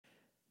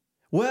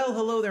Well,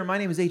 hello there. My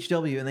name is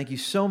HW, and thank you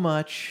so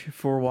much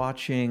for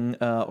watching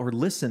or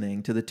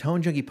listening to the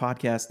Tone Junkie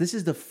Podcast. This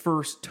is the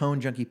first Tone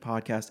Junkie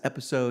Podcast,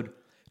 episode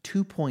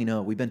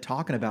 2.0. We've been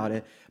talking about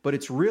it, but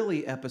it's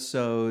really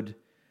episode...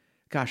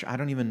 Gosh, I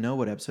don't even know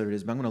what episode it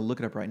is, but I'm going to look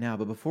it up right now.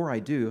 But before I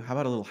do, how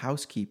about a little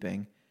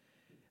housekeeping?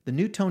 The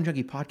new Tone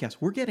Junkie Podcast,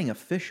 we're getting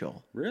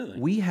official. Really?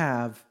 We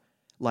have...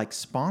 like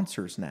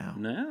sponsors now.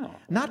 No.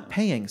 Not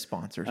paying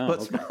sponsors,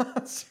 but okay.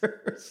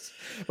 sponsors.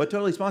 But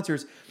totally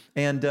sponsors.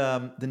 And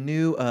the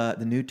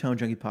new Tone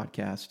Junkie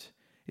Podcast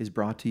is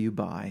brought to you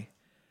by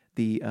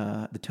the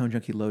Tone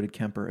Junkie Loaded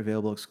Kemper,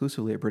 available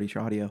exclusively at British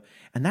Audio.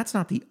 And that's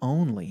not the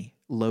only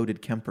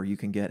loaded Kemper you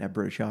can get at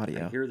British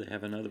Audio. I hear they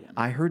have another one.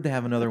 I heard they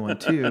have another one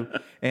too.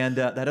 And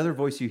that other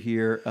voice you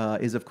hear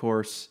is, of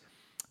course,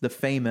 the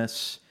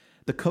famous,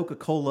 the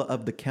Coca-Cola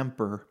of the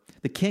Kemper,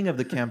 the king of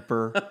the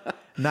Kemper,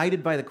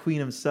 knighted by the Queen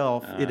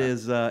himself. It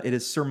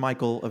is Sir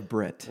Michael of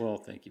Brit. Well,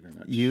 thank you very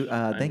much.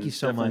 Thank you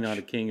so much. I'm definitely not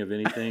a king of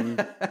anything,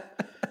 but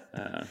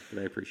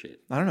I appreciate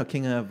it. I don't know,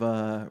 king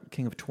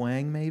of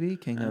Twang, maybe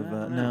king of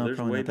no, There's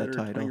probably way not that better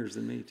title. twangers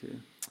than me too.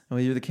 Well,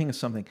 you're the king of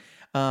something.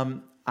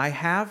 I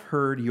have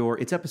heard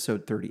it's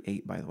episode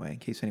 38, by the way, in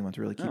case anyone's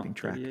really keeping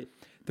track.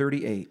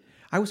 38.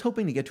 I was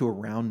hoping to get to a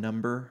round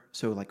number,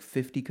 so like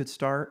 50 could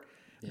start,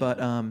 but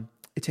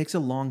it takes a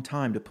long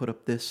time to put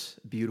up this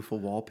beautiful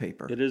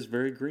wallpaper. It is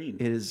very green.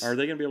 It is. Are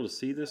they going to be able to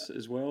see this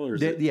as well? Or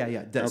is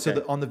Yeah. Okay.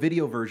 So on the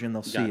video version,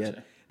 they'll see Gotcha.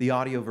 it. The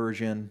audio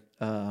version,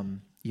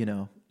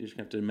 You just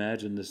have to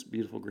imagine this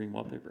beautiful green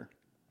wallpaper.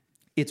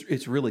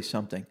 it's really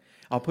something.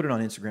 I'll put it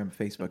on Instagram and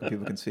Facebook, and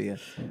people can see it.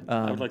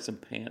 I would like some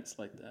pants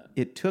like that.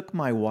 It took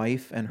my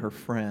wife and her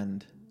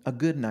friend a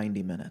good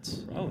 90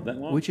 minutes. Oh, that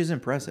long? Which is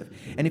impressive.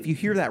 And if you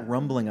hear that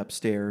rumbling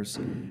upstairs,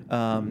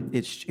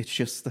 it's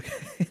just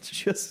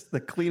the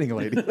cleaning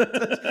lady.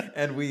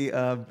 And we,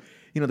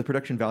 the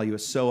production value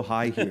is so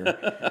high here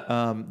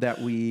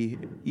that we,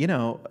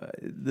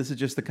 this is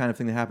just the kind of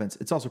thing that happens.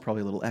 It's also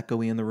probably a little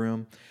echoey in the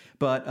room,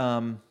 but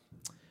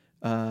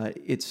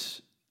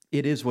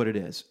it is what it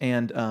is.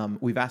 And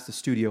we've asked the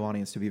studio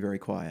audience to be very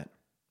quiet.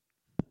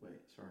 Wait,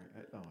 sorry.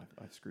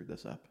 I screwed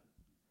this up.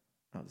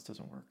 Oh, this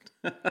doesn't work.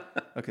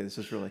 Okay, this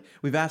is really...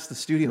 We've asked the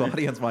studio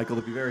audience, Michael,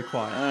 to be very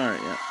quiet. All right,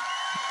 yeah.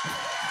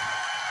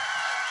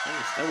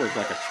 That was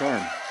like a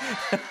charm.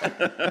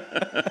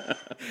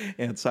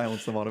 And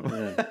silence them on it.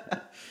 Yeah.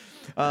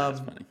 That's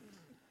funny.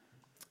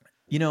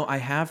 I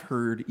have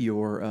heard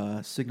your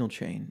signal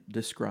chain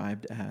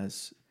described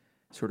as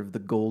sort of the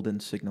golden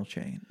signal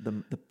chain,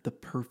 the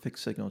perfect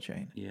signal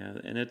chain. Yeah,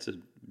 and it's a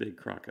big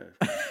crock of...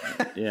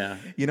 Yeah.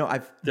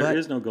 There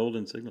is no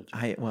golden signal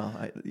chain.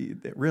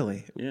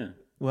 Really? Yeah.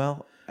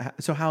 Well,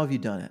 so how have you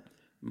done it?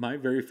 My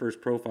very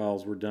first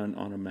profiles were done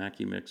on a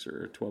Mackie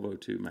mixer, a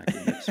 1202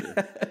 Mackie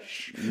mixer.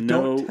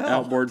 No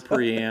outboard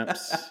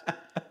preamps.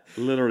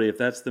 Literally, if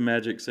that's the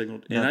magic signal.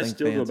 And I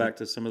still go back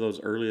to some of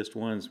those earliest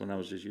ones when I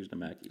was just using a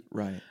Mackie.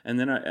 Right. And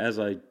then as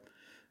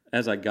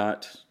I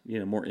got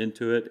more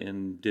into it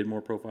and did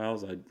more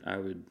profiles, I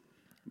would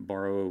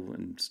borrow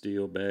and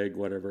steal, beg,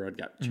 whatever. I'd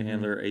got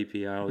Chandler,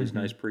 API, all these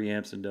nice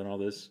preamps and done all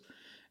this.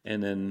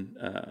 And then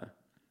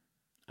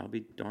I'll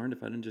be darned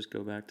if I didn't just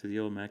go back to the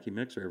old Mackie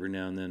mixer every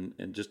now and then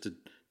and just to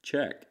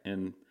check.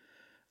 And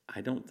I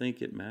don't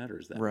think it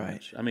matters that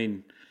much. I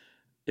mean,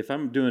 if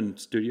I'm doing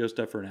studio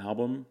stuff for an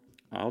album,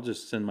 I'll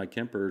just send my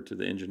Kemper to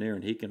the engineer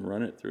and he can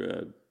run it through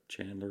a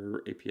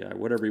Chandler API,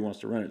 whatever he wants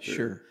to run it through.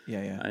 Sure.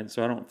 Yeah. And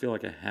so I don't feel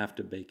like I have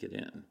to bake it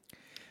in.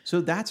 So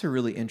that's a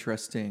really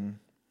interesting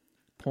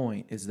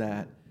point, is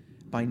that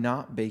by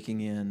not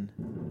baking in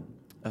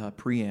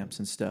preamps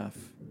and stuff,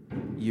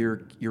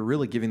 you're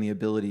really giving the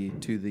ability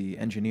to the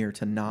engineer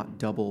to not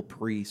double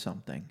pre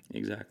something.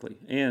 Exactly.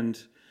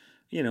 And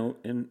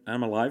and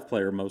I'm a live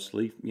player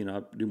mostly.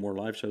 I do more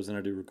live shows than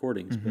I do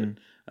recordings, but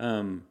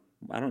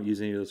I don't use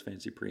any of those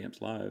fancy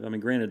preamps live. I mean,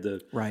 granted,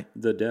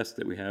 the desk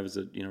that we have is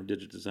a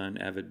Digit-Design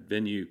Avid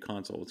Venue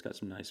console. It's got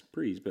some nice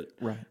pre's, but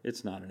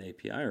it's not an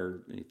API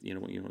or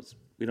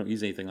we don't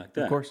use anything like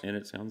that. Of course. And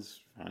it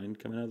sounds fine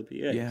coming out of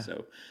the PA. Yeah.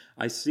 So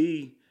I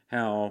see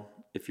how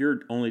if you're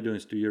only doing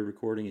studio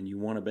recording and you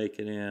want to bake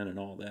it in and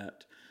all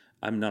that,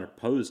 I'm not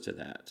opposed to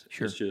that.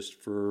 Sure. It's just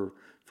for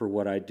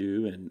what I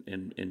do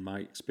and in my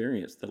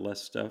experience, the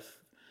less stuff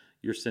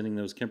you're sending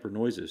those Kemper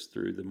noises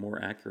through, the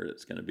more accurate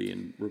it's going to be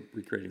in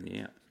recreating the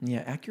amp.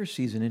 Yeah,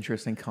 accuracy is an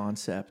interesting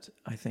concept,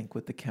 I think,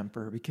 with the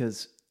Kemper,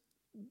 because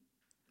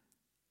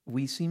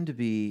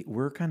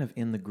we're kind of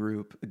in the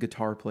group,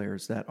 guitar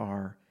players that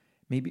are,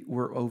 maybe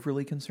we're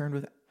overly concerned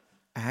with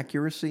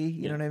accuracy,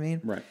 you know what I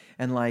mean? Right.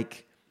 And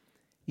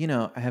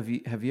have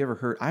you ever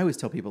heard, I always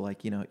tell people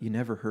you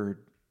never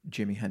heard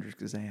Jimi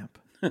Hendrix's amp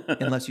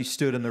unless you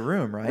stood in the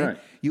room, right?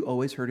 You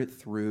always heard it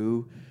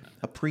through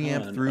a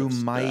preamp, through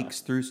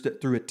mics,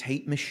 through a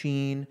tape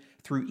machine,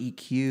 through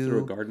EQ.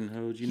 Through a garden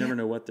hose. You never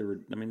know what they were...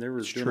 I mean, they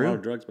were doing a lot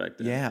of drugs back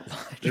then. Yeah.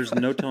 There's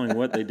no telling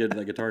what they did to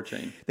that guitar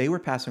chain. They were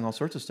passing all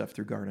sorts of stuff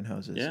through garden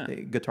hoses,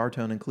 guitar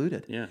tone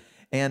included. Yeah.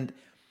 And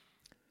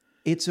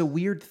it's a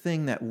weird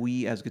thing that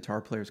we as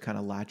guitar players kind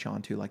of latch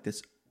onto, like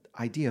this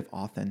idea of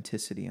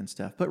authenticity and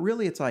stuff. But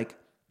really, it's like,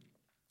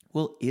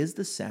 well, is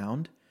the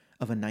sound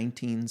of a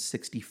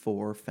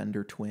 1964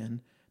 Fender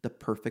Twin the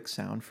perfect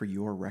sound for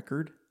your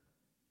record?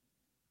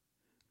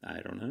 I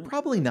don't know.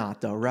 Probably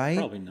not, though, right?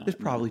 Probably not, There's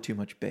no. probably too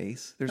much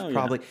bass. There's Oh,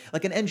 probably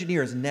like an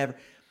engineer is never.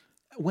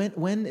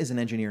 When is an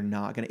engineer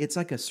not gonna? It's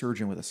like a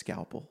surgeon with a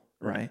scalpel,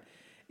 right?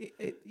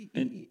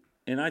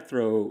 And I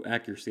throw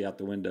accuracy out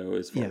the window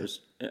as far Yeah. as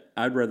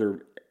I'd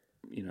rather,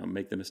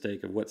 make the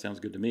mistake of what sounds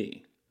good to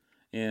me.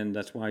 And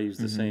that's why I use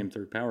the same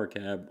third power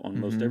cab on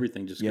most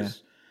everything, just Yeah.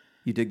 because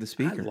You dig the I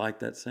speaker. like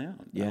that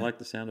sound. Yeah. I like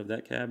the sound of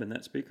that cab and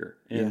that speaker.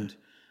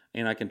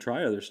 And I can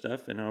try other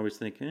stuff, and I always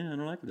think, I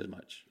don't like it as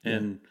much.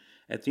 And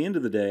at the end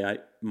of the day,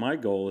 my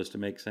goal is to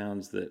make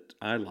sounds that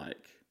I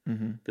like,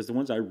 because the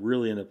ones I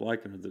really end up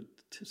liking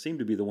seem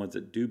to be the ones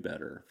that do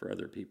better for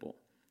other people.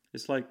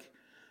 It's like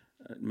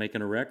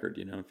making a record.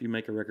 If you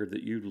make a record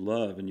that you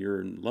love and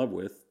you're in love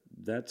with,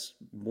 that's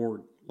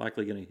more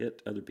likely going to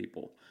hit other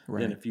people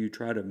than if you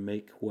try to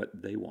make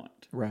what they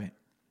want. Right.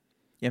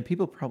 Yeah, and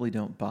people probably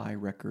don't buy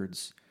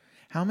records.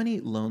 How many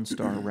Lone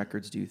Star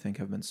records do you think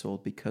have been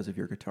sold because of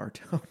your guitar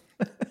tone?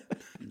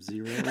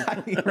 Zero.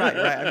 right.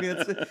 I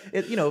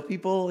mean,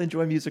 people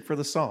enjoy music for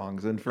the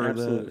songs and for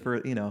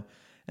Absolutely.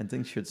 and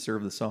things should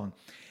serve the song.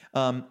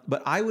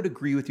 But I would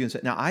agree with you.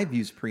 Now, I've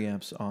used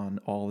preamps on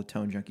all the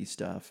Tone Junkie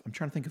stuff. I'm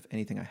trying to think of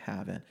anything I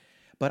haven't,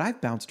 but I've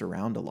bounced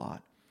around a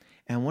lot.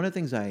 And one of the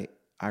things I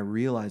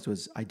realized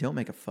was I don't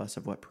make a fuss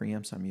of what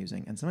preamps I'm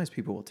using. And sometimes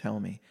people will tell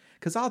me,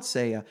 because I'll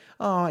say,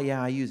 oh,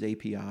 yeah, I use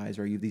APIs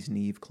or I use these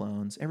Neve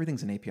clones.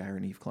 Everything's an API or a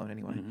Neve clone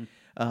anyway.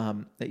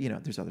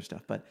 There's other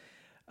stuff. But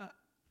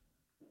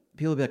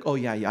people will be like, oh,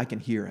 yeah, I can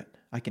hear it.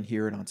 I can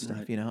hear it on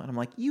stuff, And I'm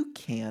like, you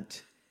cannot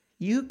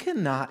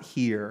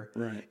hear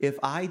if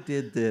I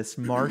did this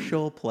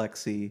Marshall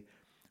Plexi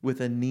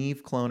with a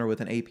Neve clone or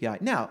with an API.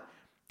 Now,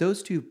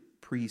 those two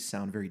pre's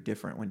sound very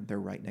different when they're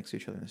right next to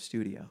each other in the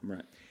studio.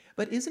 Right.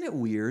 But isn't it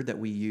weird that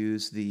we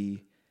use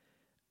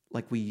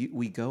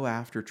we go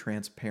after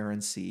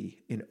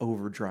transparency in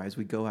overdrives.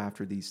 We go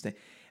after these things.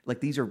 Like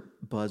these are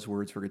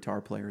buzzwords for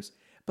guitar players.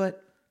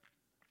 But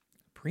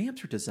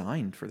preamps are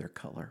designed for their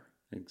color.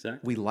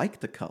 Exactly. We like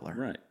the color.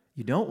 Right.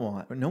 You don't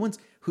want,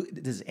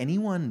 does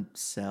anyone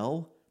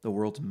sell the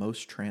world's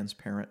most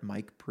transparent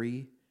mic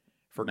pre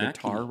for Mackie.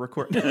 guitar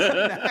recording?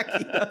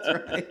 Mackie, that's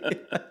right.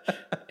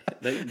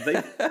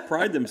 They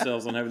pride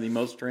themselves on having the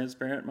most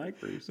transparent mic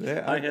pre's.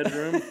 Yeah. High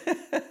headroom,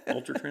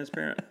 ultra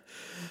transparent.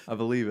 I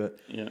believe it.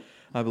 Yeah.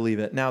 I believe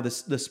it. Now, the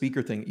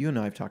speaker thing, you and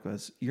I have talked about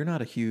this. You're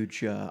not a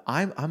huge,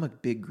 I'm a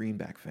big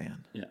Greenback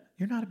fan. Yeah.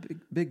 You're not a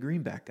big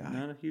Greenback guy.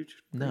 Not a huge.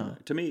 No.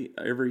 Greenback. To me,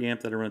 every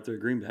amp that I run through a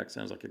Greenback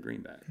sounds like a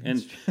Greenback,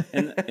 and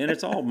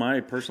it's all my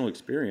personal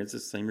experience.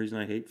 It's the same reason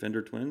I hate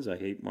Fender Twins. I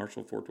hate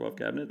Marshall 412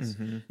 cabinets.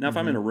 Now, if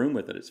I'm in a room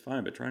with it, it's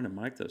fine. But trying to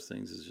mic those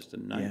things is just a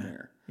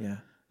nightmare. Yeah.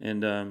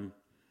 And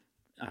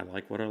I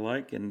like what I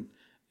like, and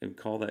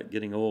call that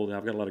getting old.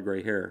 I've got a lot of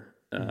gray hair,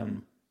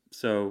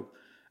 so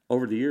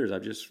over the years,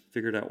 I've just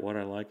figured out what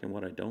I like and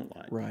what I don't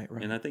like. Right.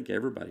 And I think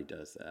everybody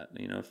does that.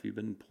 If you've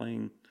been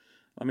playing,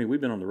 we've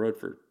been on the road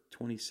for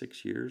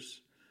 26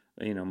 years,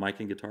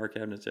 micing guitar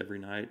cabinets every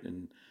night.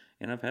 And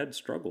I've had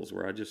struggles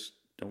where I just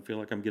don't feel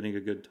like I'm getting a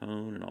good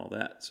tone and all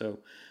that. So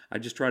I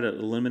just try to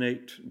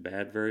eliminate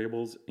bad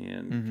variables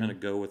and kind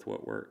of go with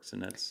what works.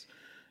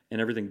 And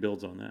everything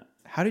builds on that.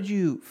 How did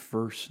you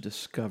first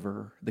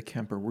discover the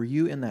Kemper? Were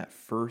you in that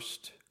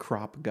first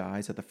crop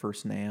guys at the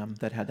first NAMM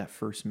that had that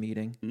first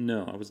meeting?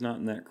 No, I was not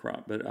in that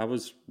crop, but I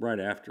was right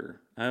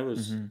after. I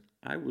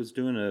was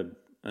doing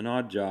an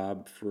odd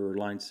job for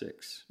Line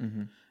 6,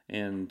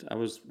 and I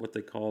was what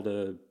they called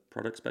a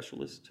product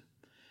specialist.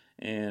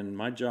 And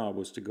my job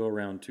was to go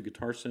around to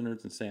Guitar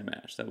Centers and Sam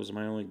Ash. That was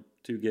my only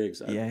two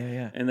gigs.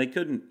 Yeah. And they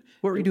couldn't.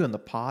 What were you doing? The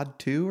Pod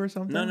 2 or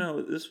something?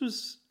 No. This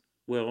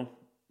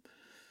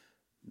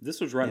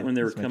was right when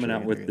they were coming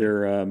out with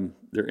their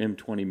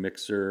M20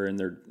 mixer and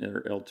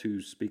their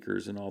L2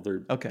 speakers and all their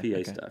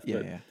PA stuff.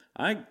 Yeah.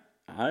 I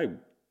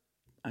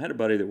had a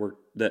buddy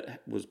that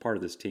was part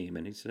of this team,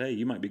 and he said, "Hey,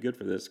 you might be good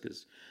for this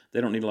because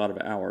they don't need a lot of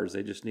hours.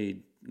 They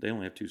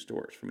only have 2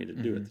 stores for me to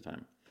do at the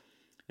time."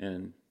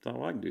 And thought,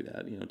 well, I can do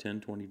that. 10,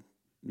 20,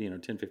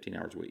 10, 15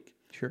 hours a week.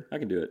 Sure, I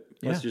can do it.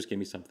 Plus, just give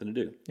me something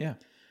to do. Yeah.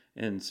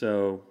 And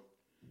so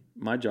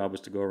my job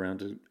was to go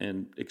around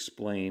and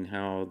explain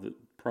how the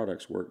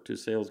products work to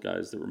sales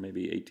guys that were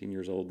maybe 18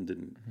 years old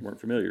and weren't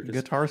familiar.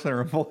 Guitar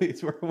Center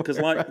employees were because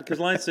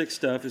Line 6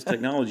 stuff is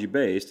technology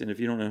based, and if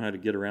you don't know how to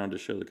get around to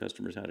show the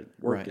customers how to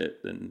work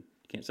it, then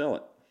you can't sell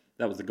it.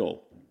 That was the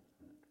goal.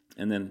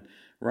 And then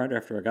right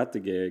after I got the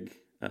gig,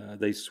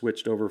 they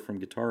switched over from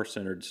guitar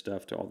centered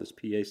stuff to all this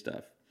PA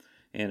stuff,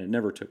 and it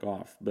never took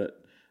off.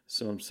 But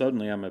so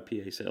suddenly I'm a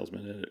PA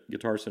salesman at a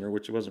Guitar Center,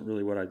 which wasn't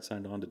really what I'd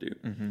signed on to do.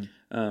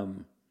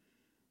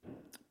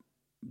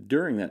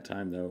 During that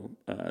time, though,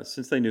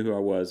 since they knew who I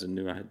was and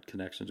knew I had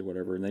connections or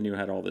whatever, and they knew I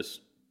had all this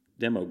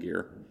demo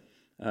gear,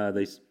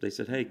 they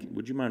said, "Hey,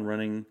 would you mind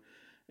running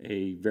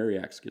a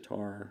Variax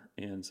guitar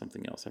and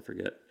something else? I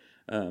forget."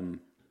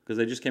 Because because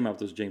they just came out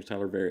with those James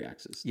Tyler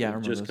Variaxes. Yeah, I They've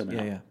remember just those. come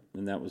Yeah, out, yeah.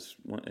 and that was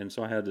one. And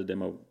so I had a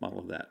demo model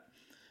of that.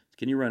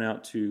 Can you run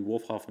out to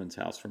Wolf Hoffman's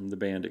house from the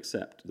band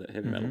Accept, the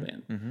heavy metal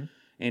band?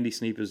 Andy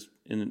Sneap is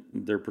in.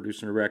 They're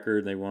producing a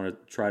record. They want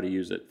to try to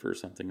use it for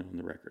something on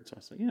the record. So I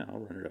was like, yeah, I'll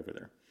run it over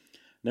there.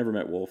 Never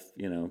met Wolf,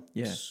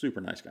 super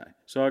nice guy.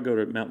 So I go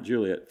to Mount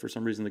Juliet. For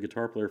some reason, the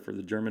guitar player for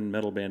the German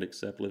metal band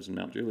Accept lives in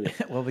Mount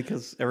Juliet. Well,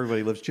 because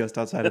everybody lives just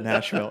outside of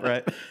Nashville,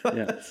 right?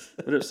 Yeah,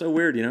 but it's so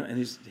weird, and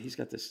he's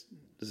got this.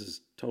 This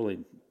is totally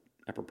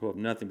apropos of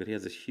nothing, but he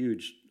has this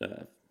huge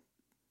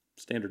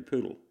standard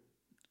poodle,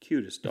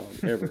 cutest dog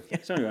ever.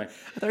 So anyway,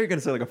 I thought you were going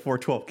to say like a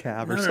 412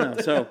 cab or no.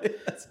 something. So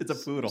it's a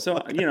poodle.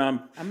 So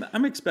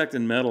I'm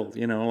expecting metal,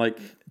 like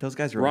those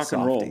guys are rock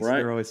and roll, softies. right?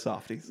 They're always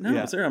softies. No,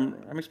 yeah. sir,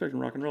 I'm expecting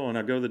rock and roll, and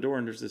I go to the door,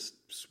 and there's this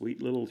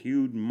sweet little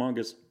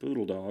humongous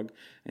poodle dog,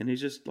 and he's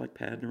just like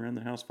padding around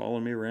the house,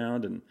 following me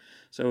around, and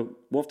so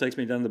Wolf takes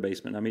me down to the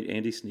basement. I meet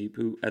Andy Sneap,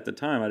 who at the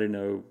time I didn't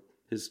know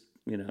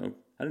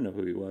I didn't know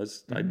who he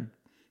was. I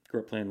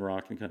grew up playing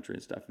rock and country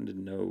and stuff, and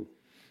didn't know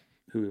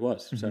who he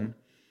was. So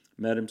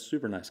met him,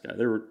 super nice guy.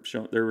 They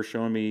were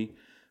showing me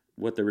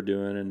what they were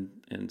doing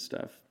and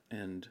stuff,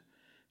 and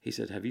he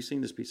said, "Have you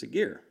seen this piece of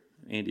gear?"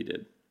 Andy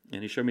did.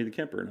 And he showed me the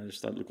Kemper, and I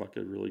just thought it looked like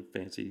a really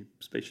fancy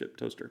spaceship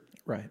toaster.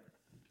 Right.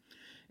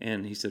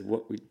 And he said,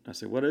 I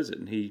said, "What is it?"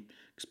 And he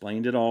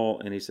explained it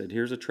all, and he said,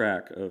 "Here's a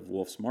track of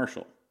Wolf's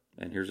Marshall,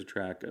 and here's a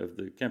track of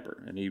the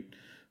Kemper." And he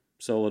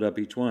soloed up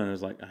each one. I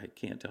was like, I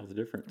can't tell the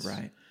difference.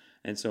 Right.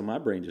 And so my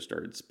brain just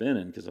started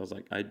spinning, because I was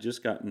like,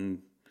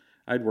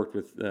 I'd worked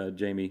with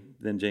Jamie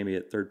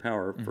at Third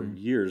Power for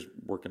years,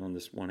 working on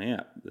this one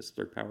amp, this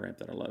Third Power amp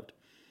that I loved.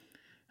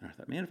 And I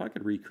thought, man, if I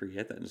could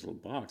recreate that in this little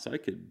box, I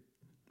could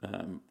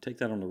take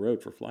that on the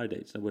road for fly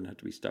dates. I wouldn't have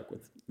to be stuck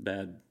with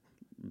bad,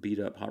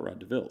 beat-up Hot Rod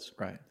DeVilles.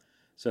 Right.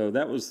 So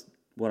that was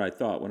what I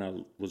thought when I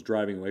was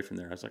driving away from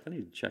there. I was like, I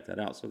need to check that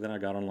out. So then I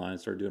got online,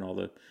 started doing all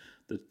the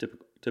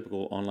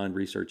typical online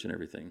research and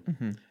everything.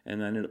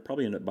 And I ended up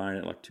buying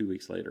it like 2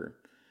 weeks later.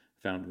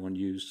 Found one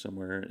used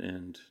somewhere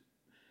and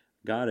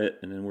got it.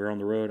 And then we're on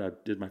the road. I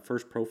did my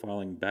first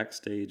profiling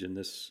backstage in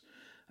this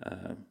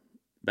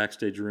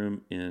backstage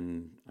room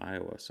in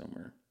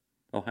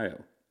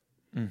Ohio.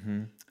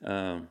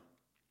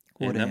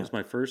 What that amp? was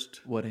my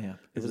first. What amp?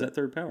 It was at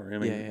Third Power. I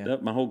mean, Yeah.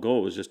 my whole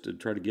goal was just to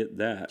try to get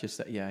that. Just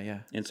that, yeah.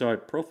 And so I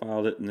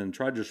profiled it and then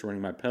tried just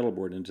running my pedal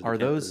board into the Are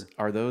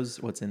Kemper.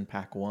 those what's in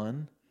pack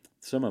one?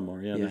 Some of them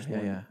are, yeah. There's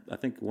one. Yeah. I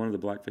think one of the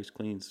Blackface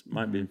Cleans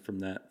might be from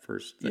that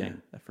first thing. Yeah,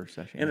 that first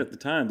session. And at the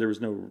time, there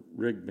was no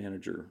rig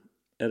manager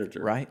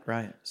editor.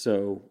 Right.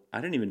 So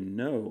I didn't even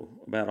know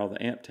about all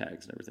the amp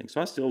tags and everything.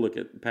 So I still look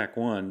at pack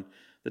one.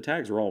 The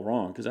tags were all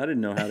wrong because I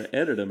didn't know how to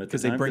edit them at the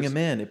time. Because they bring them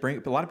in.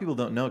 A lot of people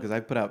don't know, because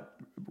I've put out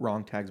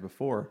wrong tags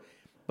before,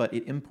 but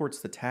it imports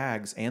the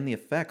tags and the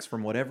effects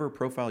from whatever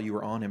profile you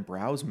were on in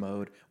browse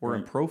mode or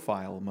in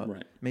profile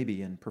mode,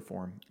 maybe in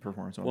performance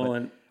mode. Well, but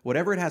and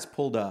whatever it has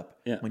pulled up,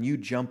 Yeah. when you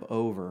jump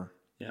over,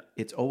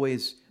 it's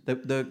always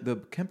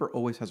the Kemper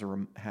always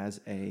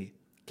has a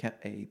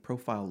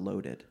profile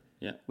loaded.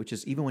 Yeah. Which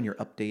is even when you're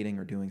updating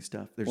or doing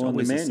stuff, there's Well,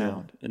 always in a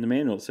sound. the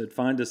manual, it said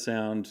find a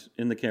sound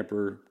in the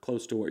Kemper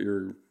close to what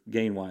you're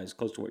gain-wise,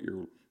 close to what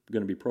you're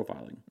going to be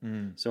profiling.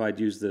 So I'd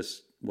use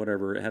this,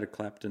 whatever. It had it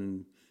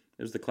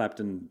was the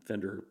Clapton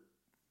Fender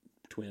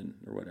Twin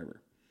or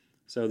whatever.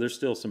 So there's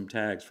still some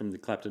tags from the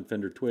Clapton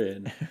Fender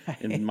Twin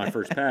in my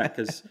first pack,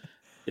 because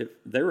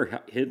they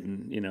were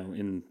hidden,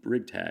 in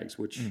rig tags,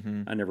 which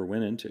I never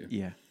went into.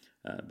 Yeah.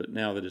 But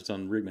now that it's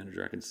on Rig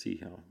Manager, I can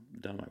see how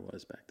dumb I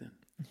was back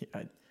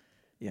then.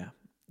 Yeah,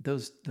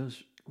 those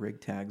rig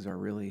tags are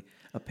really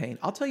a pain.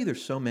 I'll tell you, there are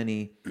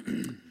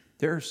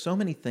so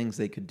many things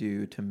they could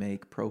do to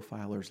make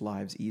profilers'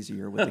 lives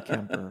easier with the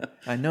Kemper.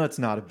 I know it's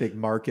not a big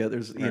market.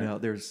 There's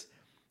there's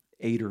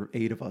eight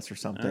of us or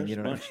something.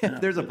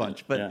 There's a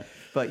bunch, but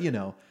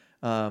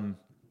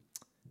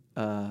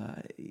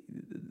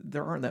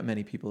there aren't that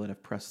many people that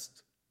have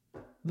pressed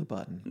the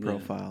button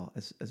profile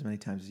as many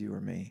times as you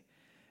or me,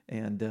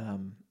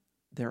 and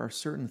there are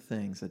certain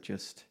things that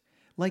just,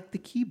 like the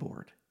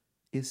keyboard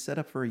is set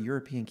up for a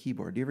European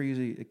keyboard. Do you ever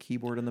use a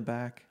keyboard in the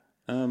back?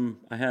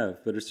 I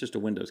have, but it's just a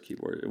Windows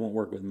keyboard. It won't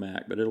work with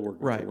Mac, but it'll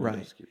work with a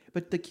Windows keyboard.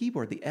 But the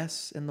keyboard, the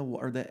S and the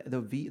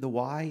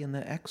Y and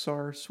the X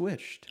are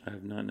switched. I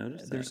have not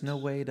noticed that. There's no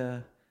way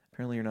to.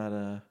 Apparently, you're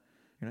not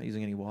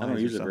using any Ys. I don't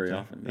use it very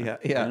often. No.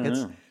 Yeah. I don't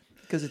know.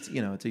 Because it's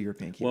a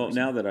European keyboard. Well,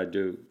 now that I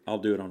do, I'll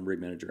do it on Rig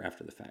Manager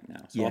after the fact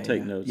now. So I'll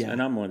take notes. Yeah.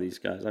 And I'm one of these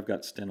guys. I've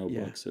got steno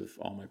books of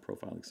all my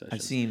profiling sessions.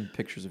 I've seen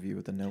pictures of you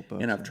with the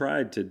notebook. And I've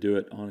tried to do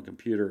it on a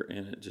computer,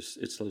 and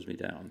it slows me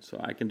down. So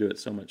I can do it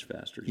so much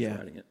faster just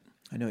writing it.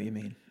 I know what you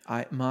mean.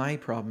 My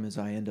problem is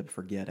I end up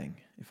forgetting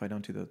if I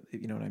don't do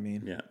you know what I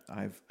mean? Yeah.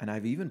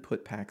 I've even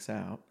put packs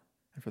out,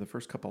 and for the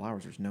first couple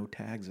hours, there's no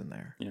tags in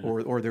there, Yeah.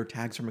 or they're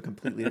tags from a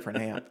completely different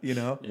amp.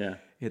 Yeah.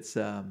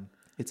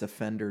 It's a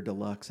Fender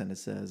Deluxe, and it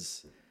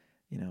says,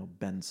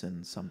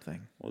 Benson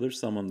something. Well,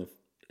 there's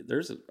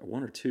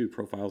one or two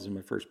profiles in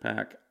my first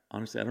pack.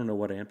 Honestly, I don't know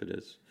what amp it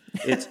is.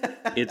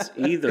 It's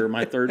either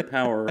my third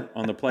power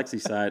on the Plexi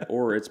side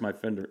or it's my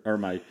Fender or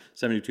my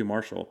 72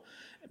 Marshall.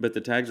 But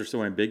the tags are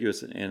so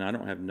ambiguous, and I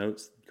don't have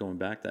notes going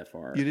back that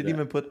far. You didn't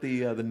even put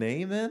the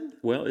name in?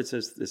 Well, it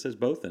says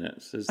both in it.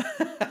 It says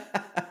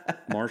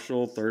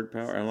Marshall third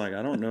power. I'm like,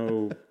 I don't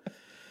know.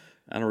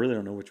 I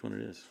don't know which one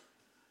it is.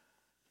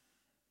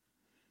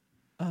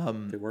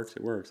 If it works,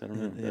 it works. I don't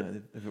know. Yeah,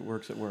 if it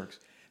works, it works.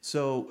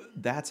 So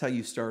that's how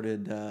you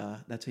started.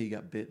 That's how you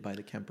got bit by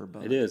the Kemper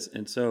bug. It is,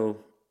 and so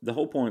the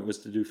whole point was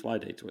to do fly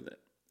dates with it,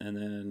 and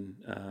then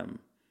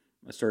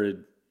I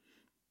started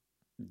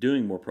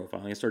doing more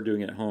profiling. I started doing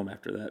it at home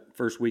after that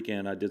first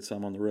weekend. I did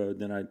some on the road.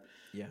 Then I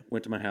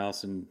went to my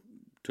house and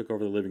took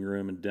over the living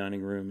room and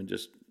dining room, and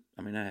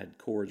I had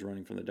cords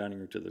running from the dining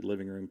room to the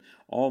living room.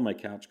 All my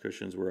couch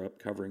cushions were up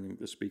covering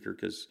the speaker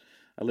because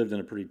I lived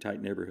in a pretty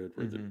tight neighborhood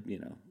where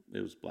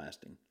it was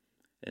blasting,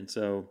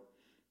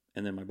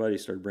 and then my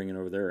buddies started bringing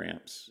over their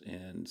amps,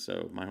 and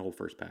so my whole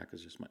first pack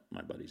is just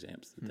my buddies'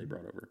 amps that they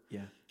brought over.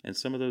 Yeah, and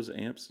some of those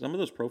amps, some of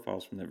those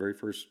profiles from that very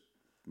first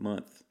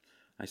month,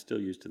 I still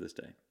use to this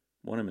day.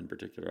 One of them in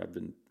particular I've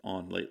been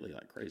on lately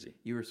like crazy.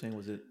 You were saying,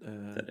 was it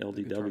that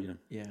LDW?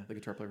 The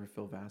guitar player for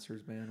Phil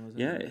Vassar's band, was it?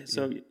 Yeah,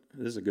 so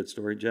this is a good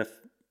story. Jeff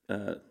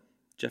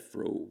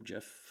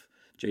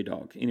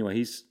J-Dog.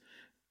 Anyway,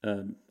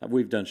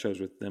 we've done shows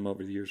with them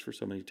over the years for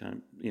so many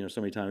times,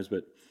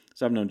 but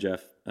so I've known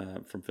Jeff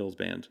from Phil's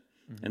band,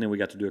 and then we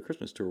got to do a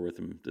Christmas tour with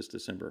him this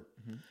December.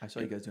 I saw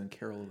you guys doing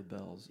Carol of the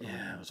Bells.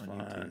 Yeah, it was fun.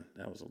 YouTube.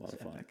 That was a lot of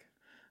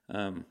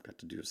fun. Got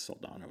to do a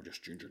Soldano,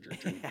 just ginger.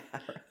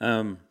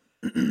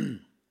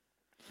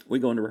 We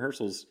go into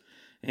rehearsals,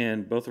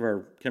 and both of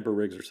our Kemper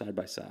rigs are side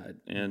by side,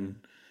 and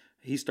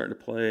he's starting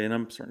to play, and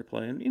I'm starting to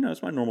play, and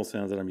it's my normal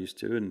sounds that I'm used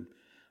to, and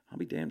I'll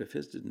be damned if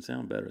his didn't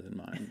sound better than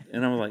mine.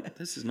 And I'm like,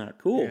 this is not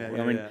cool.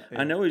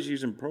 I know he's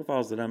using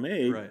profiles that I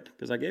made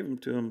because I gave them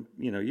to him,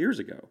 years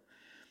ago.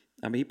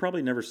 He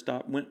probably never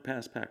went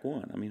past pack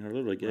one. I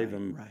literally gave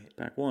him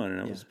pack one, and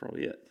that was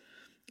probably it.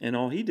 And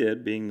all he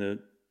did, being the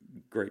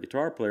great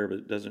guitar player,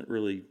 but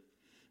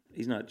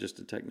he's not just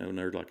a techno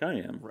nerd like I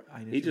am.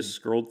 He just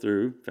scrolled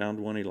through, found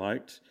one he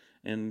liked,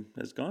 and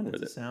has gone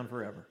with it. Sound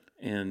forever.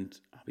 And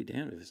I'll be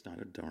damned if it's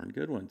not a darn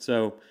good one.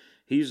 So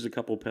he uses a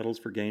couple pedals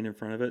for gain in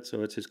front of it,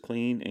 so it's his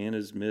clean and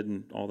his mid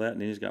and all that,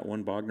 and then he's got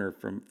one Bogner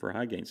for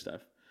high gain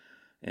stuff.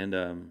 And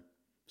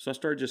so I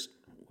started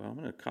I'm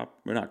going to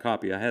not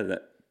copy. I had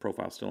that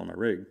profile still on my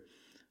rig,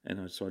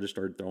 and so I just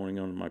started throwing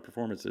on my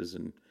performances,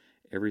 and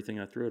everything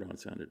I threw it on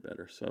sounded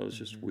better. So it was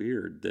just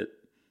weird that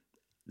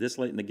this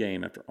late in the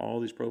game, after all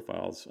these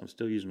profiles, I'm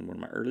still using one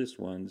of my earliest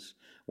ones,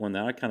 one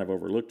that I kind of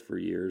overlooked for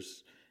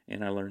years,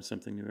 and I learned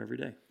something new every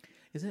day.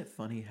 Isn't it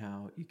funny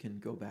how you can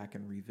go back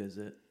and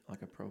revisit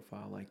like a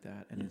profile like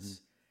that, and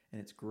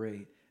it's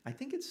great. I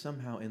think it's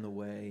somehow in the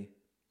way,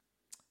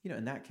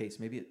 in that case,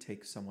 maybe it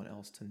takes someone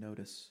else to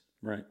notice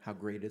how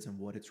great it is and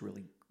what it's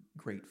really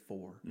great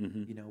for.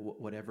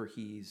 Whatever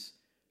he's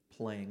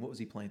playing. What was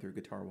he playing through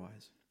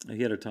guitar-wise?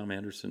 He had a Tom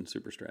Anderson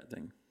Super Strat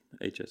thing,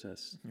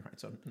 HSS. Right,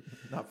 so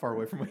not far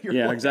away from what you're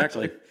playing. Yeah,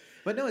 exactly. Actually.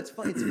 But no, it's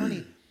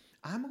funny.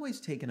 I'm always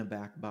taken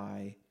aback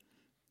by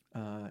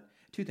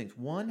two things.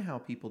 One, how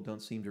people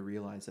don't seem to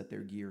realize that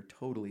their gear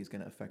totally is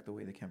going to affect the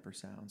way the Kemper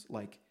sounds.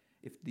 Like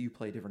if you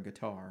play a different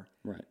guitar,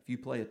 if you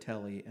play a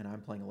Tele and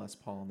I'm playing a Les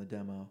Paul in the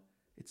demo,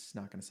 it's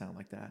not going to sound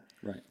like that.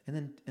 Right.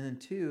 And then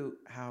two,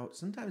 how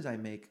sometimes I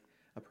make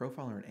a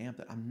profile or an amp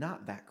that I'm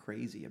not that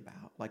crazy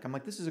about. Like I'm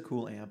like, this is a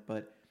cool amp,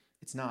 but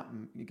it's not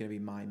going to be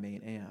my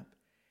main amp.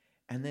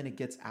 And then it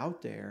gets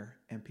out there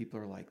and people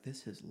are like,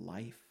 this is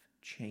life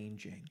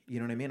changing. You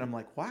know what I mean? I'm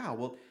like, wow,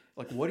 well,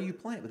 like, what are you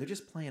playing? But they're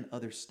just playing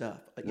other stuff.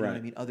 You know what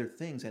I mean? Other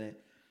things, and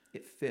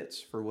it fits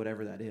for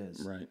whatever that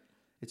is. Right.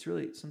 It's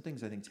really, some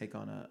things I think take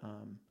on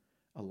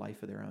a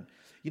life of their own.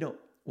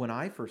 When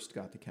I first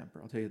got the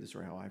Kemper, I'll tell you the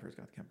story how I first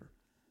got the Kemper.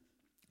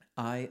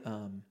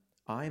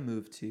 I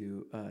moved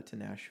to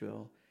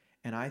Nashville,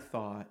 and I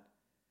thought,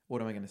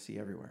 what am I going to see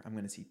everywhere? I'm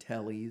going to see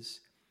Teles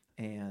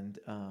and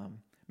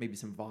maybe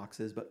some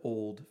Voxes, but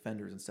old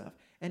Fenders and stuff.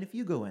 And if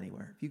you go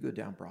anywhere, if you go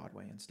down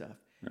Broadway and stuff,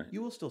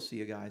 you will still see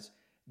you guys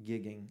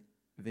gigging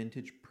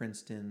vintage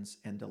Princetons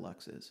and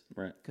Deluxes.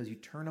 Right. Because you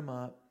turn them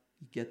up,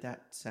 you get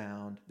that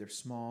sound. They're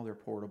small, they're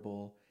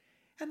portable,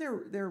 and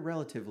they're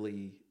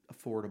relatively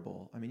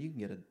affordable. I mean, you can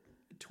get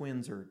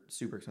twins are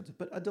super expensive,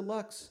 but a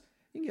Deluxe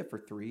you can get for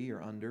 $3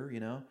 or under,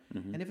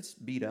 And if it's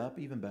beat up,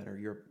 even better.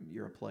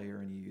 You're a player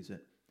and you use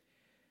it.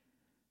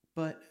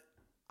 But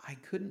I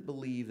couldn't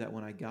believe that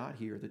when I got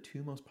here, the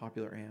two most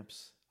popular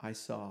amps I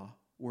saw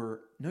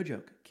were, no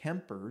joke,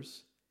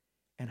 Kempers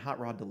and Hot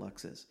Rod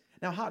Deluxes.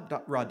 Now,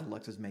 Hot Rod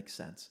Deluxes make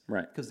sense.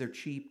 Right. Because they're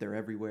cheap, they're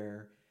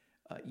everywhere.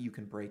 You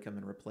can break them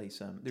and replace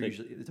them.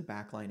 It's a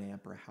backline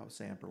amp or a house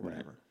amp or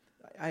whatever.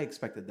 Right. I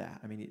expected that.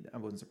 I mean, I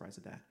wasn't surprised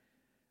at that.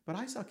 But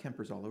I saw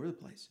Kempers all over the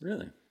place.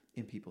 Really?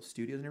 In people's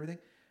studios and everything.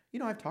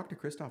 I've talked to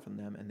Christoph and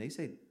them, and they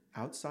say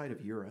outside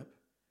of Europe,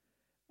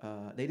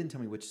 they didn't tell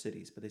me which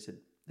cities, but they said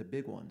the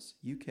big ones,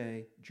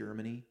 UK,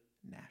 Germany,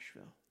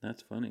 Nashville.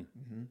 That's funny.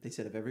 They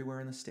said of everywhere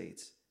in the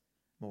States,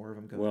 more of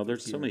them go. Well,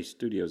 there's so many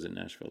studios in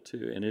Nashville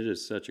too, and it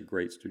is such a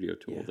great studio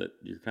tool that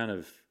you're kind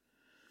of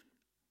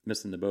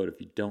missing the boat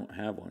if you don't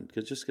have one,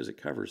 because it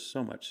covers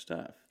so much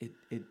stuff.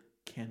 It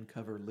can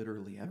cover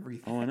literally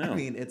everything. Oh, I know. I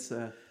mean, it's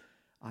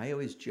I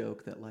always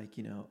joke that, like,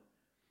 you know,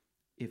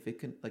 if it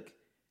can, like,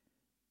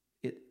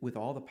 it with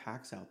all the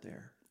packs out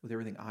there, with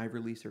everything I've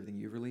released, everything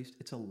you've released,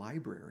 it's a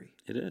library.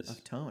 It is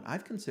of tone.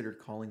 I've considered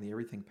calling the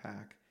Everything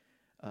Pack.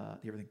 The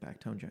Everything Pack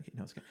Tone Junkie.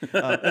 No, it's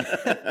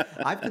good.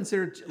 I've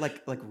considered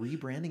like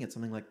rebranding it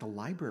something like the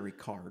library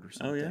card or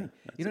something. Oh yeah,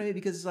 you know what I mean?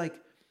 Because it's like,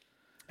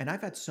 and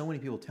I've had so many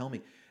people tell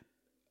me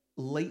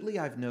lately.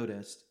 I've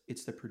noticed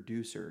it's the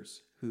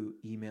producers who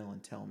email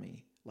and tell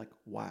me like,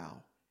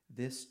 "Wow,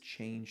 this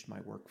changed my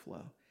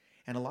workflow."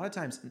 And a lot of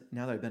times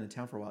now that I've been in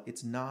town for a while,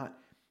 it's not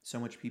so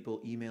much people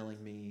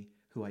emailing me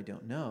who I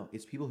don't know.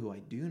 It's people who I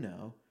do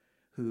know,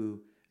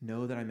 who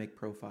know that I make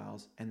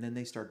profiles, and then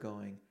they start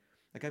going.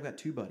 Like, I've got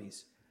two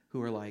buddies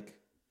who are like,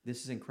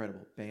 this is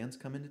incredible. Bands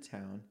come into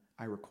town.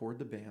 I record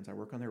the bands. I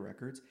work on their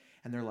records.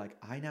 And they're like,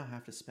 I now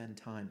have to spend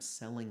time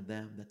selling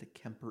them that the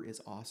Kemper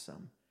is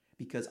awesome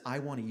because I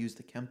want to use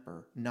the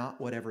Kemper, not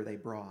whatever they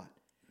brought.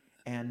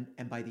 And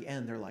by the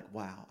end, they're like,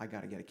 wow, I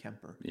got to get a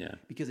Kemper. Yeah.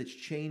 Because it's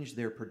changed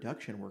their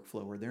production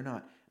workflow where they're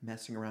not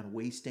messing around,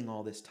 wasting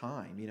all this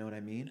time. You know what I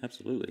mean?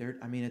 Absolutely.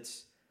 I mean,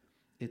 it's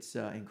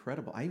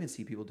incredible. I even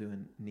see people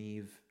doing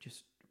Neve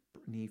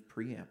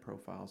preamp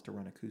profiles to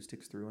run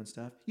acoustics through and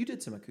stuff. You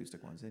did some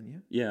acoustic ones, didn't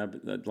you? Yeah,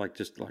 but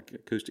just like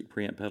acoustic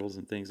preamp pedals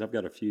and things. I've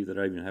got a few that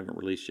I even haven't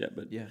released yet.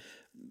 But yeah,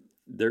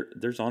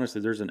 there's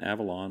an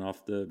Avalon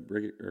off the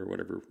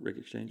Rig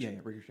Exchange. Yeah,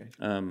 Rig Exchange.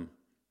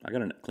 I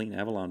got a clean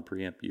Avalon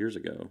preamp years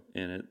ago,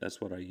 and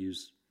that's what I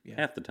use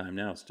half the time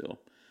now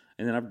still.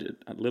 And then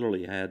I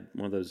literally had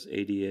one of those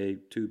ADA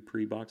tube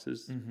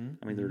pre-boxes. Mm-hmm,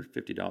 I mean, they're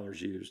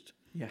 $50 used.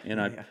 Yeah,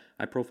 and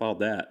I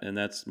profiled that, and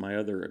that's my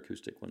other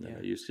acoustic one that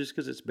I use, just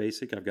because it's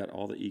basic. I've got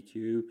all the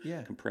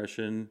EQ,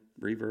 compression,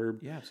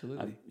 reverb. Yeah,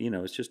 absolutely.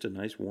 It's just a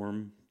nice,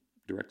 warm,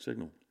 direct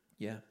signal.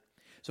 Yeah.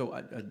 So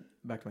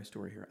back to my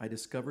story here. I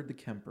discovered the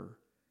Kemper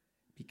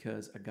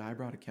because a guy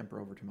brought a Kemper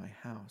over to my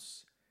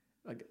house,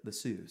 like the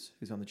Suze,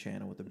 who's on the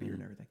channel with the beard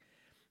and everything.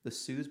 The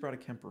Suze brought a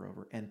Kemper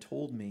over and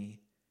told me,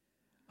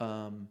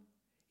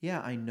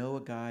 I know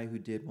a guy who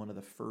did one of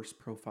the first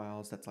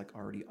profiles that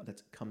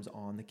comes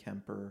on the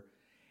Kemper.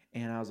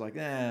 And I was like,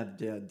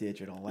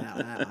 digital.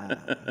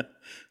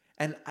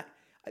 And I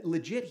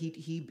legit,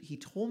 he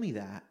told me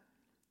that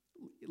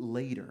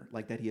later,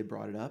 like that he had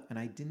brought it up, and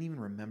I didn't even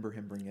remember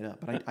him bringing it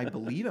up. But I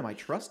believe him. I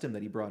trust him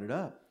that he brought it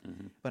up,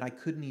 but I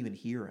couldn't even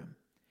hear him.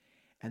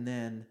 And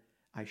then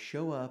I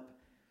show up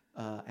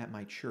at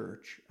my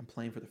church. I'm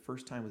playing for the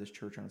first time with this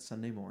church on a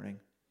Sunday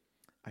morning.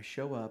 I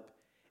show up,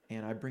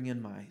 and I bring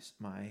in my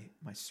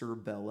Sir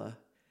Bella,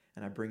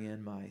 and I bring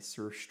in my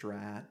Sir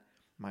Strat,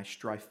 my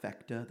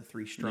Strifecta, the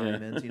 3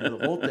 Strymons, the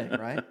whole thing,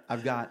 right?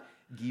 I've got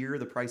gear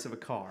the price of a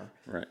car.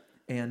 Right.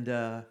 And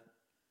the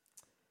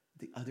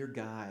other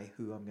guy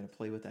who I'm going to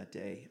play with that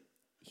day,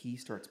 he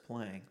starts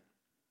playing.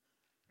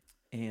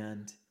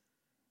 And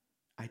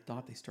I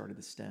thought they started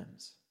the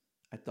stems.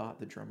 I thought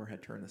the drummer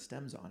had turned the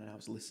stems on, and I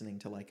was listening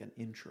to like an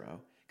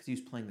intro because he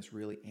was playing this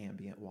really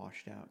ambient,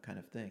 washed out kind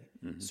of thing,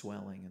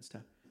 swelling and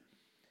stuff.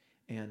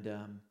 And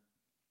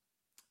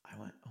I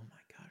went, oh my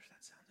gosh,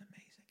 that sounds amazing.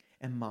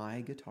 And my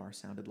guitar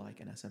sounded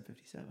like an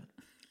SM57.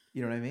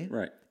 You know what I mean?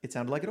 Right. It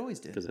sounded like it always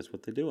did. Because that's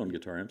what they do on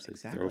guitar amps. They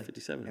throw a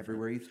 57.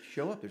 Everywhere you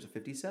show up, there's a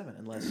 57,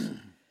 unless...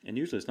 And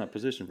usually it's not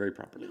positioned very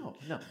properly.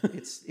 No.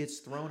 It's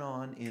thrown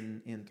on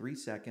in 3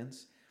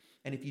 seconds.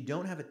 And if you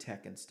don't have a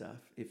tech and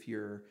stuff, if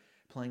you're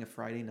playing a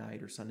Friday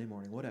night or Sunday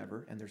morning,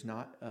 whatever, and there's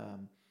not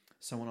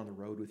someone on the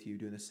road with you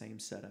doing the same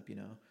setup,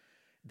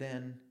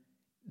 then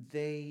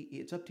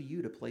it's up to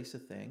you to place a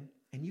thing.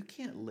 And you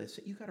can't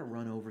listen. You got to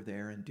run over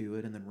there and do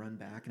it, and then run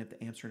back. And if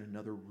the amps are in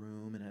another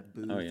room and a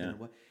booth, and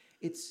what,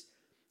 it's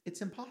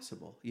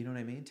impossible. You know what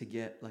I mean? To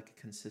get like a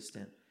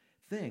consistent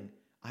thing.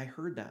 I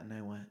heard that and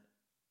I went,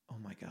 "Oh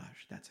my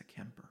gosh, that's a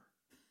Kemper.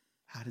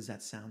 How does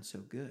that sound so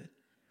good?"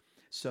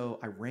 So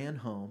I ran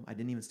home. I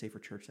didn't even stay for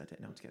church that day.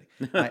 No, I'm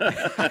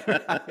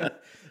just kidding.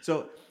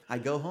 So I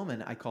go home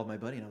and I called my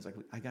buddy and I was like,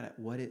 "I got it.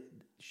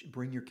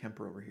 Bring your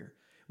Kemper over here."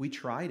 We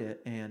tried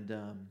it and.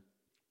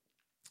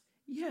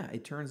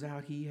 It turns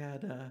out he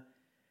had,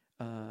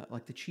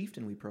 like the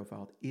Chieftain we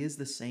profiled is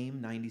the same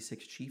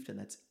 96 Chieftain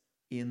that's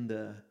in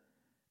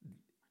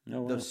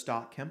those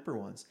stock Kemper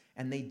ones.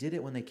 And they did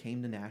it when they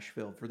came to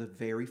Nashville for the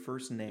very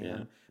first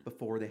NAMM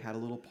before they had a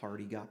little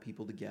party, got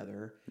people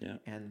together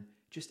and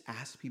just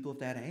asked people if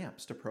they had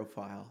amps to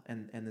profile.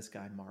 And this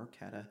guy, Mark,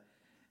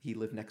 he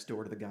lived next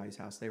door to the guy's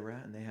house they were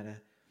at, and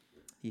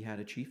he had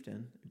a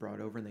Chieftain brought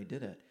over and they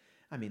did it.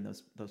 I mean,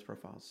 those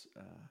profiles,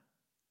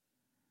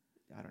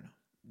 I don't know.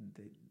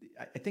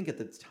 I think at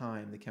the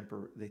time the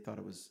Kemper, they thought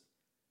it was,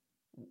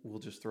 we'll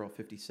just throw a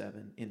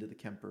 57 into the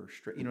Kemper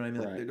straight. You know what I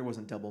mean? Like there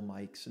wasn't double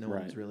mics. No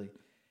one was really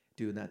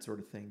doing that sort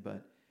of thing.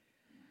 But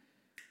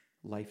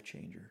life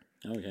changer,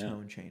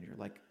 tone changer,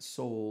 like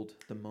sold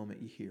the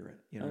moment you hear it.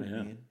 You know what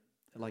I mean?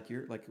 like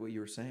what you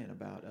were saying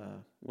about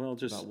Well,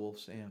 just about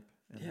Wolf's amp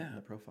and yeah.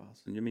 the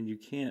profiles. I mean, you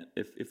can't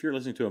if you're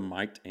listening to a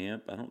mic'd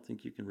amp, I don't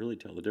think you can really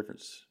tell the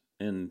difference.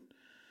 And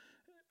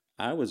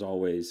I was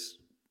always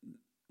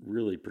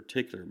really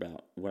particular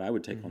about what I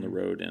would take on the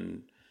road,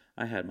 and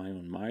I had my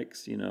own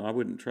mics. You know, I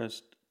wouldn't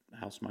trust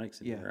house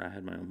mics anywhere. I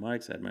had my own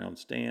mics, I had my own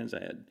stands,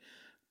 I had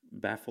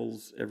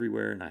baffles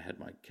everywhere, and I had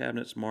my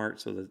cabinets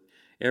marked so that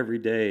every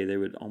day they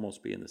would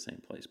almost be in the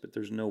same place. But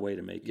there's no way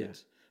to make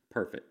it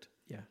perfect.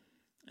 Yeah.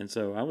 And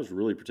so I was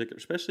really particular,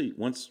 especially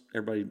once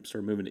everybody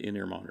started moving to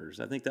in-ear monitors.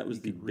 I think that was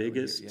the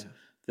biggest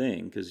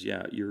thing because,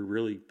 you're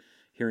really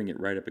hearing it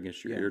right up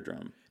against your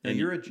eardrum. Now,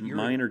 and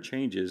minor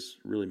changes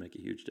really make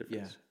a huge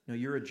difference. Yeah. No,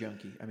 you're a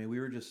junkie. I mean, we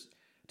were just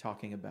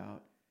talking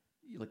about,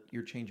 like,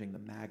 you're changing the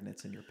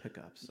magnets in your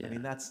pickups. I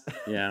mean, that's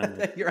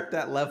you're at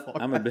that level.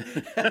 I'm a bit.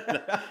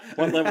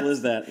 What level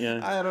is that? Yeah,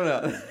 I don't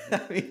know.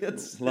 I mean,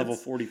 it's level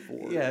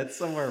 44. Yeah, it's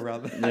somewhere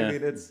around that. I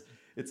mean, it's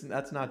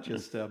that's not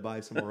just buy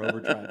some more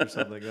overdrive or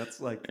something.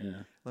 That's like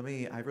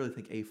I really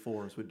think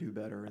A4s would do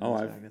better in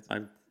those magnets.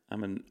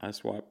 I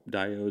swap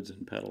diodes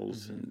and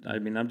pedals, and I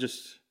mean, I'm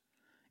just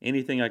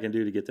anything I can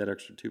do to get that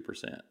extra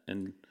 2%,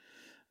 and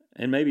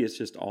maybe it's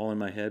just all in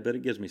my head, but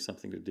it gives me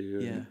something to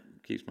do and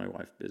keeps my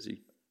wife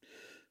busy.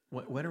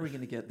 When are we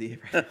going to get the?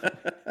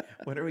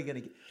 When are we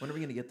going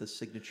to get the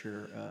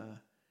signature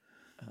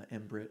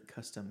Embrit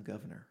custom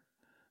governor?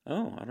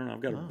 Oh, I don't know.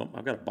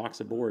 I've got a box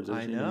of boards.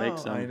 I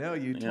know.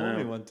 You told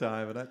me one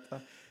time, and I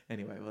thought.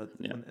 Anyway, well,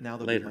 now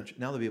there'll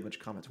be a bunch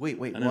of comments. Wait,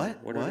 what?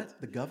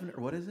 The governor?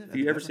 What is it? If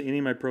you ever see any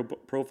of my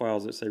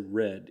profiles that say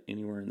red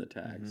anywhere in the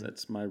tags,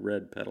 that's my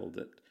red pedal.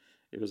 That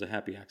it was a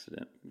happy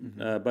accident.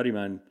 A buddy of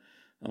mine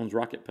owns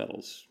Rocket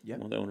Pedals.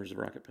 One of the owners of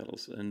Rocket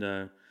Pedals,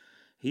 and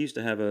he used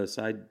to have a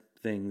side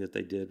thing that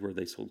they did where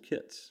they sold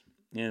kits.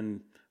 And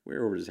we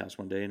were over at his house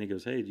one day, and he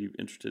goes, "Hey, are you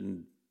interested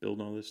in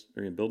building all this?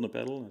 Are you building a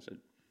pedal?" And I said,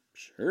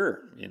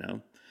 "Sure," you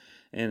know.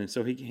 And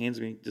so he hands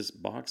me this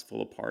box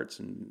full of parts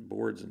and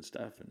boards and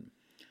stuff, and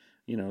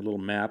a little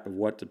map of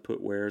what to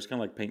put where. It's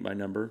kind of like paint by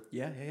number.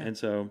 Yeah. And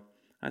so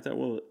I thought,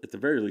 well, at the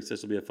very least,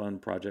 this will be a fun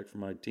project for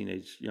my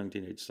young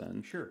teenage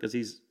son. Sure. Because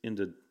he's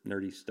into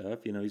nerdy stuff.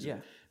 He's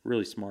a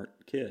really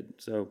smart kid.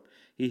 So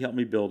he helped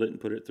me build it and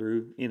put it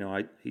through.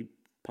 He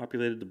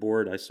populated the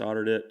board. I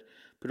soldered it,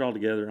 put it all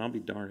together, and I'll be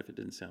darned if it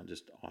didn't sound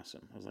just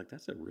awesome. I was like,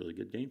 that's a really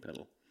good gain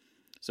pedal.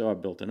 So I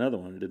built another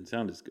one. It didn't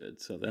sound as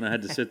good. So then I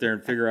had to sit there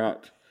and figure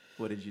out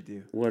what did you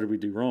do? What did we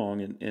do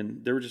wrong?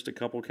 And there were just a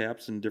couple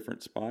caps in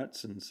different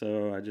spots, and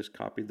so I just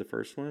copied the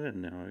first one,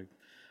 and now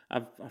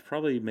I've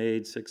probably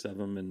made 6 of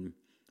them, and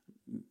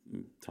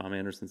Tom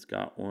Anderson's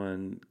got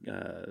one,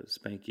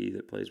 Spanky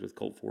that plays with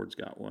Colt Ford's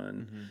got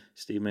one,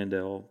 Steve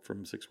Mandel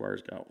from Six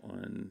Wires got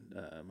one,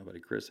 my buddy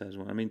Chris has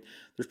one. I mean,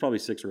 there's probably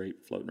 6 or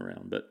 8 floating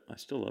around, but I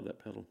still love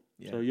that pedal.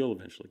 So you'll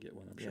eventually get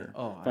one, I'm sure.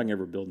 If I can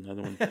ever build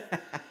another one.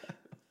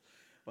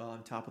 Well,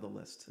 I'm top of the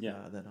list.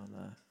 Then on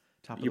the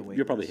top of the wait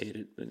you'll probably list. hate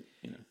it, but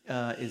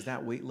is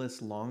that wait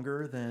list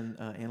longer than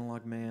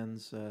Analog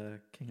Man's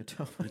King of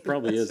Tone? It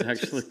probably is,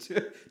 actually.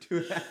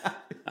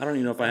 I don't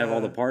even know if I have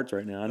all the parts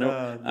right now. I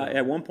know no.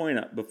 At one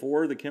point,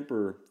 before the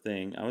Kemper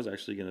thing, I was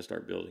actually going to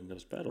start building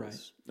those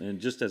pedals, and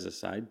just as a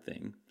side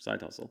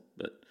hustle.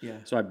 But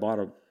so I bought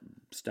a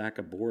stack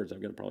of boards.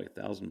 I've got probably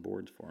 1,000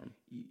 boards for them.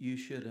 You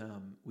should.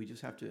 We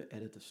just have to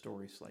edit the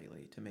story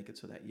slightly to make it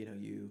so that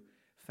you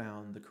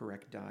found the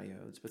correct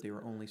diodes, but they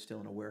were only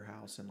still in a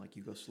warehouse in like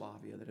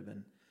Yugoslavia that had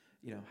been,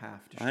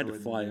 half destroyed. I had to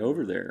fly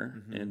over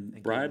there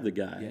and bribe the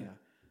guy.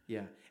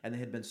 Yeah, and they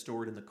had been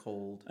stored in the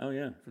cold. Oh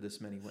yeah, for this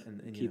many,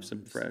 and keeps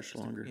them fresh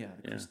longer.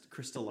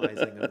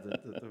 Crystallizing of the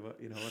whatever.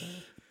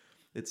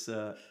 It's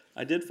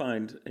I did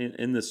find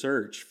in the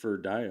search for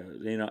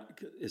diodes.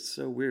 It's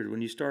so weird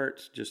when you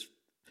start just.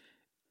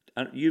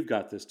 You've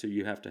got this too.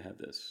 You have to have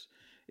this.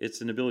 It's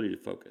an ability to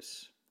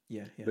focus.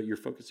 Yeah. But you're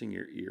focusing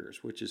your ears,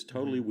 which is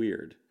totally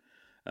weird.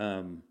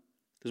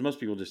 Because most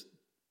people just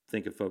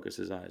think of focus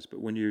as eyes. But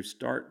when you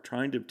start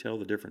trying to tell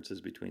the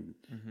differences between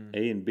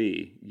A and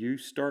B, you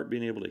start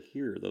being able to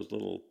hear those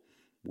little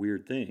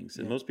weird things.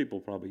 And most people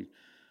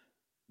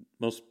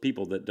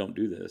that don't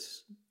do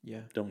this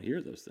don't hear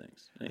those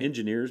things.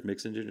 Engineers,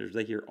 mix engineers,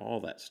 they hear all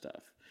that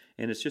stuff.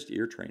 And it's just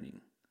ear training.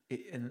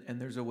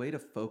 And there's a way to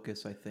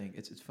focus, I think.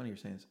 It's funny you're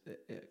saying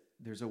this.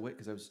 There's a way,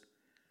 because I was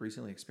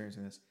recently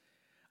experiencing this.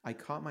 I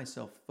caught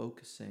myself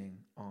focusing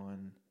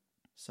on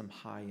some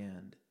high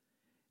end,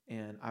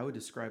 and I would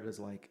describe it as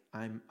like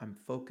I'm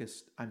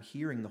focused. I'm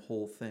hearing the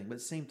whole thing.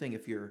 But same thing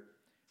if you're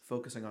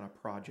focusing on a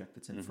project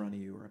that's in front of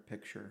you or a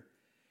picture,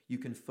 you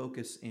can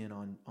focus in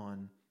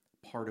on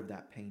part of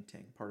that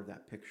painting, part of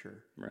that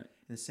picture. Right.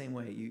 In the same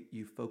way,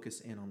 you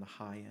focus in on the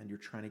high end. You're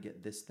trying to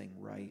get this thing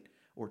right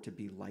or to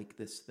be like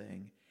this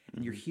thing,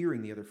 and you're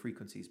hearing the other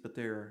frequencies, but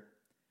they're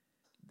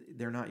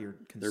not your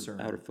concern.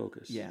 They're out of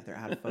focus. Yeah, they're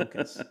out of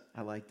focus.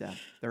 I like that.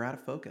 They're out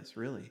of focus,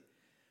 really.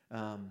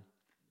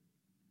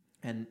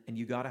 And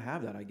you got to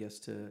have that, I guess,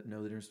 to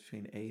know the difference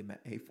between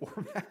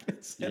A4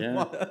 magnets and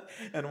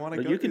want to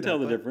go. But you can tell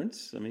the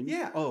difference. I mean,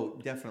 yeah. Oh,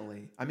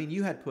 definitely. I mean,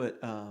 you had put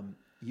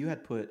you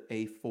had put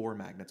A4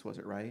 magnets, was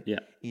it right? Yeah.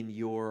 In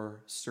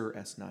your Sir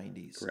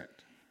S90s.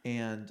 Correct.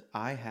 And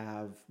I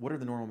have, what are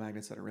the normal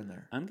magnets that are in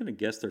there? I'm going to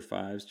guess they're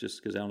 5s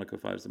just because Alnico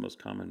 5 is the most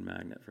common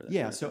magnet for that.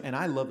 Yeah, so, and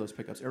I love those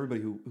pickups.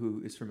 Everybody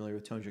who is familiar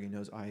with tone jugging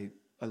knows I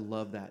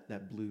love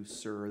that blue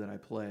Sir that I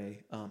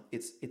play.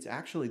 It's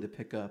actually the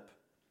pickup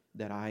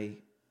that I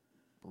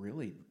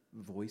really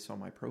voice on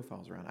my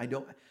profiles around.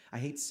 I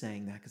hate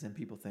saying that because then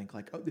people think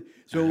like, oh,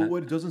 so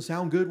what, it doesn't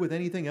sound good with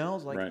anything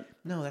else? Like, Right.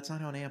 no, that's not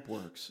how an amp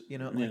works. You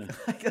know, Yeah.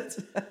 like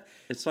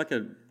It's like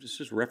it's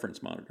just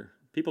reference monitor.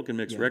 People can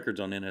mix Yeah. records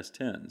on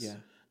NS10s. Yeah.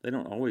 They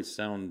don't always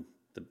sound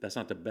that's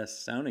not the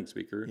best sounding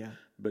speaker. Yeah.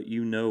 But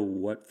you know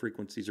what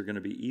frequencies are going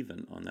to be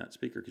even on that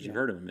speaker because you've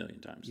Yeah. heard them a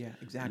million times. Yeah,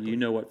 exactly. You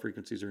know what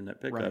frequencies are in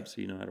that pickup, Right.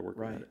 so you know how to work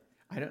right. with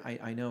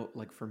it. I know,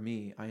 like for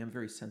me, I am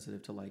very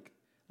sensitive to like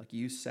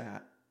you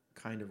sat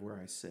kind of where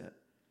I sit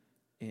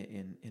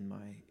in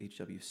my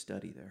HW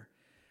study there,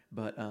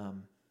 but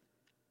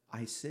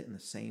I sit in the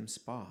same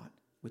spot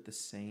with the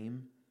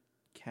same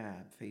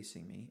cab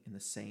facing me in the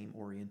same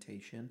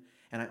orientation,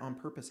 and I on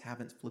purpose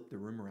haven't flipped the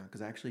room around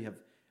because I actually have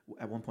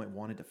at one point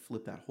wanted to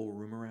flip that whole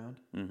room around,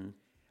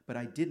 but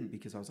I didn't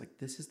because I was like,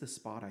 this is the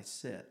spot I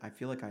sit. I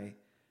feel like I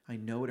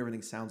know what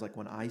everything sounds like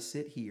when I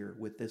sit here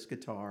with this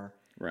guitar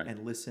Right.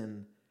 and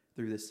listen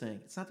through this thing.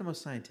 It's not the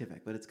most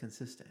scientific, but it's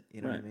consistent.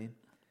 You know what I Right. mean?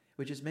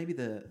 Which is maybe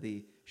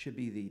the should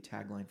be the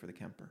tagline for the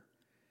Kemper.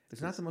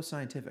 It's not the most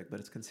scientific, but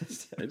it's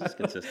consistent. It is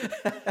consistent.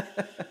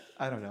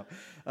 I don't know.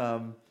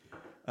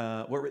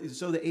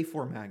 So the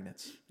A4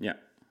 magnets. Yeah.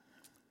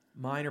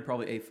 Mine are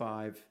probably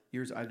A5.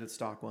 Yours, I have the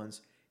stock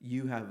ones.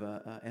 You have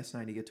a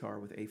S90 guitar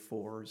with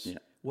A4s. Yeah.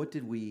 What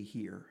did we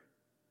hear?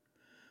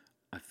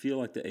 I feel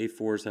like the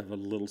A4s have a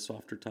little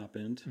softer top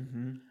end.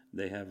 Mm-hmm.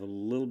 They have a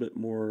little bit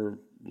more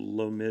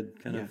low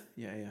mid kind of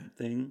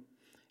thing,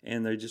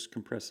 and they just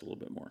compress a little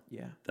bit more.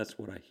 Yeah. That's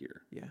what I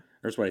hear. Yeah.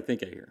 That's what I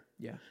think I hear.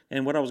 Yeah.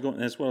 And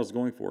that's what I was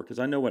going for because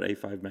I know what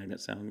A5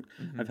 magnets sound.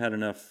 I've had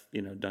enough,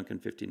 Duncan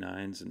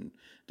 59s and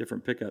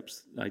different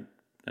pickups. I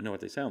know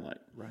what they sound like.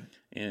 Right.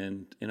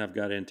 And I've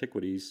got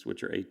Antiquities,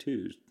 which are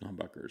A2s,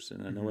 humbuckers,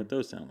 and I know what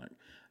those sound like.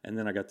 And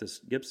then I got this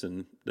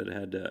Gibson that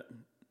had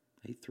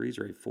A3s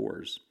or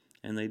A4s,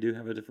 and they do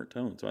have a different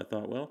tone. So I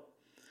thought, well,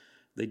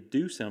 they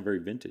do sound very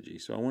vintagey.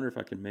 So I wonder if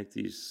I can make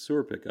these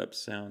sewer pickups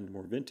sound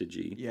more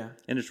vintagey. Yeah.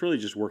 And it's really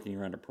just working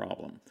around a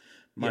problem.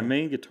 My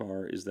main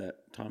guitar is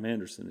that Tom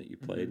Anderson that you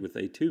played with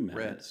A2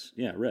 magnets.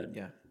 Yeah, red.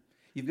 Yeah.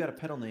 You've got a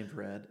pedal named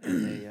Red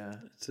and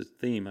It's a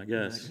theme, I a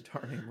guess.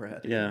 guitar named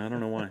Red. Yeah, I don't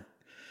know why.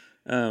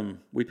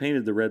 We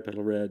painted the red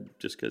pedal red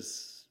just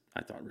because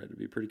I thought red would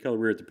be a pretty color.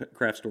 We were at the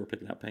craft store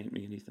picking out paint,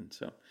 me and Ethan,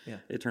 so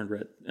it turned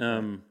red.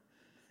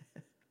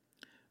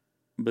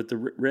 But the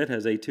red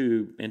has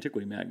A2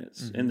 antiquity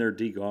magnets, and they're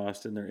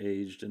degaussed and they're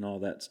aged and all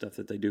that stuff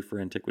that they do for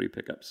antiquity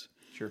pickups.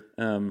 Sure.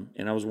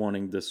 And I was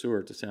wanting the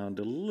sewer to sound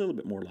a little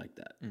bit more like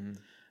that,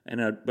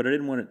 but I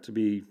didn't want it to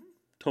be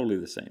totally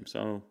the same.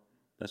 So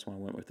that's why I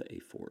went with the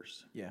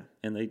A4s. Yeah.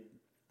 And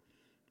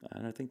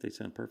I think they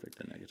sound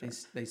perfect in that guitar.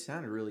 They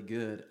sounded really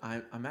good.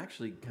 I'm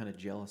actually kind of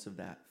jealous of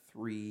that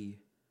 3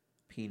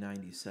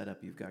 P90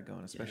 setup you've got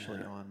going, especially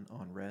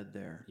on Red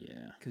there.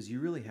 Yeah. Because you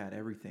really had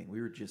everything.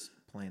 We were just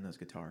playing those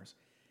guitars,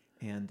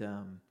 and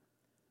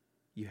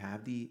you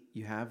have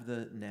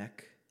the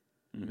neck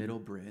middle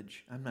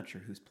bridge. I'm not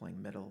sure who's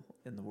playing middle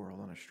in the world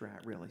on a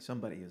Strat. Really,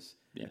 somebody is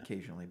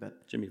occasionally,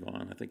 but Jimmy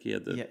Vaughn, I think he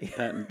had the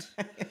patent.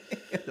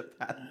 the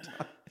patent.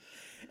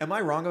 Am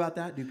I wrong about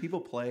that? Do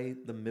people play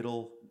the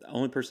middle? The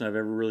only person I've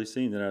ever really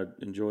seen that I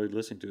enjoyed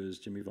listening to is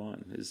Jimmy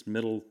Vaughn. His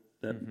middle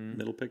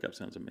pickup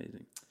sounds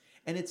amazing.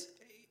 And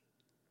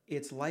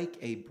it's like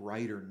a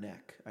brighter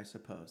neck, I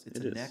suppose. It's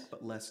a neck,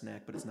 but less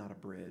neck, but it's not a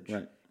bridge.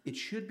 Right. It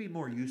should be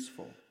more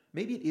useful.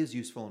 Maybe it is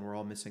useful and we're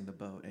all missing the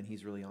boat and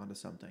he's really onto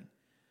something.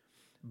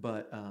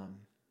 But,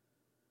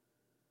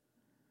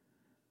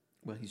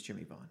 well, he's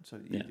Jimmy Vaughn, so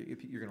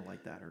you're going to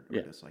like that or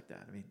dislike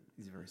that. I mean,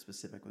 he's very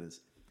specific with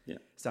his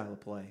style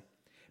of play.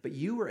 But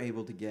you were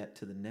able to get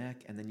to the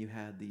neck, and then you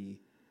had the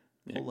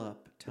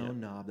pull-up tone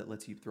knob that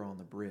lets you throw on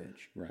the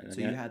bridge. Right.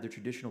 So you had the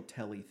traditional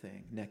telly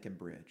thing, neck and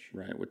bridge.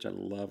 Right, which I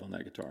love on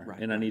that guitar. Right,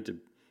 and I need to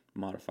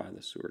modify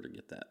the sewer to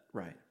get that.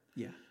 Right.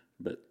 Yeah.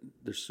 But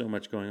there's so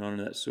much going on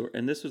in that sewer.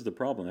 And this was the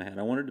problem I had.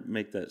 I wanted to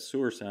make that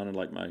sewer sounded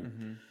like my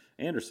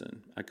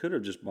Anderson. I could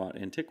have just bought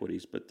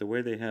Antiquities, but the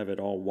way they have it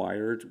all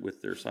wired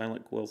with their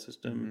silent coil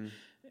system,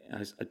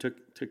 I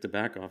took the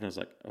back off and I was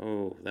like,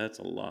 oh, that's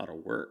a lot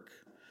of work.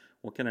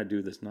 What can I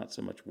do that's not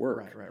so much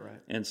work? Right.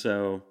 And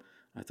so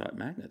I thought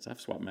magnets.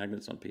 I've swapped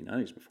magnets on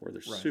P90s before.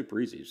 They're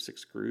super easy.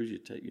 6 screws.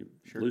 You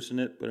loosen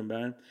it, put them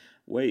back.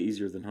 Way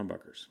easier than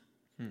humbuckers.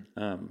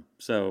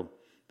 So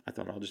I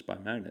thought I'll just buy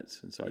magnets,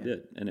 and so I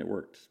did, and it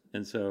worked.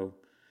 And so,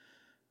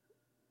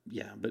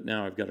 but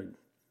now I've got to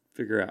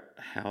figure out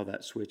how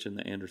that switch in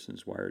the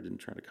Anderson's wired and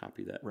try to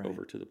copy that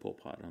over to the pull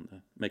pod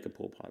make a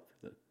pull pod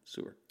for the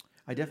sewer.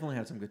 I definitely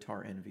had some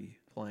guitar envy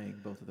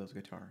playing both of those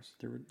guitars.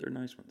 They're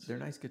nice ones. They're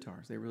nice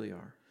guitars. They really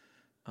are.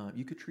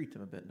 You could treat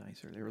them a bit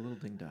nicer. They were a little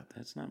dinged up.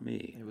 That's not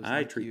me. It was I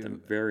like treat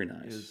them very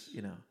nice.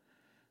 It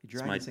was,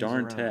 It's my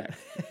darn tech.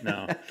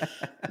 No,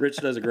 Rich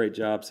does a great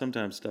job.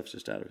 Sometimes stuff's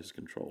just out of his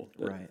control.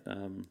 But, Right.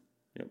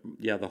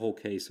 Yeah, the whole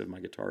case of my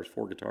guitars,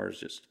 4 guitars,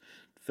 just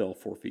fell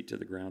 4 feet to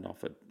the ground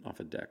off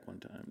a deck one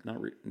time.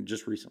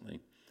 Just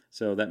recently.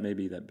 So that may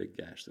be that big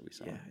gash that we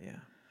saw. Yeah.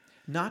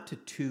 Not to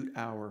toot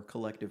our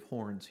collective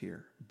horns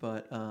here,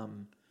 but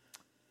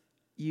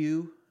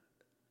you,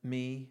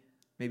 me,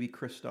 maybe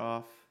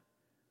Christoph,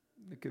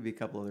 there could be a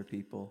couple other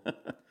people.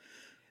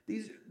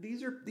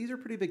 These are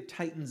pretty big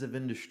titans of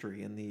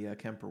industry in the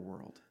Kemper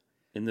world.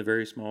 In the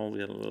very small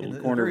little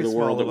In corner of the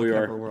world that we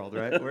Kemper are. world,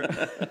 right?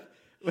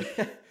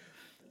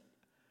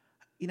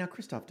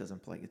 Christoph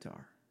doesn't play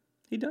guitar.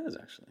 He does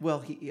actually.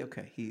 Well,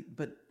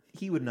 but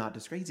he would not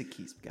describe. He's a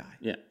keys guy.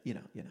 Yeah.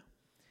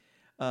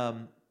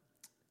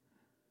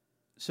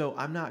 So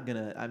I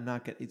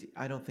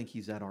don't think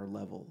he's at our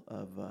level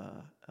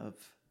of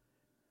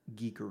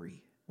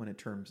geekery when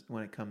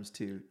it comes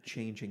to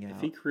changing out.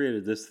 If he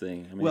created this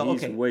thing,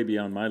 he's way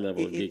beyond my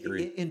level of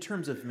geekery. In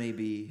terms of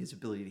maybe his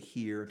ability to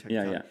hear,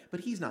 yeah.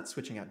 But he's not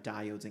switching out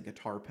diodes and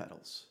guitar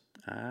pedals.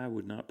 I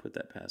would not put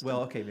that past him.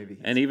 Well, okay, maybe.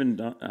 And even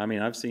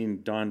I've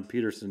seen Don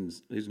Peterson,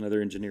 who's another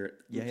engineer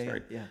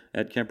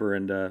at Kemper,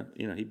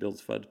 and he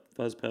builds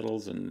fuzz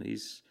pedals, and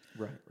he's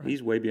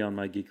he's way beyond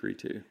my geekery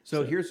too.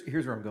 So here's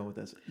where I'm going with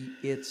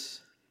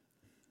this.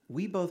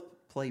 We both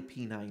play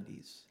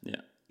P90s. Yeah.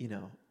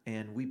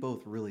 And we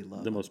both really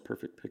love the most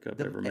perfect pickup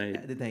ever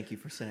made. Thank you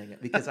for saying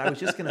it, because I was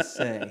just going to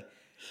say,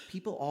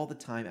 people all the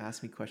time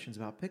ask me questions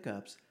about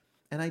pickups,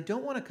 and I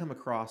don't want to come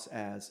across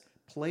as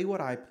play what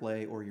I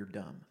play or you're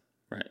dumb.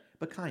 Right.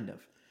 But kind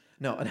of.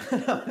 No,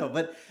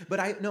 but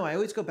I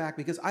always go back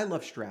because I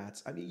love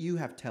Strats. I mean, you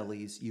have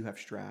Tellys, you have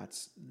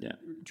Strats,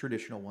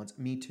 traditional ones.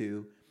 Me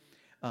too.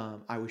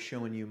 I was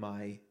showing you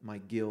my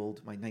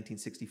Guild, my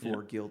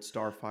 1964 Guild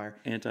Starfire.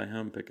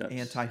 Anti-hum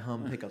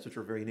pickups, which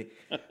were very neat.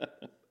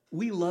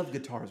 We love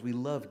guitars. We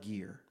love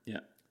gear. Yeah.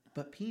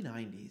 But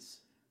P90s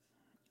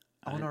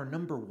on our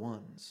number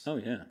ones. Oh,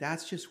 yeah.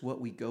 That's just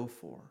what we go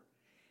for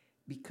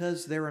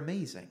because they're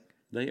amazing.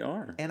 They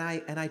are. And I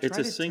try it's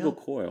a single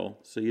coil,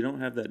 so you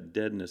don't have that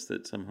deadness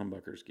that some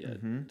humbuckers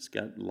get. Mm-hmm. It's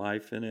got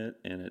life in it,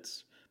 and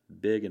it's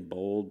big and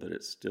bold, but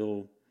it's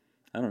still,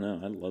 I don't know.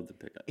 I love the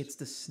pickups. It's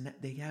the snap.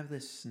 They have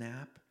this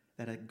snap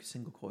that a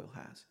single coil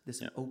has.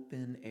 This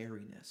open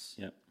airiness.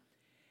 Yep.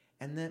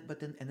 And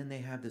then they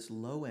have this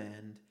low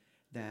end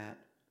that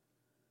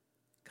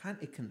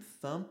it can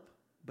thump,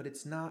 but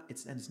it's not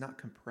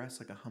compressed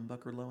like a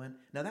humbucker low end.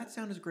 Now that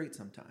sound is great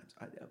sometimes.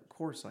 Of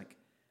course, like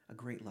a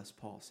great Les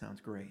Paul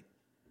sounds great.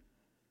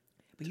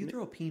 But you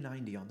throw a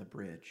P90 on the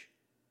bridge,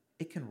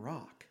 it can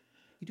rock.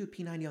 You do a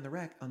P90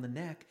 on the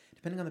neck,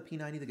 depending on the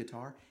P90 of the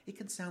guitar, it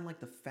can sound like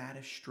the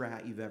fattest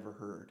Strat you've ever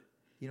heard.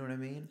 You know what I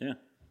mean? Yeah.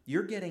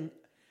 You're getting,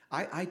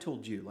 I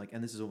told you,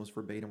 and this is almost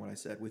verbatim what I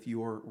said with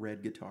your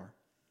red guitar.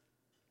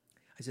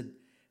 I said,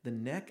 the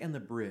neck and the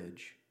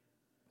bridge,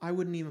 I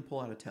wouldn't even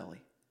pull out a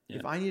Telly. Yeah.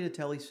 If I need a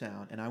Telly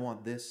sound and I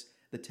want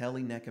the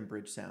Telly neck and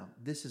bridge sound,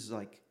 this is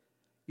like,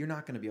 you're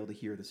not going to be able to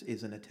hear this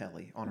isn't a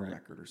Telly on a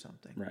record or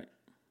something. Right.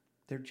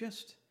 They're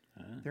just,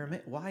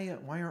 why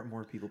aren't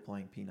more people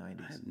playing P90s?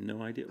 I have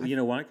no idea. You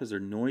know why? Because they're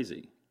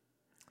noisy.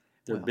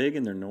 They're big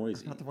and they're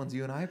noisy. Not the ones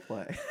you and I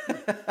play,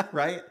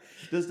 right?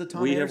 Does the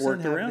Tom we Harrison have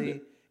worked around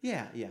it.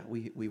 Yeah,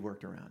 we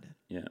worked around it.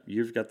 Yeah,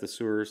 you've got the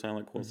Suhr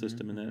silent coil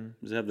system in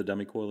that. Does it have the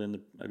dummy coil in the?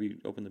 Have you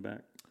opened the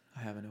back?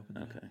 I haven't opened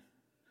it. Okay,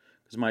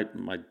 because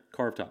my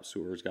carved top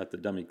Suhr's got the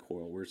dummy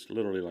coil where it's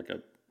literally like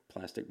a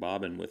plastic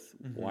bobbin with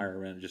wire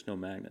around it, just no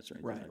magnets or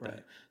anything like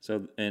that.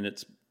 So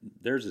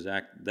theirs is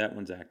that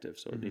one's active,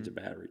 so it needs a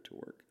battery to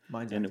work.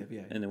 Mine's active,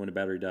 yeah. And then when a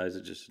battery dies,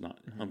 it's just not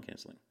hum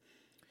canceling.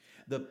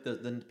 The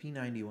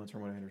P90 ones,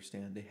 from what I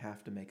understand, they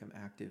have to make them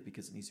active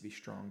because it needs to be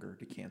stronger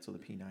to cancel the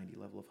P90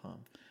 level of hum.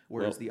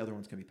 Whereas the other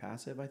ones can be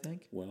passive, I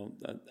think. Well,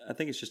 I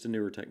think it's just a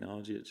newer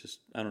technology. It's just,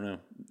 I don't know.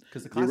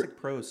 Because the Classic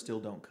Pros still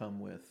don't come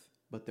with,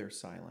 but they're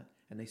silent.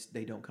 And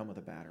they don't come with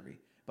a battery.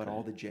 But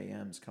all the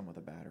JMs come with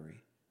a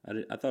battery.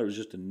 I thought it was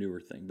just a newer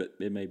thing, but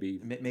it may be...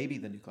 Maybe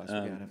the new Classic,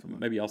 I'd have to look.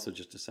 Maybe also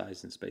just a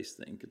size and space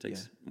thing. It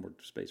takes more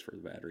space for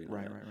the battery. And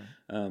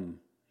right.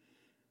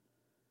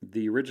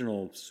 The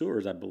original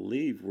Suhrs, I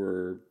believe,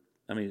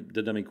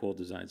 the dummy coil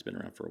design's been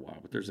around for a while,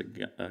 but there's a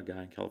guy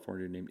in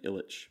California named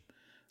Illich.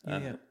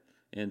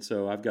 And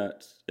so I've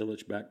got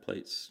Illich back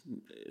plates.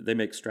 They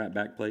make Strat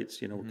back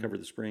plates, cover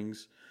the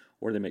springs,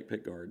 or they make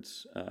pick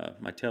guards.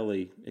 My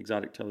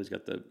exotic Telly's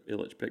got the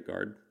Illich pick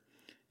guard,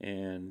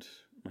 and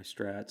my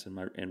Strats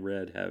and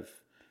Red have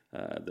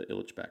the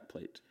Illich back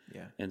plate.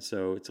 Yeah. And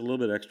so it's a little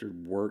bit extra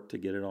work to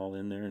get it all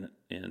in there,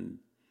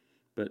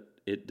 but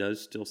it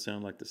does still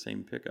sound like the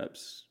same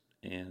pickups,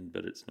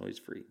 but it's noise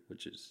free,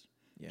 which is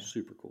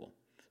super cool.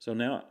 So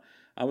now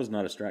I was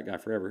not a Strat guy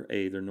forever.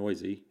 They're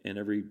noisy, and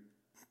every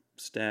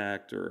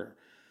stacked or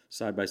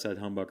side-by-side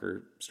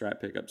humbucker Strat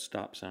pickup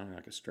stopped sounding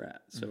like a Strat.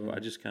 So I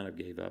just kind of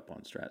gave up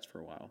on Strats for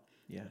a while.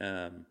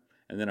 Yeah.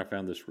 And then I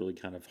found this really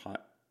kind of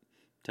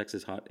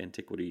Texas Hot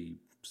Antiquity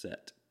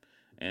set,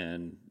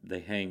 and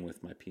they hang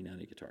with my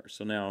P90 guitars.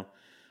 So now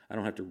I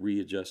don't have to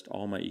readjust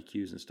all my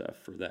EQs and stuff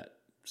for that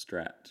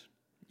Strat.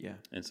 Yeah.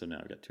 And so now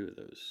I've got 2 of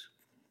those.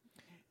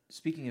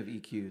 Speaking of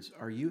EQs,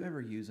 are you ever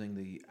using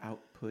the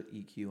output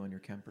EQ on your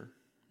Kemper?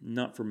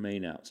 Not for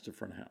main outs to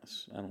front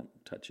house. I don't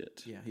touch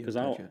it. Yeah, you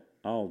don't touch it.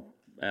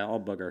 I'll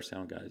bug our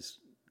sound guys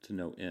to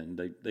no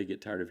end. They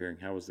get tired of hearing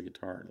how was the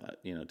guitar,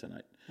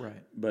 tonight.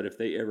 Right. But if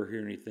they ever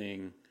hear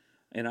anything,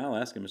 and I'll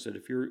ask them, I said,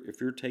 if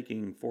you're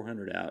taking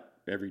 400 out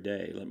every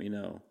day, let me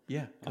know.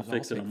 Yeah, I'll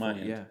fix it on my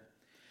end. Yeah.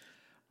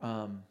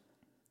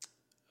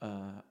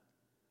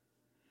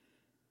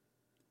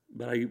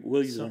 But I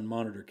will use it on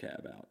monitor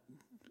cab out,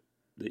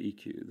 the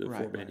EQ, the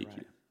Right, 4-band EQ.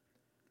 right.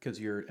 Because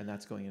and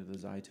that's going into the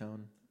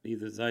Zytone.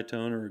 Either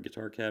Zytone or a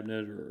guitar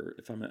cabinet, or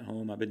if I'm at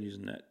home, I've been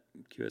using that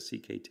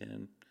QSC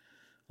K10.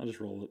 I'll just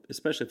roll it,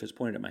 especially if it's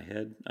pointed at my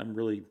head. I'm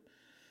really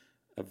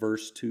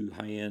averse to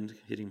high end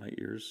hitting my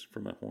ears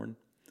from a horn.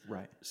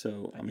 Right.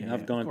 So I mean, Yeah,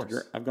 I've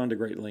gone to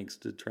great lengths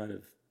to try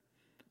to,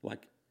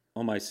 like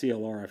on my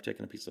CLR, I've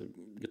taken a piece of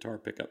guitar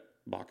pickup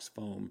box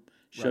foam,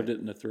 shoved it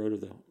in the throat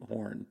of the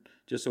horn,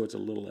 just so it's a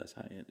little less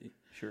high endy.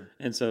 Sure.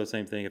 And so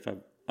same thing. If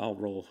I'll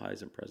roll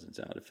highs and presents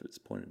out if it's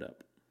pointed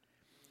up.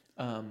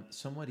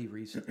 Somebody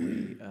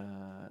recently,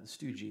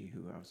 Stu G,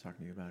 who I was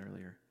talking to you about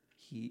earlier,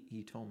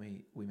 he told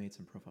me, we made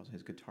some profiles.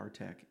 His guitar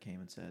tech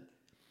came and said,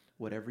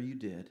 whatever you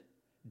did,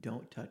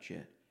 don't touch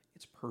it.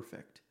 It's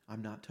perfect.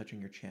 I'm not touching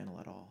your channel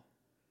at all.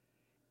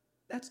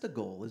 That's the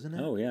goal, isn't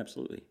it? Oh yeah,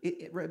 absolutely.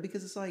 Right,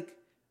 because it's like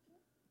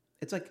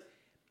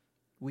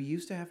we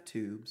used to have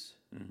tubes,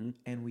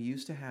 and we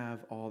used to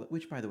have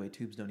which, by the way,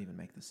 tubes don't even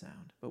make the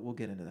sound, but we'll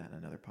get into that in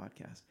another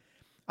podcast.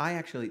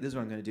 This is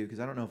what I'm going to do, because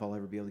I don't know if I'll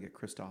ever be able to get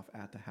Christoph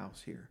at the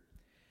house here.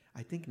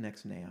 I think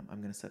next NAMM,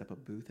 I'm going to set up a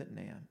booth at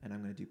NAMM, and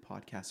I'm going to do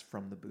podcasts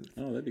from the booth.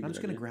 Oh, that'd be good. I'm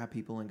just going to grab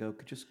people and go,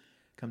 just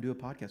come do a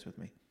podcast with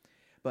me.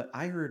 But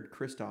I heard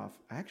Christoph,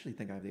 I actually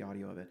think I have the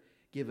audio of it,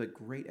 give a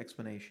great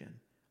explanation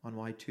on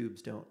why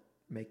tubes don't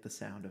make the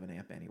sound of an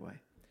amp anyway.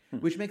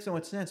 Which makes so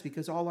much sense,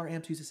 because all our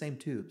amps use the same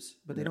tubes,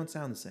 but they don't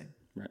sound the same.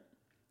 Right.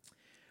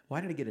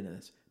 Why did I get into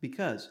this?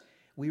 Because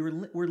we're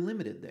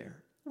limited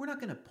there. We're not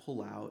going to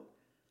pull out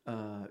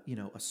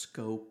a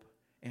scope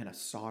and a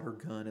solder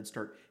gun and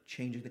start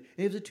changing things.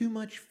 Is it too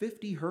much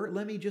 50 hertz?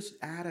 Let me just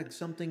add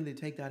something to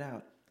take that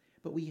out.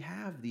 But we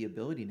have the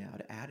ability now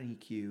to add an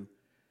EQ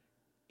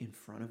in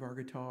front of our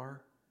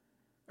guitar,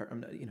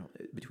 or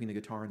between the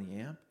guitar and the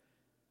amp,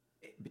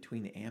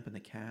 between the amp and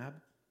the cab,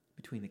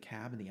 between the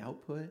cab and the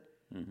output.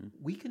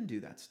 We can do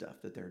that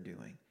stuff that they're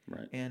doing.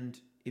 Right. And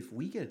if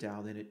we get it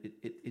dialed in,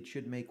 it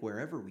should make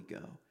wherever we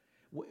go.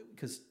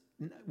 Because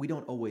we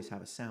don't always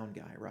have a sound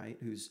guy, right,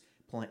 who's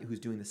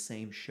doing the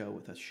same show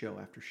with us show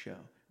after show,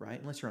 right?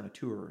 Unless you're on a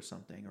tour or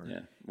something. Or, yeah.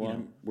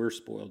 Well, we're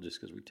spoiled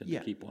just because we tend to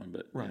keep one.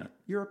 But right. Yeah.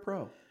 You're a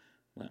pro.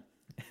 Well,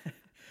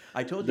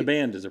 I told you. The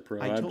band is a pro.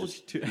 I'm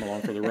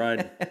along for the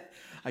ride.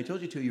 I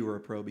told you too you were a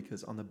pro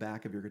because on the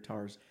back of your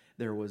guitars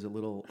there was a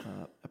little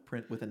a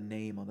print with a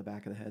name on the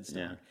back of the headstock.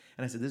 Yeah.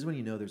 And I said, this is when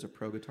you know there's a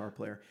pro guitar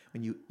player.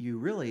 When you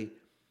really,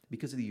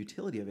 because of the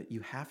utility of it, you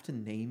have to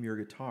name your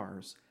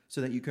guitars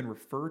so that you can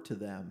refer to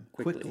them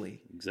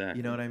quickly. Exactly.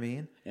 You know what I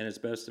mean? And it's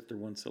best if they're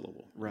one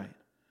syllable. Right.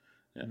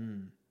 Yeah.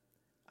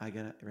 I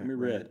got it. Give me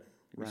red.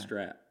 Give me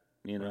Strat.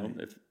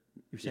 If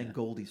you're saying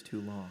Goldie's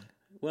too long.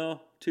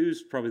 Well,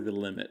 2's probably the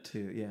limit.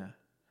 2, yeah.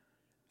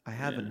 I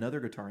have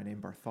another guitar I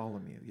named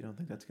Bartholomew. You don't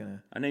think that's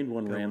gonna? I named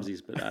one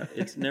Ramses, but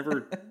it's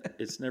never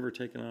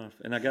taken off.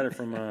 And I got it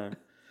from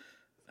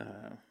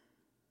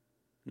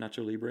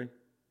Nacho Libre.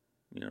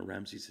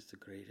 Ramses is the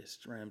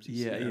greatest. Ramses.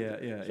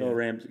 Yeah. So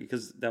Ramses,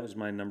 because that was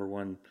my number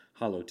one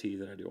hollow T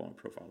that I do all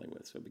profiling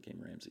with, so it became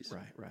Ramses.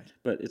 Right.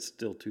 But it's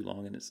still too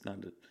long, and it's not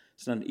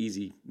an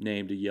easy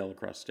name to yell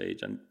across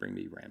stage. And bring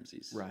me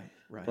Ramses. Right.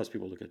 Plus,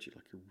 people look at you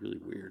like you're really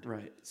weird.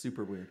 Right.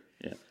 Super weird.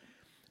 Yeah.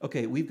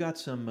 Okay, we've got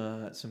some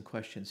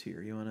questions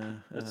here. You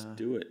wanna? Let's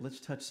do it. Let's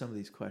touch some of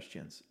these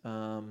questions.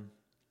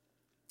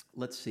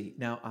 Let's see.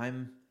 Now I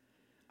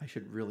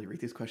should really read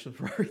these questions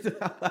before I read them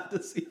out loud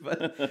to see,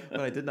 but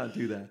I did not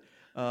do that.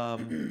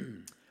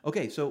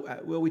 Okay,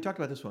 so we talked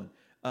about this one.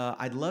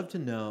 I'd love to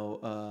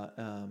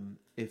know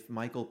if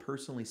Michael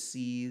personally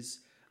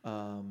sees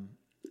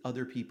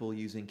other people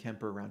using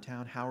Kemper around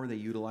town. How are they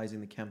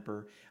utilizing the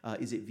Kemper?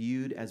 Is it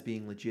viewed as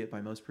being legit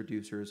by most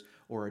producers,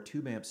 or are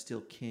tube amps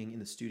still king in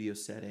the studio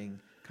setting,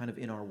 kind of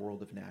in our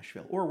world of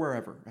Nashville or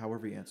wherever,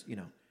 however you answer,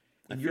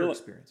 in your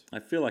experience? I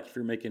feel like if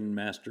you're making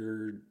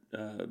mastered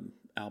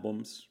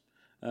albums,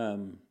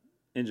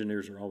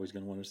 engineers are always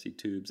going to want to see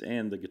tubes,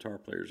 and the guitar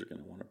players are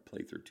going to want to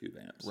play through tube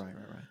amps. Right.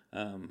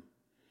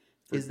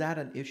 Is that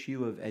an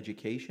issue of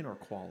education or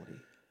quality?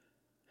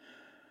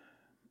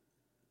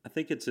 I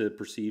think it's a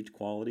perceived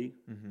quality,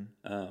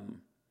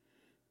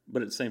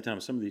 but at the same time,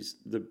 some of these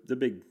the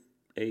big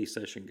A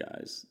session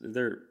guys, I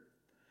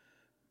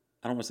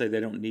don't want to say they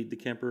don't need the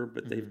Kemper,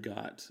 but they've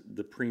got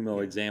the primo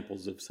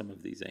examples of some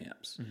of these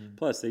amps.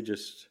 Plus,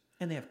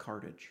 and they have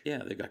cartage. Yeah,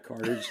 they got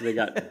cartage. They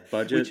got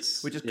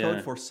budgets, which is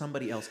code for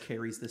somebody else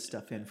carries this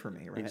stuff in for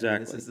me, right?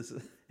 Exactly. I mean, this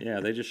is yeah,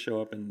 they just show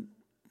up in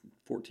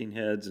 14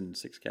 heads and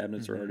 6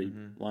 cabinets are already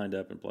lined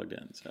up and plugged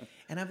in. So,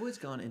 And I've always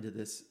gone into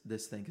this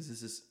thing because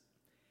this is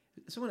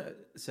someone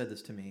said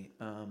this to me.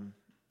 I'm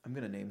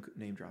going to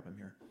name drop him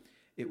here.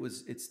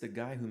 It's the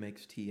guy who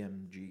makes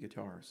TMG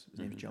guitars. His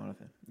name's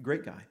Jonathan.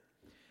 Great guy.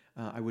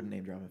 I wouldn't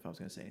name drop him if I was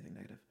going to say anything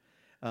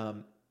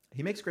negative.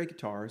 He makes great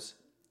guitars.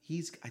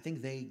 I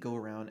think they go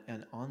around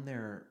and on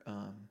their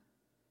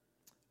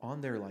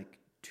like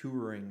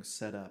touring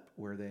setup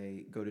where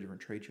they go to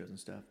different trade shows and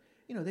stuff.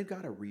 You know, they've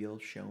got a real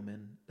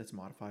Showman that's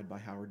modified by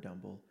Howard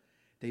Dumble.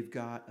 They've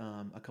got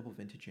a couple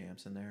vintage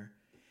amps in there.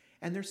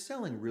 And they're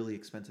selling really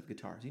expensive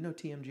guitars. You know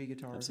TMG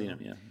guitars? I've seen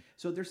them, yeah.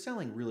 So they're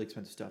selling really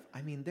expensive stuff.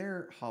 I mean,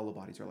 their hollow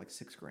bodies are like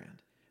 $6,000.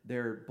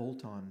 Their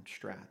bolt-on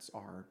Strats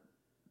are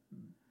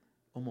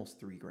almost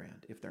 $3,000,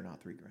 if they're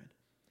not $3,000.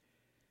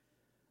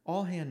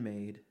 All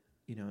handmade,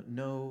 you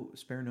know,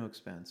 spare no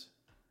expense.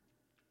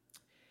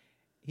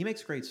 He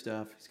makes great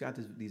stuff. He's got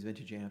these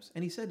vintage amps.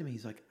 And he said to me,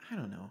 he's like, I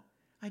don't know.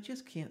 I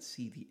just can't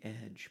see the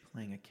Edge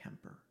playing a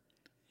Kemper.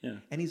 Yeah.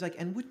 And he's like,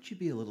 and wouldn't you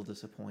be a little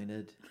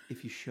disappointed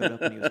if you showed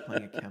up and he was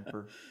playing a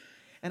Kemper?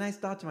 And I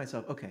thought to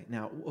myself,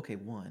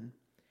 one,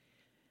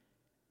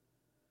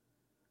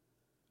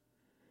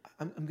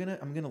 I'm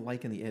gonna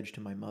liken the Edge to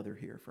my mother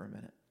here for a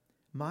minute.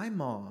 My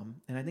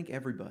mom, and I think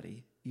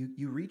everybody,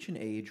 you reach an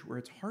age where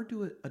it's hard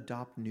to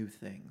adopt new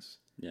things.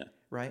 Yeah.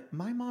 Right?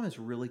 My mom is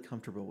really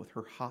comfortable with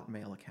her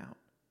Hotmail account,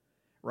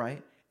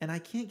 right? And I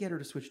can't get her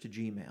to switch to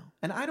Gmail.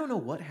 And I don't know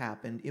what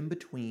happened in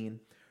between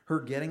her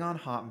getting on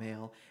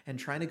Hotmail and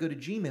trying to go to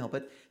Gmail,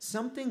 but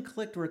something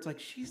clicked where it's like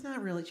she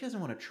doesn't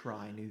want to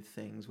try new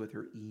things with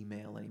her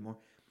email anymore.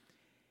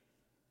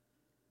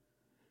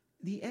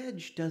 The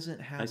Edge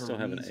doesn't have. I still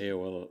have an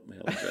AOL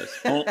mail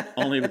address,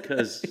 only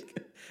because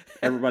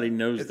everybody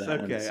knows that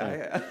one. Okay,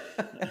 So.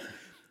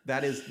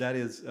 that is.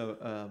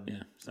 Yeah,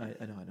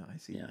 I know. I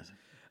see.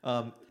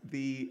 Yeah.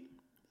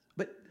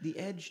 But the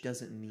Edge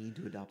doesn't need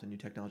to adopt a new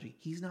technology.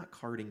 He's not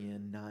carting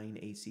in 9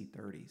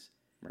 AC30s.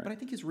 Right. But I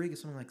think his rig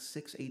is something like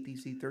 6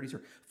 AC30s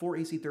or 4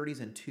 AC30s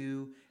and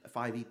 2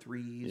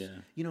 5E3s. Yeah.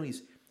 You know,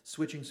 he's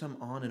switching some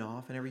on and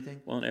off and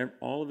everything. Well, and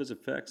all of his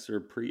effects are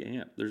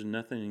preamp. There's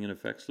nothing in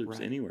effects loops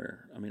Right.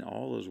 anywhere. I mean,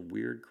 all those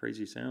weird,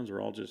 crazy sounds are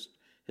all just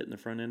hitting the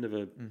front end of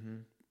a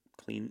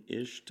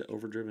clean-ish to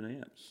overdriven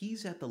amp.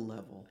 He's at the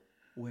level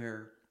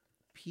where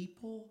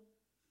people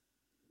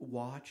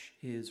watch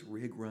his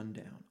rig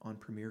rundown on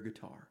Premier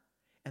Guitar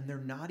and they're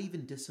not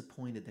even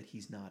disappointed that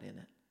he's not in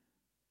it.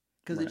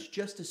 Because Right. it's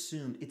just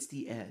assumed it's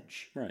the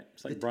Edge. Right.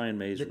 It's like Brian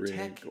May's rig.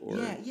 Tech, or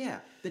yeah.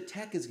 The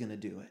tech is going to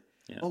do it.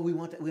 Yeah. Oh, we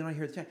want to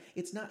hear the tech.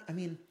 It's not, I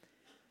mean,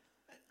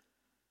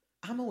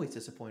 I'm always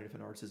disappointed if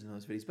an artist isn't in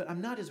those videos, but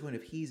I'm not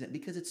disappointed if he's in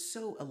because it's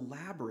so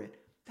elaborate.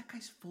 That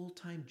guy's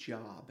full-time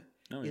job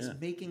is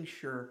making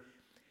sure.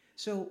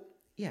 So,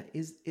 yeah,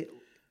 is it.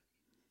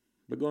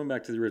 But going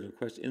back to the original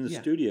question, in the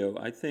studio,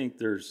 I think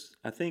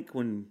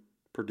when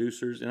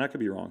producers, and I could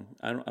be wrong,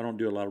 I don't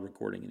do a lot of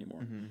recording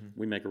anymore.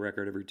 We make a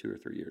record every 2 or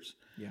 3 years.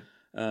 Yeah.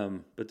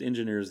 But the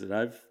engineers that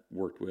I've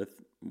worked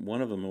with,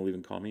 one of them will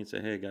even call me and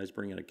say, hey, guys,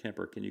 bring in a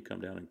Kemper. Can you come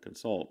down and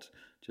consult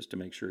just to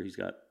make sure he's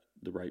got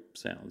the right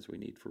sounds we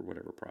need for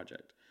whatever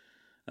project?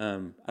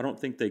 I don't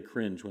think they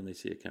cringe when they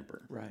see a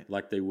Kemper. Right.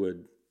 Like they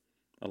would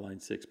a Line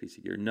 6 piece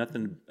of gear.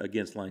 Nothing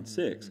against Line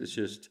 6. It's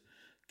just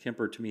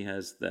Kemper to me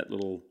has that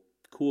little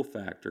cool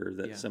factor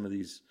that some of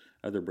these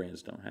other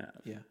brands don't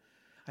have. Yeah.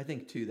 I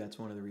think, too, that's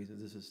one of the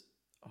reasons. This is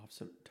off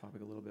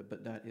topic a little bit,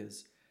 but that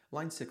is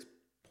Line 6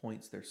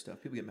 points their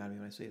stuff. People get mad at me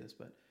when I say this,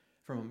 but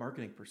from a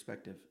marketing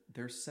perspective,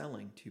 they're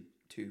selling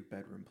to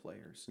bedroom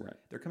players. Right.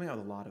 They're coming out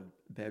with a lot of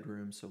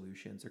bedroom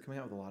solutions. They're coming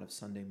out with a lot of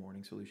Sunday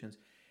morning solutions.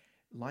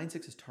 Line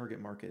 6's target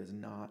market is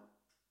not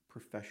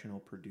professional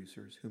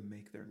producers who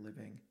make their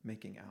living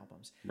making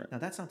albums. Right. Now,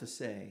 that's not to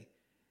say,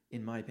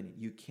 in my opinion,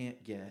 you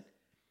can't get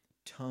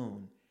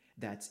tone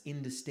that's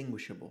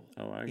indistinguishable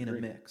in a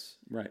mix.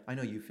 Right. I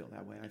know you feel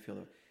that way. I feel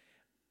that.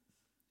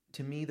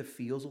 To me, the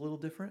feel's a little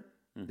different.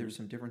 There's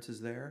some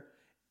differences there.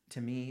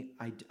 To me,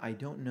 I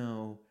don't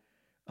know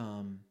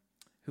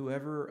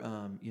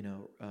whoever,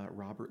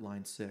 Robert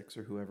Line 6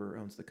 or whoever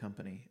owns the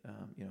company,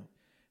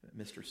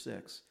 Mr.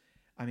 6.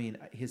 I mean,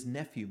 his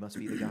nephew must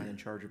be the guy in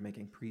charge of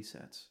making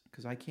presets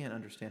because I can't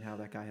understand how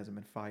that guy hasn't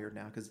been fired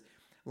now because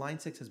Line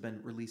 6 has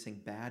been releasing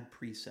bad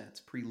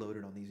presets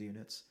preloaded on these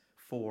units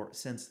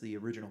since the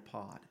original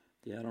pod.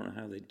 Yeah, I don't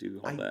know how they do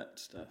all that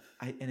stuff.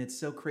 And it's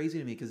so crazy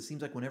to me because it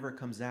seems like whenever it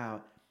comes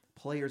out,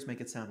 players make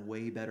it sound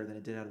way better than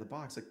it did out of the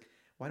box. Like,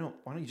 why don't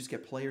you just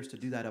get players to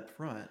do that up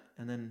front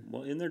and then?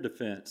 Well, in their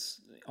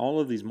defense,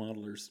 all of these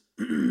modelers,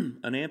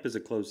 an amp is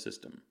a closed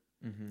system.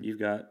 You've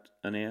got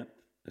an amp,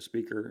 a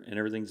speaker, and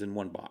everything's in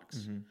one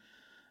box.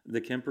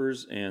 The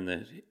Kempers and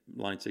the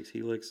Line 6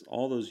 Helix,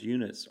 all those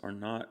units are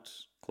not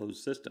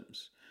closed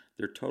systems.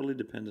 They're totally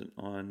dependent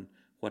on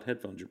what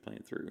headphones you're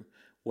playing through,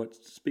 what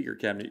speaker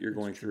cabinet you're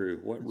going through,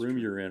 what room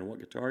you're in, what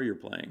guitar you're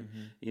playing.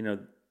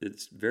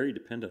 It's very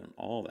dependent on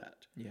all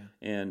that. Yeah.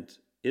 And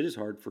it is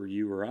hard for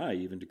you or I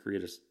even to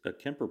create a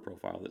Kemper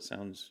profile that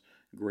sounds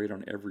great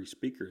on every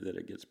speaker that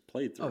it gets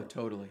played through. Oh,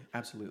 totally.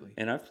 Absolutely.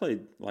 And I've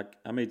played, like,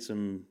 I made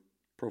some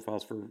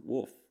profiles for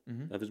Wolf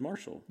of his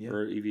Marshall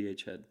or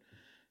EVH head.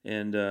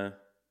 And they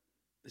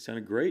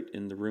sounded great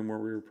in the room where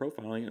we were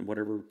profiling, and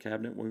whatever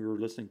cabinet we were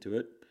listening to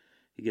it.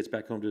 He gets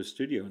back home to his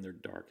studio and they're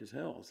dark as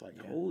hell. It's like,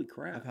 holy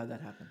crap. I've had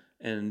that happen.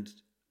 And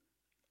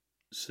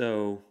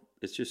so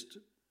it's just,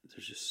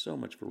 there's just so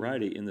much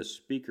variety in the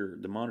speaker.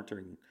 The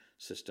monitoring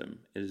system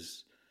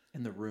is...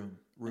 In the room.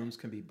 Rooms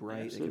can be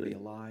bright. Absolutely. They can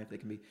be alive. They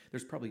can be...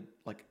 There's probably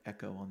like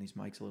echo on these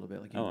mics a little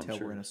bit. Like you can tell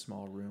we're in a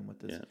small room with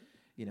this,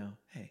 you know,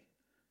 hey,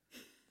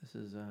 this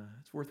is,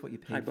 it's worth what you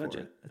paid for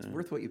it. It's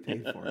worth what you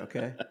paid for it,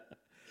 okay?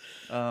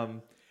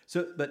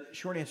 But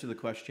short answer to the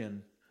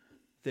question,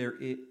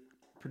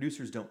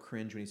 producers don't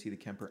cringe when you see the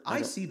Kemper.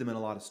 I see them in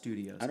a lot of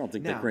studios. I don't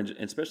think they cringe,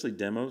 especially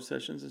demo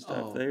sessions and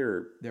stuff.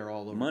 They're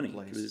all over money the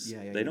place.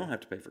 They don't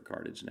have to pay for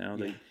cartage now.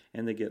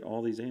 They get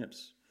all these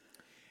amps.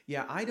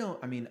 Yeah,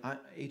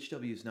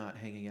 HW is not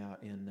hanging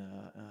out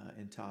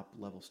in top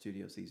level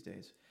studios these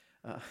days,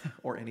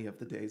 or any of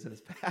the days in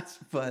his past.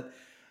 But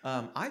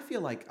I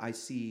feel like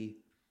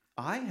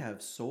I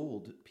have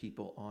sold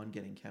people on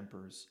getting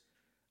Kempers,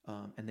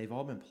 and they've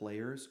all been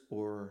players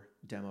or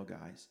demo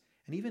guys.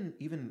 And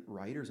even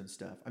writers and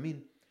stuff. I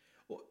mean,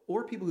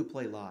 or people who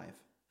play live.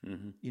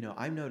 Mm-hmm. You know,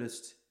 I've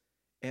noticed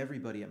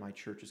everybody at my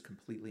church is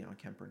completely on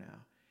Kemper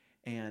now.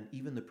 And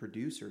even the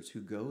producers who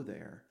go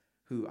there,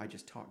 who I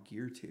just talk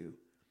gear to,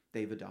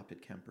 they've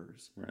adopted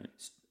Kempers. Right.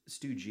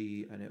 Stu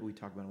G, I know we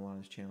talk about him a lot on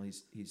his channel.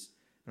 He's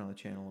been on the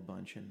channel a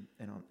bunch, and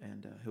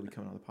he'll be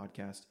coming on the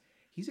podcast.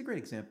 He's a great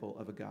example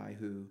of a guy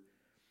who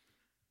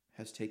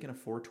has taken a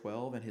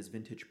 412 and his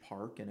vintage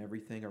Park and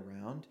everything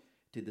around,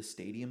 did the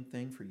stadium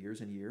thing for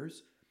years and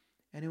years,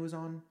 and it was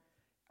on.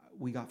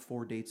 We got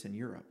 4 dates in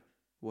Europe.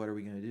 What are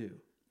we going to do?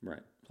 Right.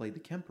 Played the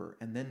Kemper,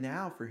 and then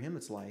now for him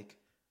it's like,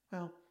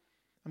 well,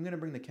 I'm going to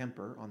bring the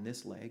Kemper on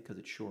this leg because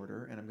it's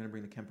shorter, and I'm going to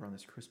bring the Kemper on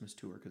this Christmas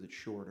tour because it's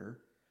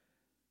shorter.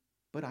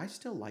 But I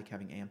still like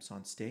having amps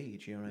on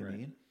stage. You know what I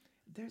mean?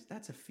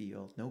 That's a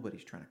field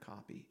nobody's trying to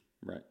copy.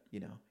 Right. You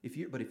know, if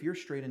you're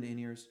straight into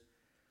in-ears,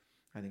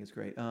 I think it's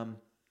great.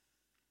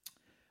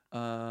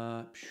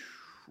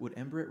 Would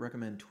Embrit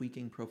recommend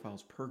tweaking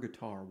profiles per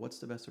guitar? What's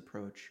the best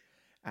approach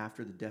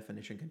after the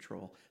definition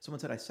control? Someone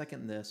said, I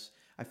second this.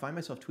 I find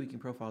myself tweaking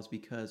profiles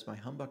because my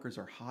humbuckers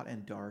are hot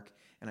and dark,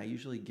 and I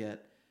usually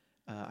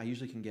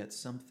can get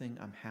something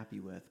I'm happy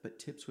with, but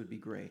tips would be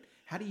great.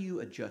 How do you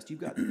adjust?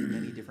 You've got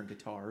many different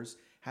guitars.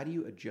 How do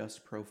you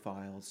adjust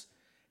profiles?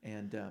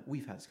 And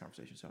we've had this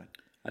conversation, so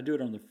I do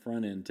it on the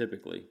front end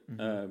typically.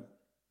 Mm-hmm.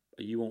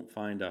 You won't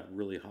find a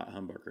really hot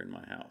humbucker in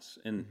my house.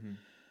 And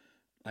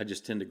I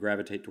just tend to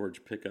gravitate towards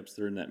pickups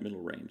that are in that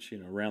middle range, you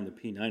know, around the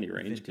P90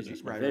 range because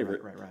it's my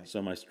favorite. Right.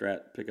 So my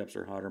Strat pickups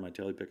are hotter, my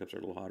Tele pickups are a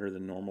little hotter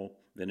than normal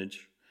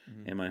vintage,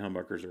 and my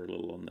humbuckers are a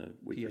little on the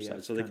weaker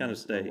side. So they kind of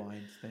stay.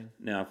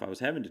 Now, if I was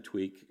having to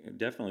tweak,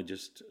 definitely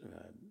just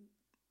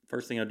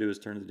first thing I do is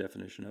turn the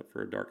definition up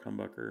for a dark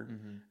humbucker,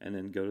 and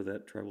then go to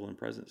that treble and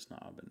presence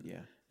knob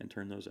and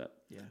turn those up.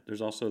 Yeah.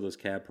 There's also those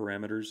cab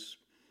parameters.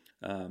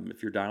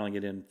 If you're dialing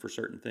it in for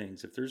certain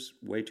things, if there's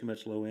way too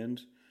much low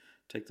end,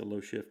 take the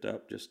low shift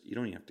up. Just you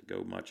don't even have to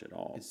go much at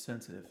all. It's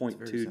sensitive. Point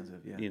it's very two,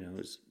 sensitive, yeah. you know,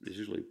 is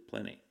usually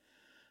plenty.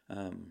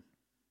 And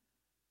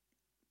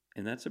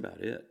that's about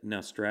it.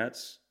 Now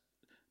Strats,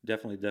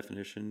 definitely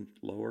definition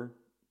lower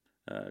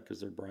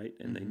because they're bright,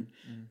 and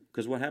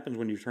because what happens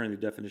when you're turning the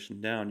definition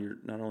down, you're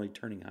not only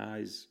turning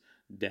highs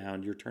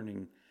down,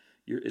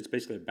 it's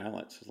basically a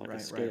balance. It's like a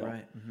scale.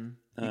 Right.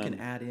 Mm-hmm. You can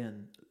add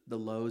in the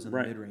lows and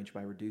the mid range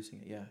by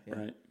reducing it. Yeah.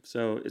 Right.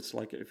 So it's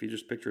like if you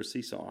just picture a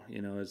seesaw,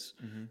 you know, it's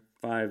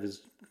 5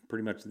 is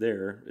pretty much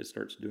there. It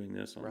starts doing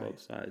this on both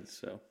sides.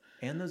 So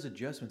and those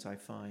adjustments, I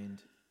find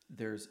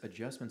there's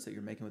adjustments that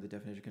you're making with the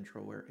definition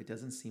control where it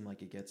doesn't seem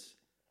like it gets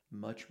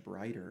much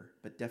brighter,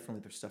 but definitely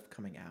there's stuff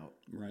coming out.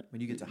 Right.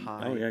 When you get to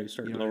high. Oh yeah, you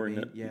start lowering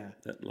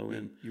that low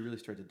end. You really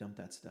start to dump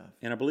that stuff.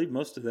 And I believe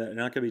most of that,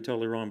 and I could be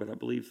totally wrong, but I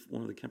believe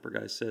one of the Kemper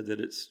guys said that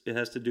it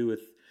has to do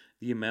with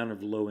the amount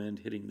of low end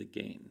hitting the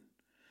gain.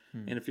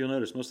 And if you'll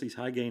notice, most of these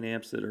high gain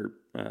amps that are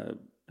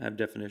have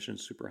definition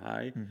super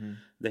high,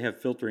 they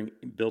have filtering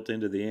built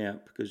into the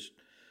amp because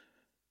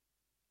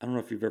I don't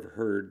know if you've ever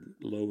heard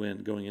low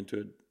end going into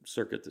a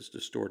circuit that's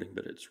distorting,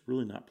 but it's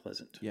really not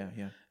pleasant. Yeah.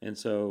 And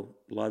so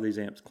a lot of these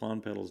amps,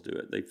 Klon pedals do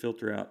it. They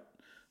filter out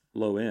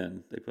low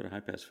end. They put a high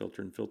pass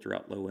filter and filter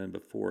out low end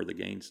before the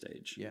gain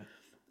stage. Yeah.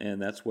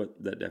 And that's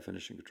what that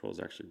definition control is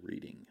actually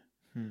reading.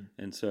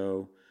 And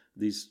so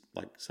these,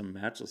 like some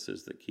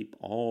matchlesses that keep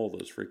all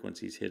those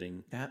frequencies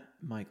hitting. That,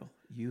 Michael,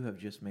 you have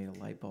just made a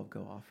light bulb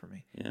go off for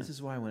me. Yeah. This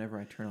is why whenever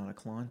I turn on a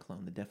clone,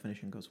 the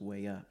definition goes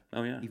way up.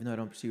 Oh, yeah. Even though I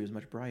don't perceive it as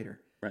much brighter.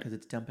 Right. Because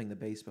it's dumping the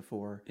bass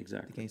before the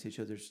gain stage,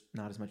 so there's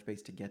not as much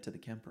bass to get to the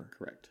Kemper.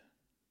 Correct.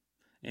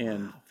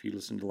 And if you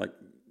listen to like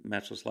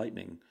Matchless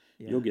Lightning,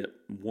 you'll get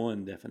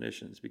one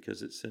definitions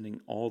because it's sending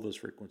all those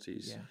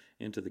frequencies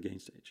into the gain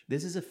stage.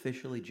 This has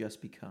officially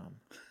just become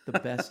the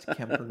best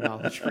Kemper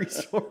knowledge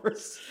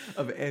resource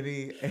of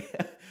any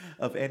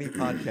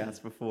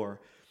podcast before.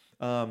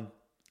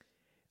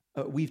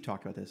 We've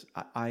talked about this.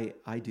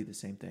 I do the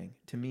same thing.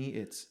 To me,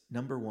 it's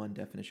number one,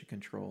 definition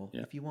control.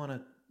 Yeah. If you want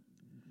to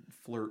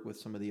flirt with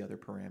some of the other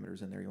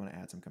parameters in there, you want to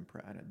add some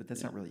compression, but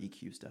that's not really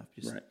EQ stuff.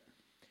 Just, Right.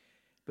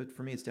 But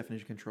for me, it's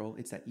definition control.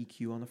 It's that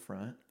EQ on the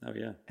front, Oh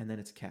yeah. and then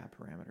it's cab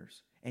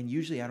parameters. And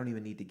usually, I don't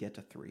even need to get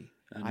to 3.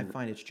 I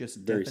find it's just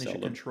very definition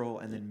seldom. control,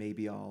 and then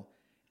maybe I'll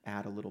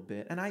add a little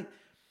bit. And And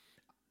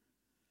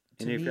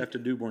if you have to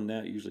do more than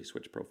that, usually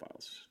switch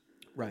profiles.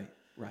 right,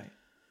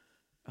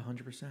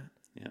 100%.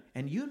 Yeah.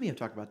 And you and me have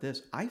talked about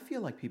this. I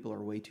feel like people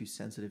are way too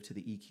sensitive to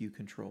the EQ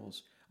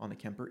controls on the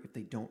Kemper if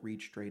they don't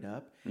read straight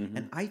up.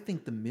 And I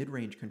think the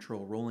mid-range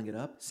control, rolling it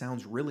up,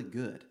 sounds really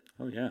good.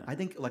 Oh yeah. I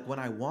think like when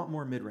I want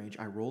more mid-range,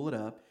 I roll it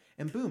up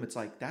and boom, it's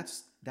like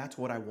that's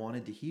what I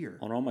wanted to hear.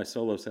 On all my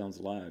solo sounds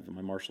live,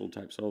 my Marshall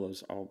type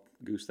solos, I'll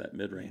goose that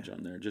mid range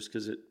on there just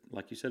because it,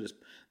 like you said,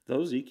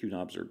 those EQ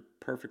knobs are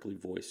perfectly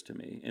voiced to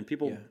me. And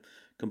people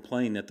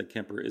complain that the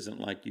Kemper isn't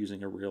like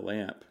using a real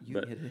amp,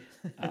 but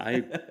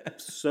I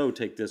so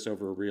take this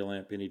over a real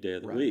amp any day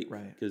of the week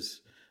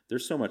because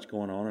there's so much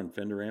going on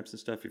Fender amps and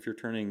stuff. If you're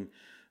turning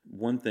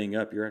one thing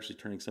up, you're actually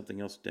turning something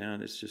else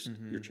down. It's just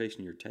you're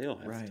chasing your tail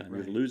half the time.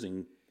 You're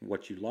losing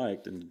what you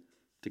liked and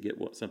to get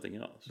something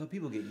else. But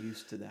people get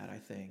used to that, I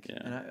think.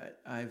 Yeah.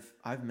 And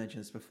I've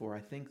mentioned this before. I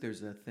think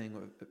there's a thing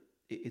of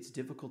it's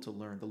difficult to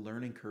learn. The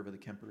learning curve of the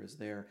Kemper is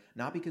there,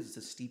 not because it's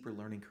a steeper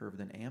learning curve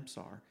than amps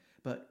are,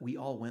 but we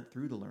all went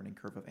through the learning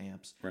curve of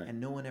amps,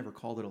 and no one ever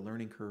called it a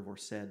learning curve or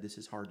said this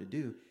is hard to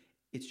do.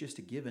 It's just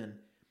a given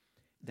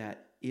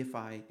that if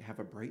I have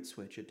a bright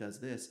switch, it does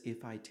this.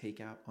 If I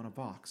take out on a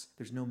Vox,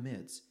 there's no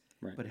mids,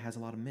 but it has a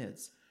lot of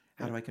mids.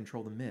 How do I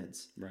control the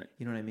mids? Right.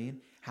 You know what I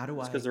mean? How do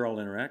I? Because they're all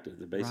interactive.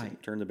 The bass,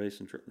 turn the bass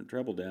and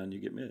treble down, you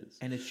get mids.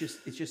 And it's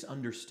just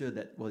understood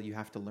that, well, you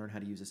have to learn how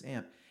to use this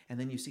amp. And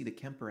then you see the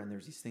Kemper, and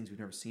there's these things we've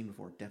never seen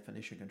before,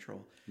 definition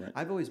control. Right.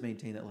 I've always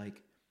maintained that,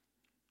 like,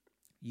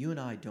 you and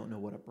I don't know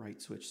what a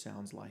bright switch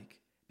sounds like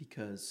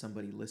because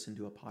somebody listened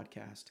to a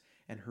podcast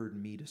and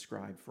heard me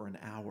describe for an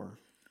hour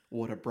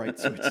what a bright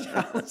switch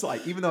sounds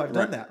like, even though I've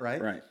done that,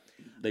 right? Right.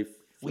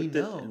 We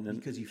know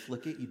because you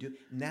flick it, you do.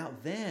 Now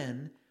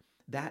then,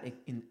 that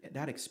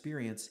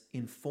experience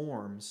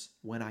informs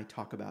when I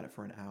talk about it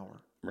for an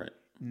hour. Right.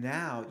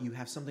 Now you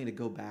have something to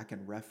go back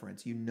and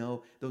reference. You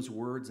know those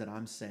words that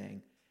I'm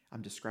saying,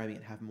 I'm describing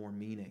it, have more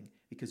meaning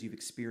because you've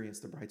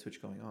experienced the bright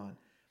switch going on.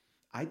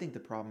 I think the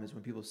problem is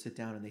when people sit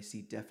down and they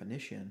see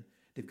definition,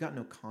 they've got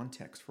no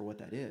context for what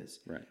that is.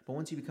 Right. But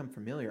once you become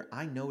familiar,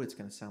 I know what it's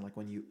going to sound like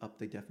when you up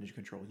the definition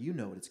control. You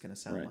know what it's going to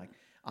sound like.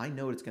 I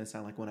know what it's going to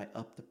sound like when I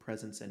up the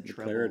presence and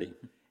treble. Clarity.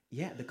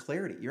 Yeah, the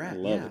clarity. You're at. I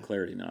love the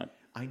clarity knob.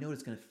 I know what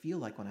it's going to feel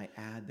like when I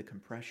add the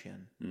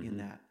compression in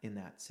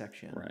that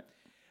section. Right.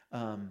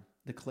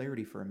 The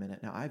clarity for a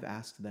minute. Now I've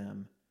asked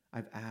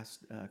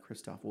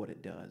Christoph what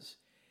it does,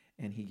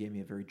 and he gave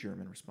me a very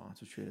German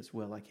response, which is,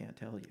 "Well, I can't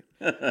tell you."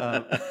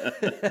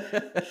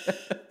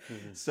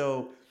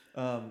 So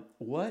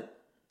what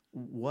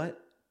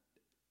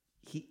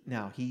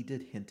he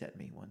did hint at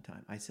me one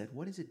time. I said,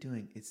 "What is it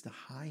doing?" It's the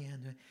high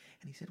end, and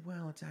he said,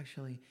 "Well, it's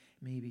actually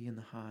maybe in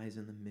the highs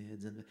and the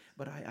mids,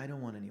 but I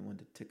don't want anyone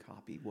to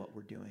copy what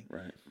we're doing."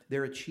 Right.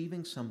 They're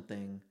achieving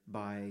something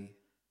by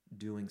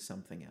doing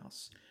something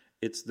else.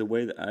 It's the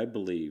way that I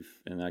believe,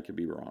 and I could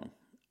be wrong.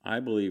 I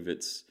believe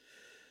it's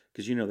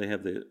because they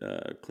have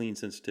the clean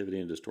sensitivity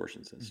and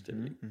distortion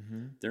sensitivity.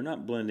 They're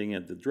not blending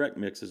in. The direct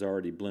mix is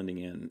already blending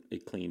in a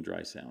clean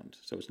dry sound,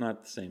 so it's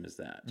not the same as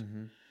that.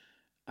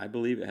 I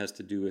believe it has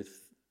to do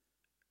with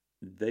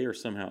they are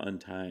somehow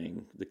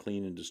untying the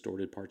clean and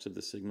distorted parts of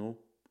the signal,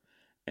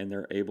 and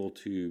they're able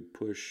to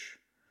push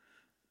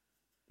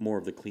more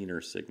of the cleaner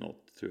signal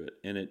to it,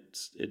 and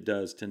it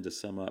does tend to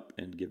sum up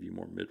and give you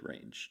more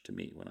mid-range to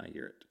me when I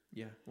hear it.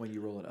 Yeah, when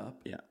you roll it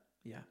up. Yeah.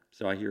 Yeah.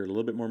 So I hear a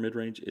little bit more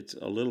mid-range. It's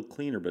a little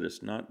cleaner, but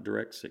it's not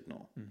direct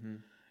signal.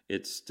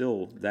 It's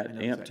still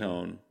that amp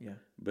tone,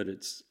 but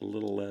it's a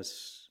little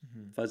less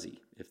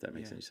fuzzy, if that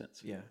makes any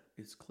sense. Yeah,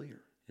 it's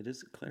clear. It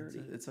is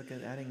clarity. It's like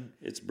adding.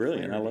 It's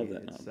brilliant. Clarity. I love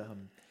that knob.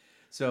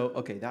 So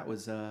okay, that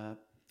was. And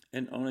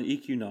on the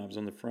EQ knobs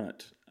on the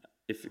front,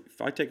 if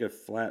I take a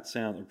flat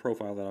sound or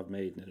profile that I've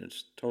made and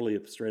it's totally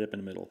straight up in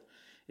the middle,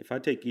 if I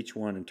take each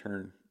one and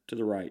turn to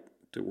the right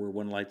to where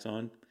one light's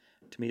on,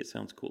 to me it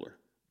sounds cooler.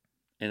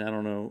 And I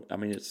don't know. I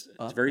mean, it's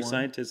very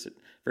scientific.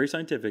 Very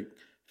scientific.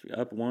 If you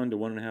up 1 to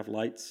 1.5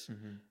 lights,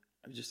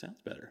 it just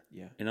sounds better.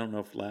 Yeah. And I don't know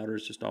if louder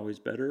is just always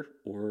better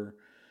or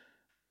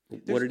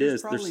what it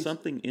is. There's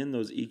something in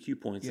those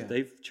EQ points that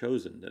they've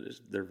chosen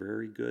they're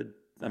very good.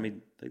 I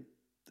mean,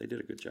 they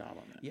did a good job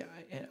on that. Yeah,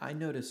 and I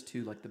noticed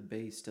too, like the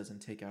bass doesn't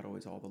take out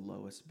always all the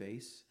lowest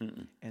bass,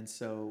 and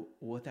so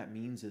what that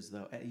means is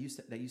though, that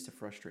used to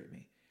frustrate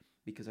me.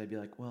 Because I'd be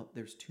like, well,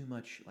 there's too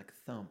much like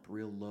thump,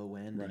 real low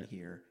end in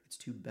here. It's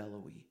too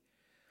bellowy.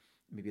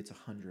 Maybe it's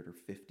 100 or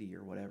 50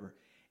 or whatever.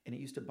 And it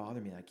used to bother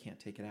me that I can't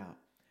take it out.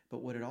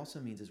 But what it also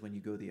means is when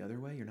you go the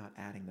other way, you're not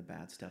adding the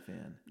bad stuff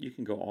in. You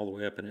can go all the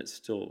way up and it's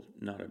still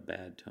not a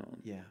bad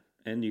tone. Yeah.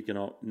 And you can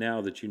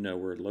now that you know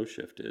where low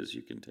shift is,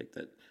 you can take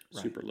that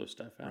super low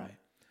stuff out. Right.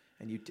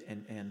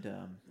 And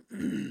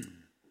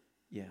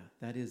yeah,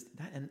 that is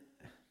that. And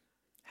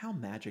how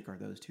magic are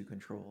those two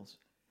controls?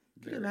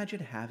 Can you imagine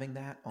having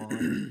that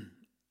on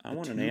I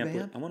want an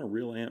amp. I want a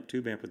real amp,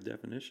 tube amp with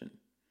definition.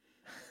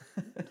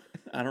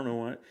 I don't know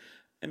why.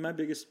 And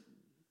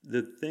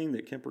the thing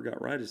that Kemper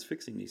got right is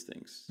fixing these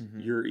things.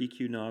 Your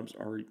EQ knobs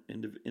are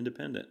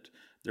independent.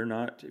 They're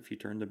not, if you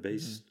turn the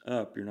bass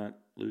up, you're not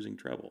losing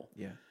treble.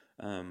 Yeah.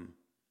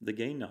 The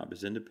gain knob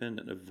is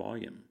independent of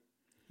volume.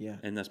 Yeah.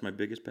 And that's my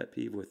biggest pet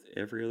peeve with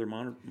every other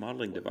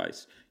modeling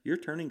device. You're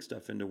turning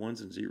stuff into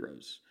ones and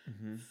zeros.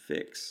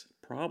 Fix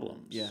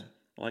problems. Yeah.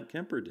 Like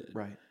Kemper did.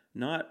 Right.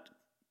 Not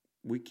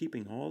we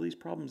keeping all these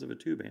problems of a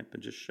tube amp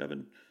and just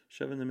shoving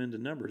them into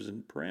numbers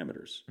and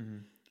parameters.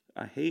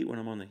 I hate when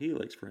I'm on the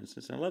Helix, for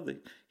instance. I love the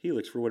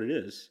Helix for what it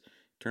is.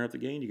 Turn up the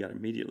gain, you got to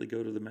immediately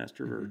go to the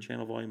master or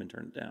channel volume and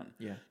turn it down.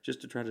 Yeah.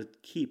 Just to try to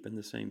keep in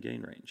the same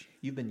gain range.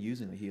 You've been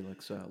using the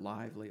Helix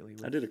live lately.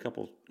 I did a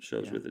couple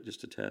shows with it just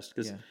to test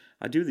because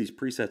I do these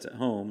presets at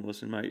home,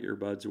 listen to my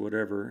earbuds or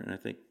whatever, and I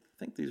think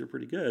these are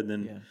pretty good.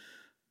 Then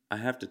I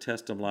have to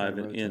test them live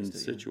in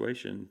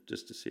situation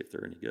just to see if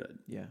they're any good.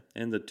 Yeah.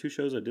 And the two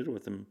shows I did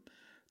with them,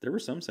 there were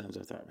some sounds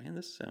I thought, man,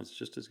 this sounds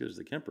just as good as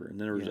the Kemper. And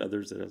then there was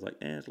others that I was like,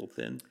 it's a little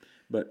thin.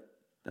 But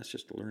that's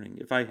just learning.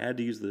 If I had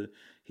to use the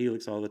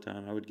Helix all the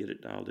time, I would get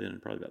it dialed in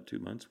probably about 2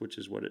 months, which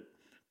is what it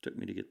took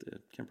me to get the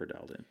Kemper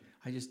dialed in.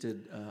 I just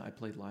did, I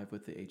played live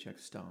with the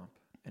HX Stomp,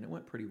 and it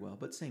went pretty well,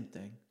 but same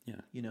thing.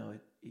 Yeah. You know,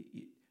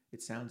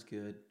 it sounds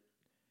good.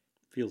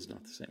 Feels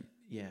not the same.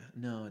 Yeah,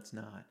 no, it's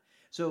not.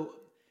 So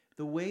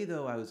the way,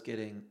 though, I was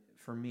getting,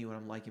 for me, what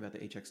I'm liking about the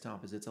HX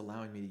Stomp is it's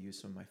allowing me to use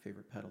some of my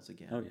favorite pedals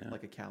again. Oh, yeah.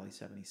 Like a Cali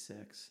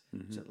 76.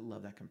 So I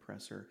love that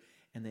compressor.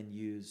 And then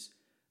use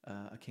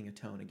a King of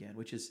Tone again,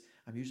 which is,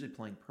 I'm usually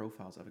playing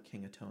profiles of a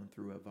King of Tone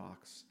through a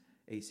Vox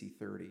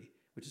AC30,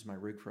 which is my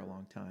rig for a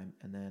long time.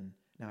 And then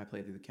now I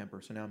play through the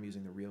Kemper. So now I'm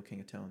using the real King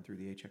of Tone through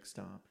the HX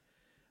Stomp.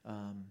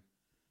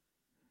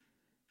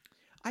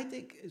 I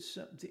think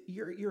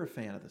you're a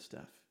fan of the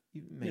stuff.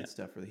 You made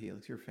stuff for the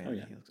Helix. You're a fan of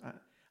the Helix.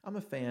 I'm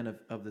a fan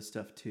of the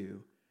stuff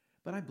too,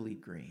 but I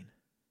bleed green.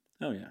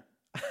 Oh, yeah.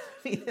 I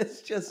mean,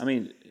 it's just. I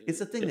mean, it's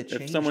the thing that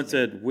changed. If someone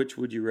said, which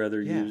would you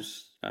rather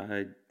use?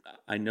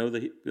 I know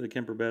the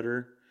Kemper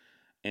better,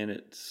 and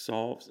it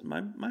solves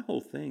my whole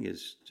thing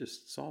is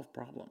just solve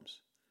problems.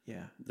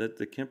 Yeah. That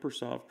the Kemper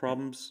solved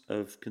problems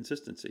of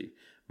consistency,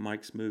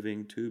 mics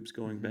moving, tubes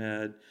going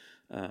bad,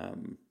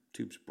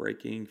 tubes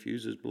breaking,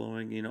 fuses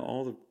blowing. You know,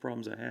 all the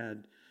problems I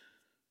had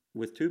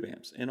with tube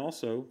amps. And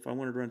also, if I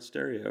wanted to run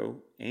stereo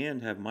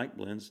and have mic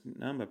blends,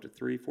 now I'm up to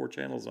 3-4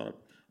 channels on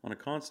a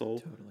console.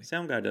 Totally.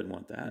 Sound guy doesn't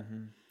want that.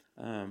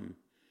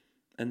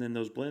 And then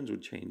those blends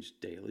would change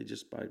daily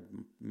just by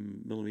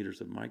millimeters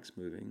of mics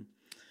moving.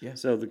 Yeah.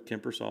 So the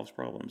Kemper solves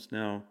problems.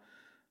 Now,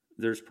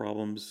 there's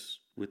problems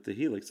with the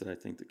Helix that I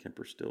think the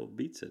Kemper still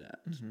beats it at.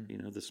 You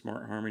know, the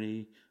Smart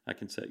Harmony, I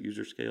can set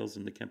user scales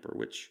in the Kemper,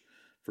 which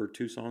for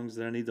 2 songs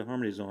that I need the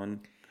harmonies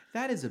on.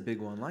 That is a big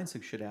one. Line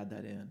 6 should add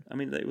that in. I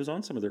mean, it was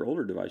on some of their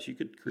older devices. You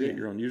could create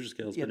your own user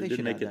scales, but it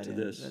didn't make it to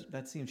this.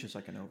 That seems just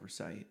like an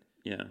oversight.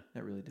 Yeah.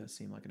 That really does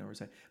seem like an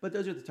oversight. But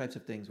those are the types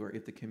of things where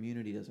if the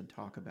community doesn't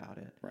talk about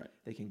it,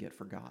 they can get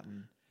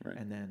forgotten. Right.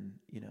 And then,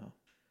 you know,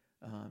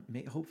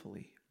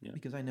 hopefully,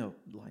 because I know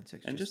Line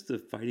 6. And just the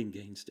fighting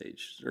gain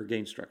stage or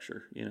gain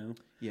structure, you know?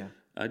 Yeah.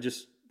 I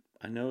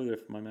know that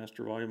if my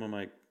master volume on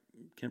my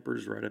Kemper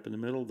is right up in the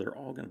middle, they're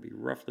all going to be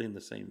roughly in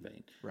the same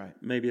vein. Right.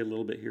 Maybe a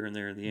little bit here and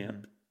there in the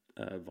amp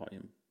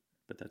volume,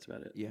 but that's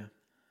about it. Yeah.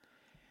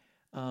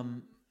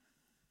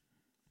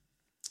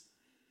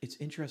 It's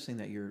interesting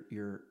that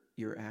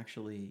you're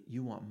actually,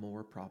 you want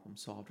more problem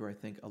solved, where I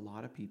think a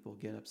lot of people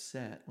get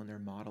upset when their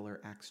modeler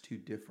acts too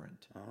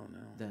different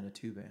than a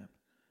tube amp.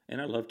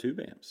 And I love tube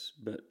amps,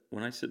 but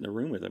when I sit in the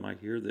room with them, I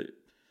hear that,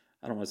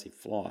 I don't want to say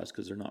flaws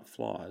because they're not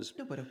flaws.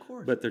 No, but of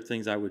course. But they're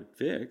things I would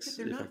fix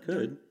if I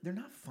could. They're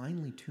not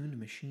finely tuned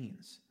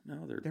machines.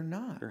 No, they're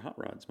not. They're hot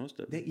rods, most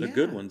of them. The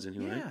good ones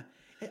anyway. Yeah.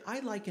 I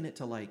liken it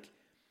to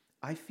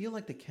I feel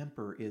like the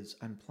Kemper is,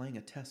 I'm playing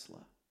a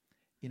Tesla.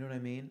 You know what I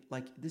mean?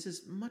 Like, this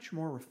is much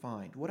more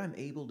refined. What I'm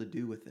able to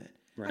do with it.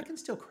 Right. I can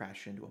still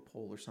crash into a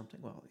pole or something.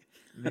 Well,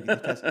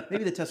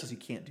 maybe the Teslas, you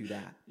can't do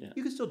that. Yeah.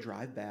 You can still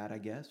drive bad, I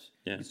guess.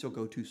 Yeah. You can still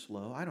go too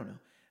slow. I don't know.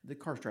 The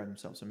cars drive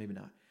themselves, so maybe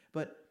not.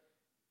 But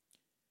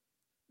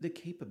the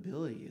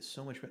capability is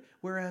so much better.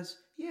 Whereas,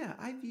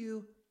 I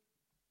view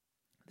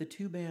the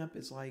tube amp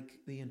is like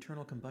the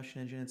internal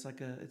combustion engine. It's like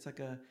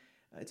a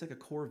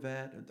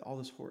Corvette. All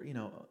this,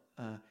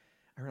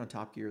 I heard on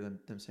Top Gear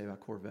them say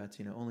about Corvettes,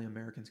 only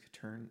Americans could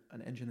turn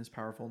an engine this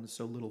powerful and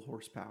so little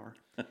horsepower.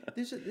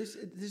 There's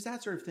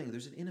that sort of thing.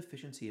 There's an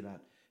inefficiency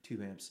about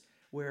tube amps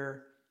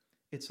where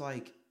it's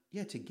like,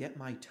 to get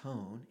my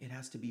tone, it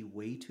has to be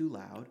way too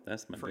loud.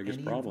 That's my for biggest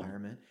any problem.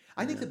 Environment.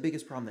 I think the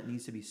biggest problem that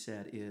needs to be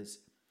said is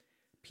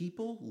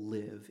people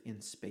live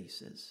in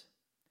spaces.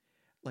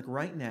 Like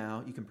right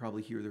now, you can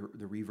probably hear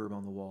the reverb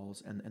on the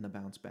walls and the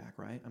bounce back,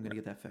 right? I'm going to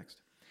get that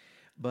fixed.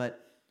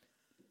 But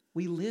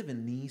we live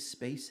in these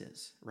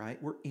spaces,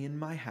 right? We're in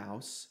my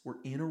house.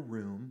 We're in a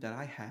room that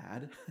I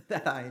had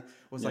that I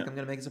was like, Yeah. I'm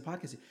going to make this a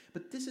podcast.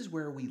 But this is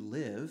where we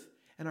live,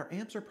 and our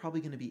amps are probably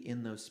going to be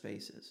in those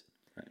spaces.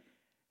 Right.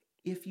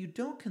 If you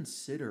don't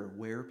consider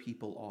where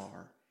people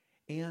are,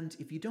 and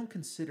if you don't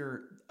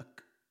consider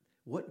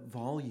what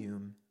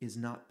volume is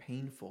not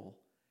painful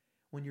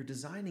when you're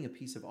designing a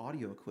piece of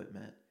audio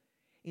equipment,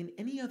 in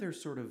any other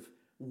sort of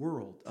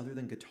world other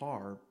than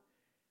guitar,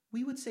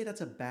 we would say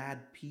that's a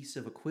bad piece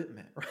of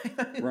equipment, right?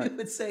 I mean, Right. We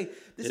would say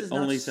this It is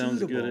only not sounds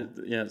suitable.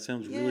 good. It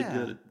sounds really Yeah.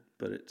 good,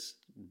 but it's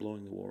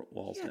blowing the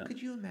walls Yeah, down.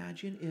 could you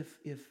imagine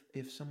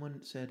if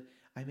someone said,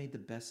 I made the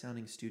best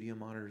sounding studio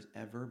monitors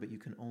ever, but you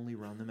can only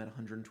run them at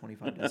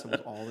 125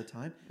 decibels all the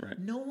time? Right.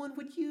 No one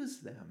would use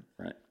them.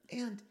 Right.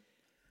 And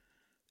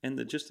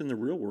Just in the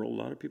real world, a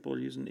lot of people are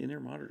using in-ear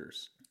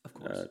monitors. Of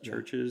course, yeah.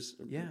 Churches.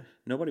 Yeah.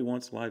 Nobody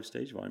wants live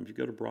stage volume. If you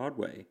go to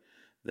Broadway,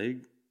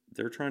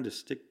 they're trying to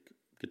stick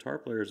guitar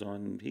players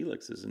on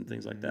helixes and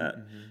things like that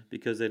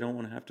because they don't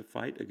want to have to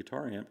fight a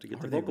guitar amp to get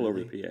Are the they vocal over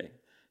really? the PA.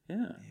 Yeah.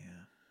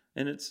 yeah,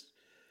 And it's,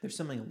 there's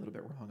something a little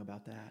bit wrong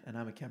about that. And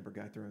I'm a Kemper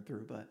guy through and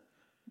through, but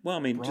well, I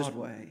mean,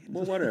 Broadway.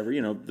 well, whatever,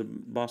 the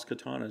Boss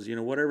Katanas,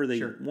 whatever they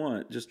Sure.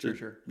 want, just to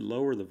Sure.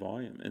 lower the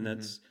volume. And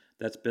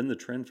that's been the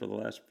trend for the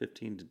last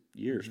 15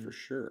 years for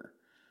sure.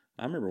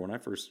 I remember when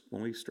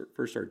we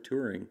first started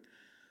touring,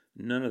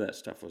 none of that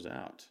stuff was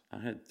out. I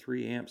had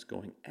 3 amps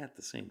going at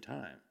the same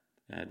time.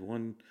 I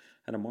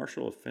had a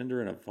Marshall, a Fender,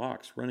 and a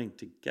Vox running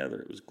together.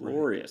 It was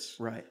glorious.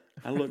 Right.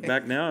 I look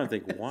back now and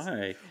think,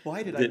 why?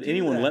 Why did I did do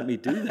anyone that? let me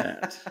do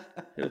that?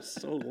 It was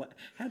so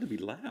had to be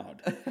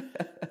loud.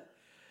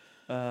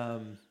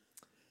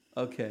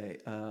 Okay.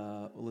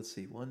 Well, let's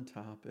see. One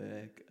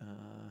topic.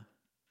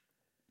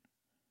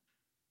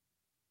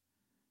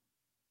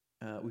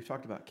 We've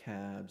talked about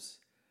cabs,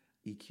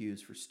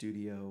 EQs for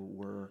studio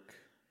work.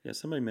 Yeah,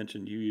 somebody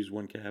mentioned you use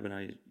one cab and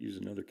I use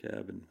another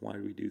cab, and why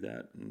do we do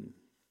that? And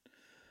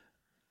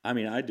I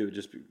mean, I do it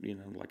just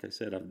like I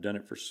said, I've done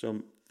it for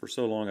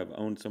so long. I've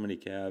owned so many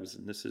cabs,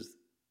 and this is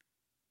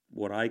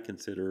what I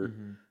consider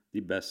the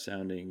best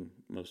sounding,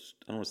 most.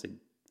 I don't want to say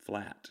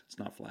flat. It's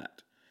not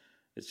flat.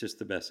 It's just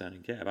the best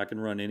sounding cab. I can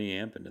run any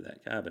amp into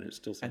that cab, and it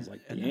still sounds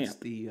like the that's amp.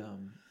 the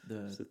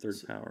It's the third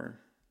power.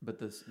 but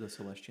the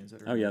Celestians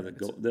that are. Oh yeah,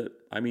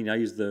 I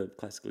use the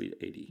Classic Lead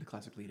 80. The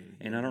Classic Lead 80.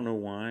 And I don't know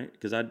why,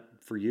 because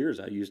for years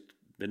I used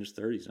vintage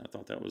 30s, and I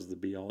thought that was the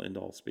be all end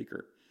all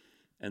speaker.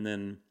 And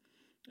then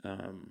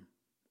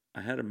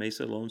I had a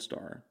Mesa Lone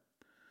Star,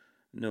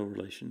 no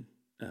relation,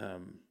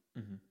 and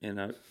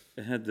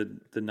it had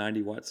the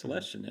 90 watt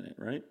Celestion in it,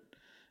 right?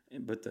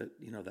 But that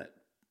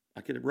I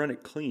could run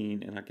it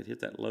clean, and I could hit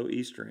that low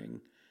E string,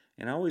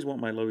 and I always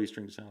want my low E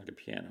string to sound like a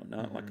piano,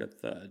 not like a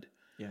thud.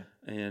 Yeah.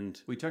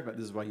 And We talked about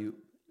this is why you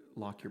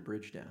lock your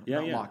bridge down. Yeah,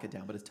 Not yeah. lock it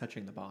down, but it's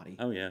touching the body.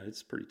 oh yeah,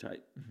 it's pretty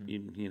tight.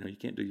 You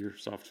can't do your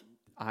soft.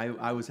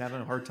 I was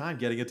having a hard time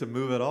getting it to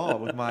move at all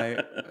with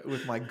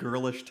my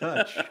girlish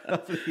touch.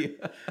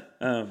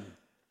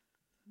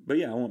 But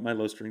yeah, I want my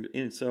low string,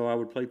 and so I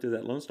would play through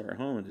that Lone Star at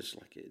home, and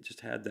it just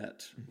had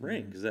that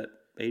ring because that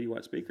 80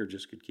 watt speaker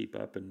just could keep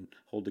up and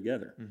hold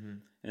together.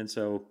 And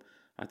so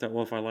I thought,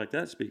 well, if I like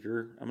that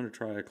speaker, I'm going to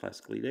try a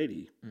Classic Lead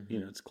 80.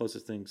 It's the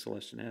closest thing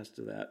Celestion has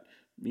to that,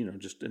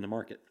 just in the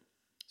market.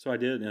 So I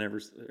did, and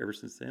ever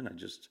since then, I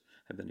just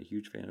have been a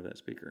huge fan of that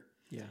speaker.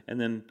 Yeah. And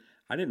then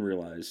I didn't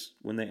realize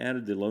when they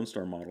added the Lone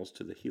Star models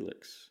to the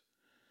Helix,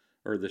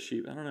 or the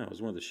Shiva, I don't know, it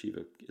was one of the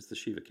Shiva, it's the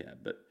Shiva cab,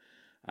 but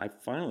I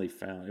finally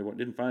found it.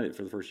 Didn't find it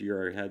for the first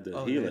year I had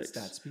the Helix. It's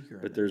that speaker.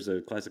 But there's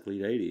a Classic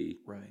Lead 80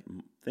 right.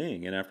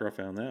 thing, and after I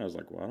found that, I was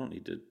like, well, I don't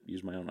need to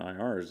use my own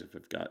IRs if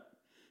I've got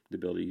the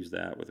ability to use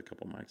that with a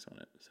couple mics on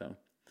it. So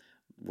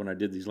when I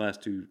did these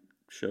last 2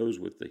 shows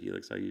with the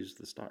Helix, I used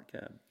the stock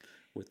cab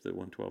with the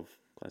 112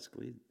 Classic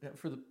Lead. Yeah,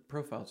 for the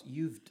profiles,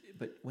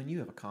 but when you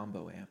have a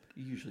combo amp,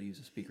 you usually use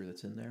a speaker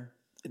that's in there.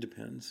 It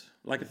depends.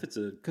 Like if it's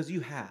a, Because you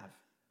have.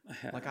 I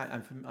have. Like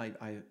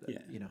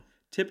Yeah.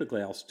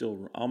 Typically,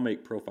 I'll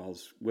make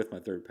profiles with my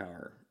third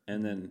power,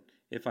 and then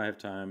if I have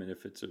time and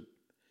if it's a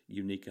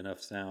unique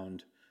enough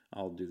sound,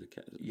 I'll do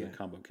the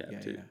combo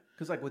cab too. Yeah.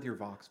 Because like with your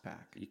Vox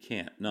pack, You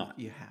can't not.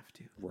 you have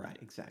to. Right.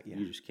 Exactly. Yeah.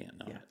 You just can't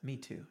not. Yeah. Me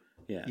too.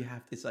 Yeah. You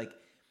have. It's like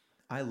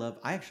I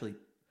actually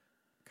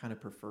kind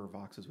of prefer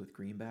Voxes with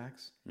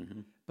greenbacks,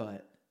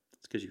 but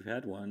It's because you've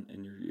had one,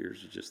 and your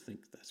ears just think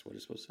that's what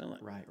it's supposed to sound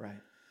like.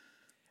 right.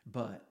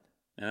 But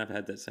And I've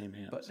had that same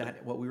amp. But so-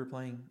 what we were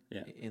playing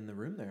Yeah. in the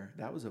room there,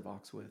 that was a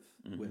Vox with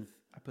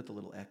I put the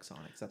little X on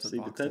it. 'Cause that's what See,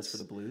 but Vox does that's- for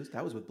the blues.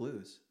 That was with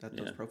blues. Those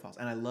Yeah. profiles,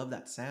 and I love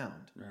that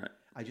sound. right.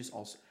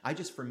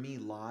 For me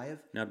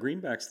live. Now,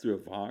 greenbacks through a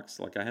Vox,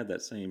 like I had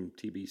that same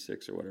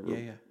TB6 or whatever.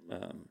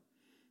 Yeah.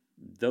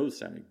 Those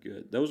sounded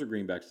good. Those are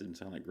greenbacks, didn't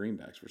sound like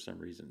greenbacks for some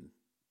reason.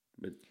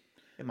 But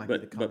It might be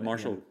the but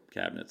Marshall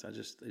cabinets, they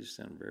just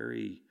sound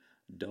very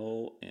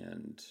dull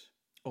and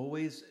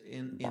always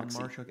in boxy.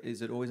 Marshall.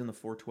 Is it always in the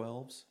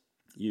 412s?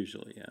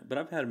 usually, yeah. But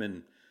I've had them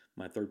in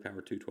my third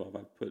power 212.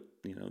 I've put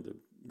the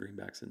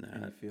greenbacks in And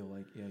you that. feel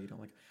like, yeah, you don't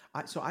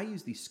like. So I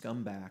use these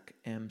Scumbag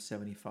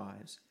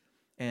M75s,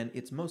 and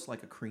it's most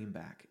like a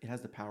creamback. It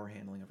has the power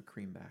handling of a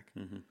creamback,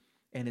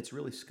 and it's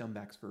really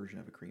Scumbag's version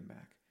of a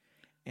creamback.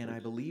 And I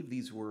believe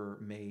these were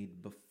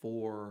made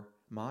before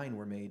mine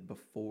were made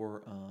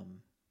before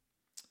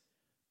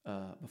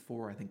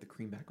before I think the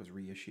creamback was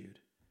reissued,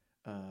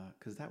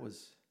 because that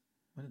was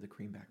when did the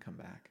creamback come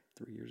back?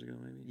 3 years ago,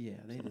 maybe. Yeah,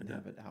 they Something didn't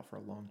like have it out for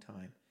a long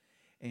time,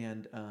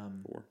 and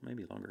 4,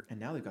 maybe longer. and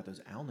now they've got those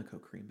Alnico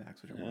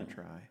creambacks, which I want to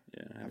try.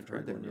 Yeah, I I've haven't heard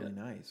tried they're one really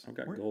yet. nice. I've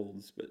got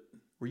golds, but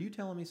Were you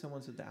telling me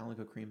someone said the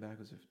Alnico creamback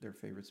was their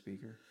favorite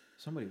speaker?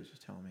 Somebody was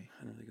just telling me.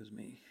 I don't think it was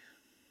me.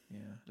 Yeah,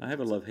 I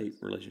have a love-hate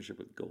relationship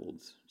with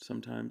golds.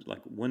 Sometimes,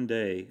 like one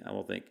day, I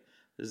will think,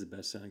 this is the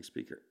best sounding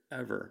speaker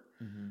ever.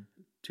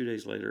 2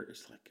 days later,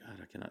 it's like, God,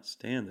 I cannot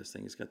stand this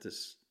thing. It's got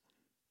this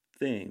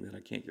thing that I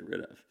can't get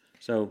rid of.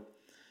 So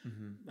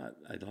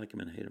I like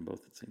them and hate them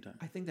both at the same time.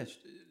 I think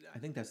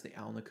that's the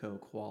Alnico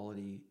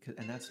quality,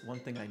 and that's one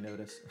thing I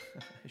noticed.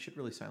 I should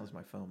really silence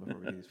my phone before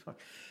we do this.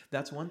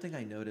 That's one thing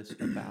I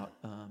noticed about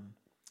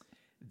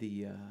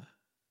the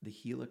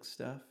Helix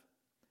stuff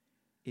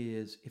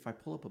is if I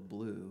pull up a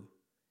blue,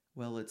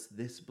 well, it's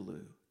this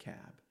blue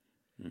cab.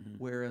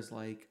 Whereas,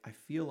 like, I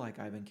feel like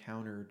I've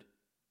encountered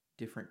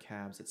different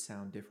cabs that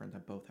sound different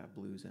that both have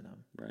blues in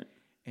them. Right.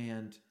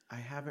 And I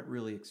haven't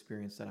really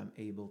experienced that I'm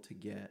able to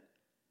get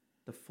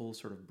the full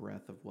sort of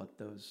breadth of what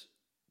those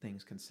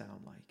things can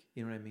sound like.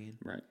 You know what I mean?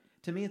 Right.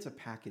 To me, it's a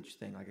package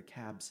thing. Like a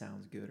cab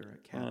sounds good or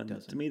a cab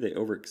doesn't. To me, they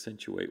over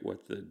accentuate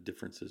what the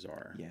differences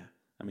are. Yeah.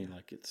 I mean,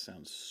 like it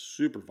sounds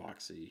super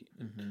voxy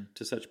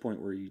to such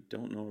point where you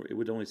don't know. It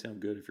would only sound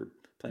good if you're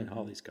playing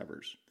Holly's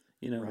covers,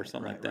 or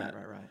something like that.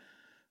 Right.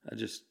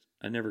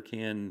 I never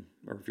can,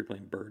 or if you're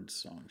playing Birds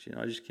songs,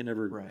 I just can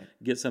never Right.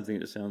 get something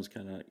that sounds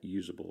kind of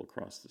usable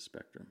across the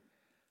spectrum.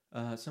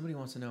 Somebody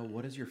wants to know,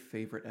 what is your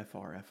favorite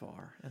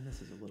FR? And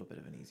this is a little bit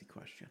of an easy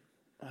question.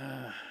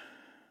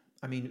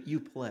 I mean, you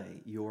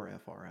play your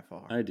FR.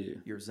 I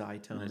do. Your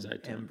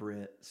Zytone,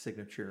 M-Brit,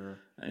 signature.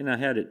 And I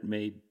had it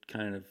made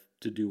kind of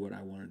to do what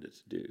I wanted it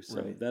to do.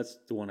 So Right. that's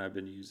the one I've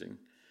been using.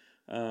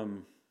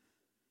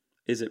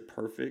 Is it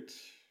perfect?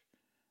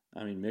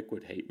 I mean, Mick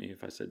would hate me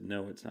if I said,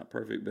 no, it's not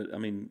perfect. But, I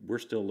mean, we're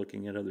still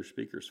looking at other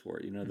speakers for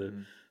it.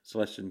 The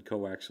Celestion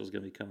coaxial is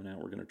going to be coming out.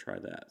 We're going to try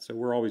that. So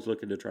we're always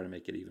looking to try to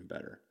make it even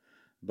better.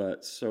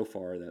 But so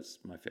far, that's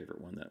my favorite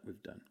one that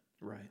we've done.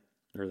 Right.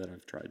 Or that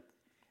I've tried.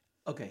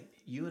 Okay,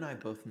 you and I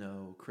both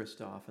know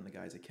Christoph and the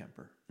guys at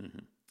Kemper.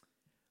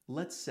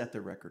 Let's set the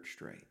record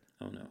straight.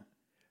 Oh, no.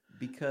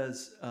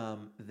 Because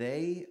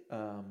they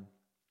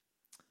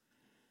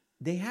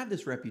have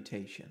this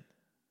reputation,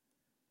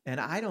 and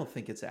I don't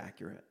think it's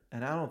accurate,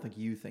 and I don't think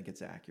you think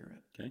it's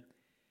accurate. Okay.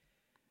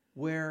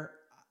 Where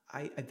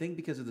I think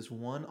because of this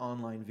one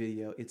online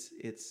video, it's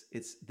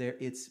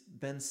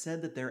been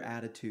said that their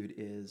attitude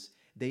is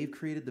they've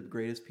created the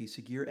greatest piece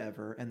of gear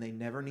ever, and they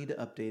never need to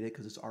update it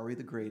because it's already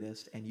the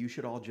greatest, and you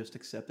should all just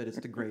accept that it's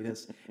the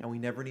greatest, and we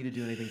never need to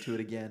do anything to it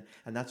again,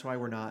 and that's why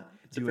we're not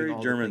doing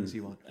all German the things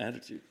you want.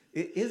 attitude.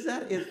 Is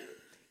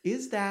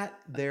that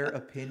their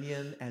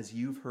opinion as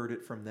you've heard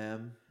it from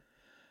them?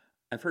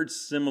 I've heard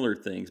similar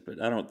things,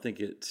 but I don't think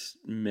it's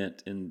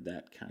meant in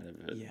that kind of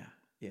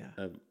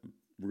a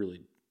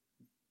really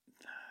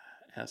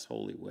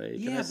assholey way.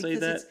 Can I say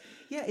that?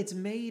 It's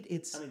made.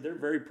 I mean, they're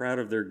very proud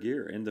of their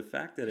gear, and the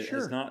fact that it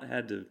has not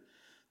had to.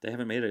 They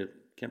haven't made a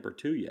Kemper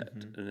 2 yet,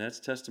 and that's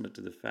testament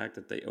to the fact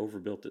that they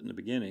overbuilt it in the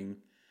beginning,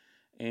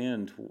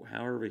 and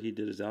however he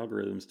did his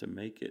algorithms to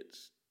make it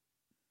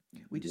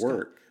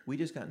work. We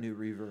just got new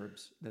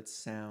reverbs that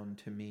sound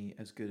to me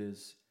as good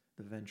as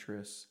the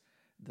Ventris,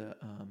 the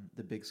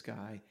Big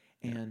Sky,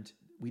 and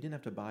we didn't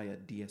have to buy a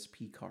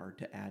DSP card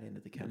to add into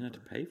the Kemper. You didn't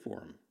have to pay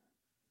for them.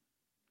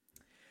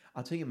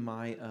 I'll tell you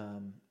my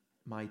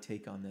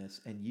take on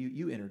this, and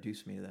you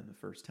introduced me to them the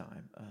first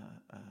time,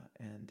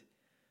 and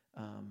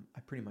I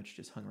pretty much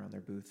just hung around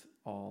their booth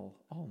all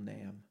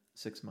NAMM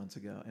 6 months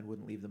ago and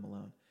wouldn't leave them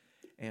alone,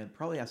 and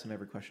probably asked them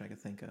every question I could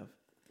think of.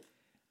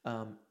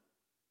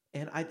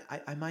 And I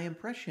my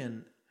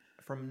impression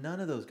from none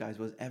of those guys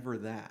was ever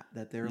that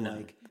they're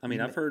like. I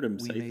mean, I've heard them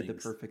say we made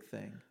things. the perfect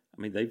thing.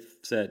 I mean, they've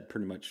said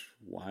pretty much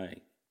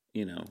why.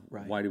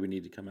 Right. Why do we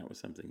need to come out with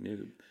something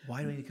new?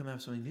 Why do we need to come out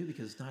with something new?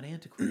 Because it's not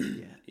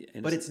antiquated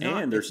yet. But it's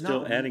not. And they're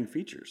still adding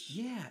features.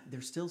 Yeah,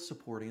 they're still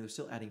supporting. They're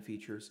still adding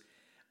features.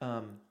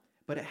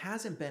 But it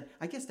hasn't been.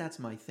 I guess that's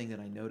my thing that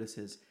I notice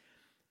is,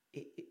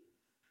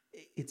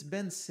 it's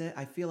been said.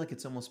 I feel like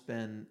it's almost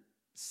been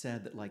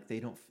said that like they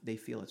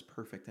feel it's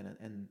perfect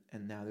and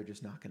now they're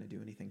just not going to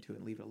do anything to it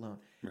and leave it alone.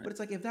 Right. But it's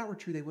like if that were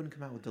true, they wouldn't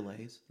come out with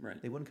delays. Right.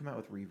 They wouldn't come out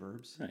with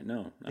reverbs. Right.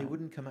 No. They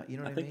wouldn't come out. You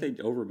know what I mean? I think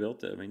they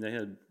overbuilt it. I mean, they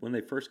had when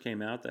they first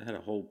came out, they had a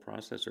whole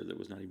processor that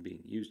was not even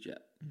being used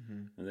yet,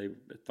 and they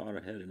thought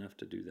ahead enough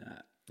to do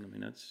that. I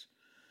mean, that's.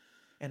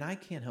 And I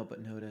can't help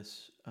but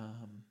notice,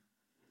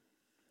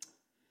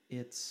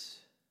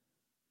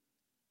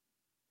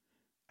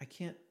 I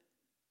can't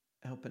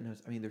help but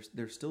notice. I mean,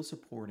 they're still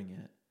supporting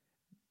it.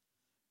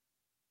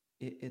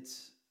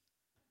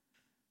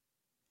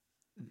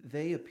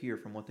 they appear,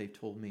 from what they've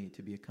told me,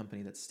 to be a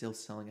company that's still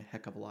selling a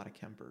heck of a lot of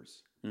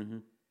Kempers. Mm-hmm.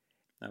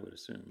 I would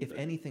assume. If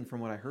anything, from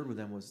what I heard with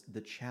them, was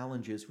the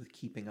challenges with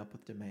keeping up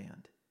with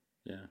demand.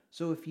 Yeah.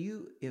 So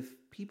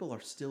if people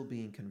are still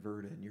being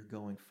converted and you're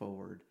going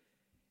forward,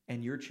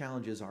 and your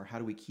challenges are how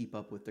do we keep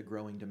up with the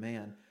growing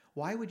demand,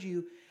 why would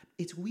you?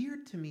 It's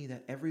weird to me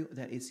that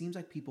it seems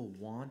like people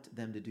want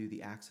them to do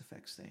the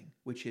Axe-Fx thing,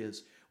 which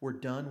is we're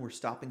done, we're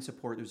stopping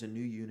support, there's a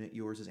new unit,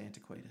 yours is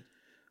antiquated.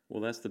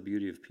 Well, that's the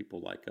beauty of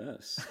people like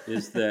us,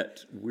 is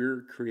that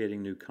we're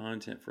creating new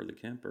content for the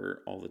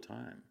Kemper all the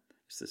time.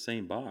 It's the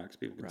same box.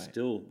 People can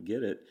still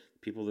get it.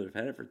 People that have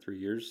had it for 3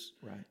 years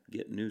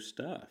get new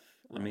stuff.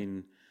 Right. I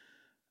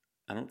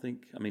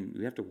mean,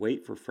 we have to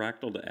wait for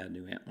Fractal to add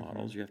new amp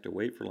models. You have to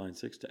wait for Line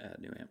 6 to add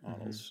new amp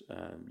models.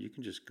 You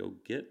can just go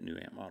get new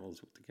amp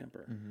models with the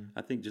Kemper.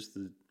 I think just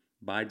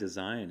by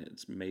design,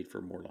 it's made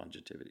for more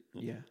longevity.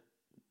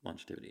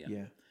 Longevity,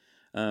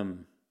 yeah.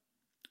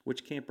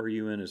 Which camp are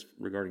you in as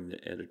regarding the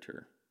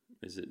editor?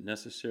 Is it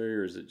necessary,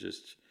 or is it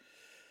just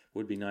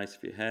would be nice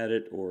if you had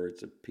it, or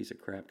it's a piece of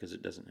crap because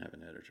it doesn't have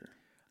an editor?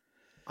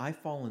 I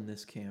fall in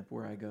this camp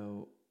where I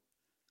go,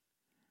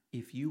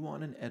 if you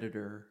want an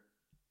editor,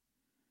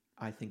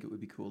 I think it would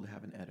be cool to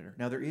have an editor.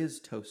 Now, there is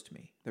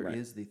ToastMe. There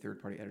is the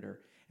third-party editor,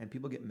 and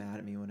people get mad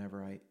at me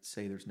whenever I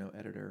say there's no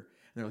editor.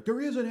 And they're like,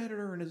 there is an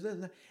editor, and is this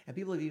and that. And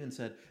people have even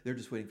said they're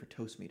just waiting for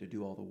ToastMe to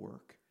do all the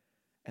work,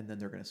 and then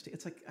they're going to stay.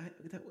 It's like,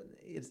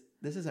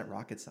 this isn't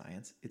rocket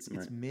science. It's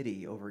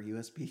MIDI over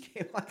USB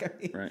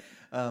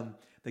cable.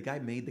 The guy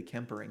made the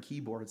Kemper and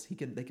keyboards.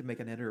 They can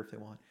make an editor if they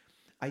want.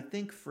 I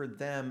think for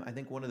them,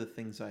 one of the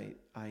things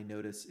I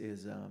notice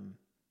is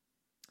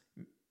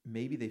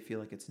maybe they feel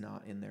like it's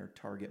not in their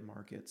target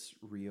market's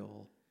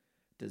real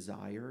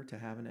desire to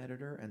have an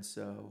editor, and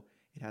so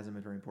it hasn't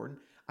been very important.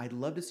 I'd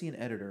love to see an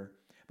editor,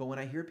 but when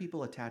I hear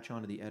people attach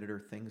onto the editor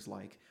things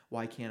like,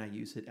 why can't I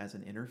use it as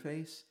an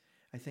interface?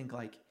 I think,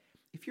 like,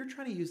 if you're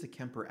trying to use the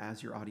Kemper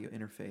as your audio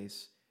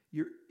interface,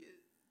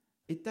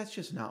 that's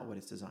just not what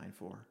it's designed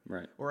for.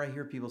 Right. Or I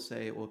hear people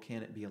say, well,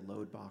 can it be a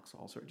load box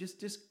also?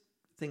 Just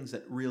things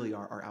that really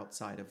are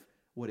outside of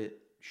what it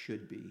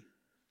should be.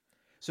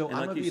 So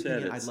I'm of the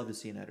opinion I'd love to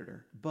see an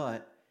editor,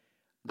 but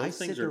I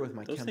sit there with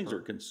my Kemper. Those things are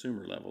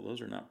consumer level. Those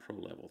are not pro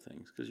level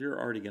things, because you're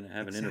already going to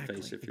have an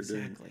interface if you're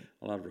doing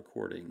a lot of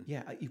recording.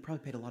 Yeah, you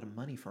probably paid a lot of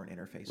money for an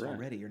interface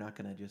already. You're not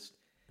going to just...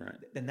 Right.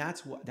 And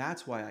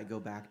that's why I go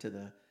back to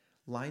the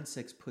Line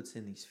 6 puts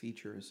in these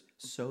features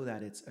so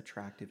that it's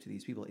attractive to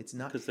these people. It's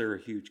not... Because they're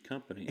a huge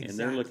company, and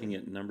they're looking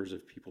at numbers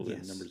of people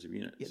and numbers of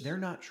units. Yeah, they're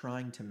not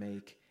trying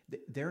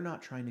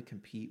to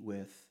compete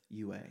with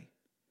UA.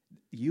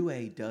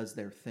 UA does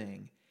their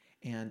thing.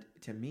 And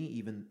to me,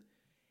 even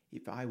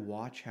if I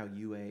watch how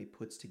UA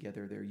puts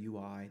together their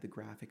UI, the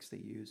graphics they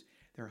use,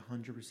 they're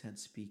 100%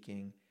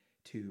 speaking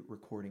to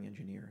recording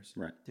engineers,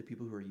 to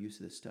people who are used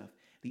to this stuff.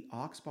 The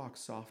Auxbox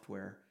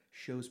software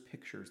shows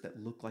pictures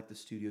that look like the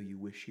studio you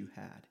wish you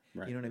had.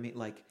 Right. You know what I mean?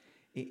 Like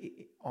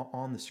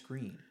on the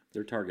screen.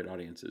 Their target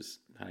audience is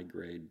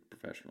high-grade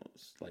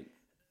professionals, like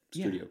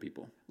studio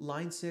people.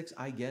 Line 6,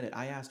 I get it.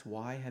 I asked,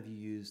 why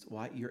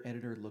your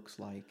editor looks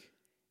like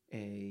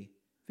a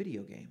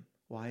video game?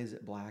 Why is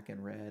it black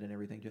and red and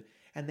everything?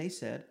 And they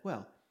said,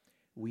 well,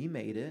 we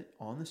made it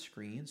on the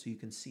screen so you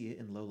can see it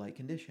in low light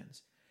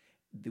conditions.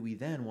 We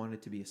then wanted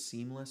it to be a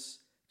seamless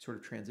sort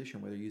of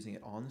transition, whether you're using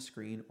it on the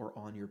screen or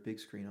on your big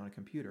screen on a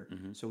computer.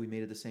 So we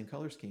made it the same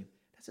color scheme.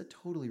 That's a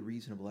totally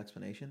reasonable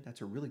explanation.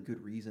 That's a really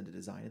good reason to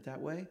design it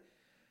that way.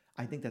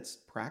 I think that's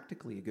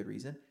practically a good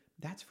reason.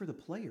 That's for the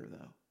player,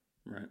 though.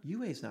 Right.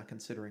 UA is not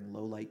considering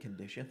low light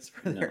conditions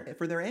for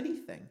their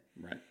anything.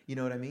 Right. You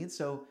know what I mean?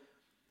 So...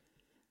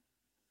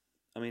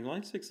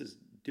 Line 6 is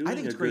doing I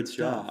think it's a great good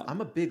stuff. job.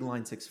 I'm a big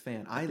Line 6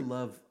 fan. I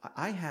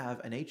have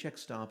an HX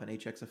Stomp, an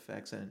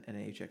HX-Fx, and an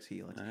HX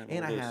Helix.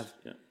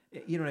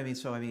 You know what I mean?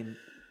 So,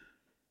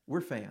 we're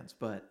fans,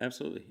 but...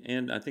 Absolutely.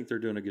 And I think they're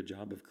doing a good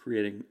job of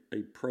creating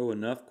a pro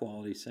enough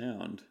quality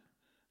sound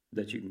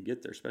that you can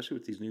get there, especially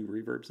with these new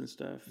reverbs and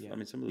stuff. Yeah.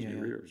 Some of those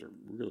new reverbs are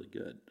really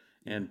good.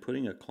 And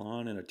putting a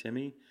Klon and a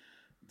Timmy,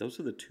 those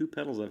are the two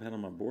pedals I've had on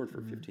my board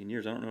for 15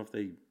 years. I don't know if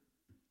they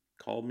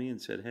called me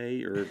and said,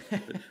 hey, or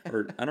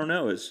I don't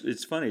know.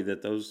 It's funny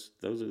that those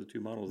are the two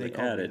models they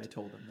added. I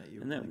told them that you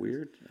were... Isn't that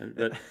weird?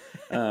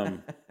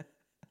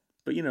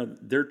 But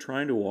they're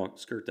trying to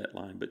skirt that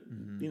line. But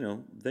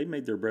they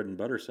made their bread and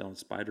butter selling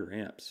Spider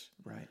amps,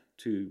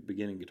 to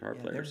beginning guitar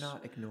players. They're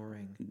not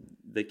ignoring.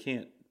 They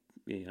can't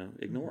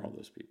ignore all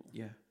those people.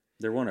 Yeah,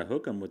 they want to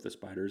hook them with the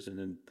Spiders and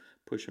then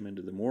push them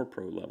into the more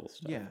pro level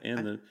stuff. Yeah,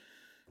 and the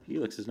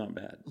Helix is not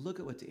bad. Look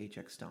at what the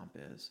HX Stomp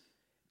is.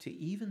 To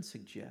even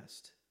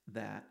suggest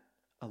that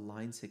a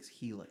Line 6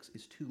 Helix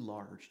is too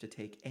large to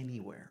take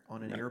anywhere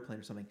on an airplane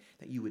or something,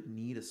 that you would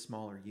need a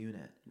smaller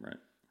unit,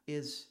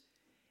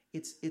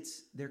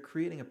 they're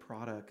creating a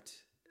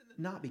product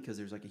not because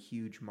there's like a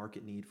huge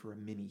market need for a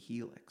mini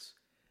Helix,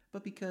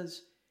 but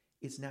because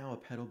it's now a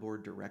pedal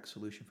board direct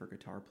solution for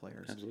guitar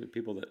players. Absolutely.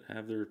 People that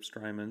have their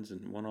Strymons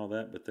and want all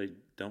that, but they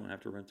don't have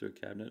to run through a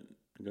cabinet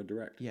and go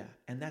direct. Yeah,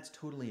 and that's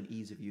totally an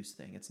ease of use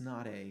thing. It's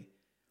not a.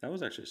 That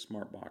was actually a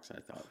smart box, I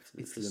thought,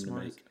 It's for the them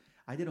smartest. to make.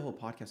 I did a whole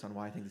podcast on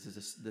why I think this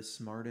is the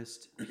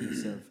smartest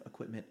piece of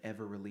equipment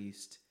ever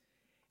released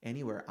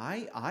anywhere.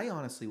 I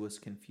honestly was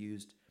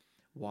confused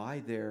why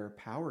their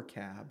power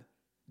cab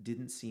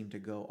didn't seem to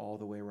go all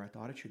the way where I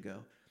thought it should go.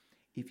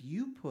 If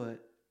you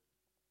put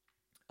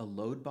a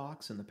load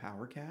box in the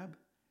power cab,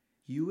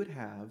 you would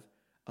have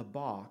a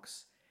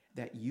box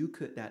that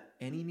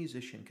any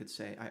musician could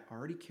say, I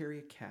already carry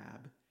a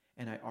cab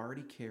and I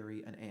already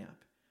carry an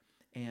amp.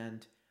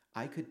 And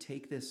I could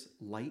take this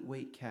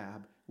lightweight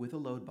cab with a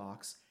load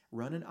box,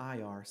 run an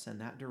IR,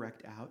 send that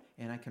direct out,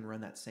 and I can run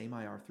that same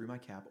IR through my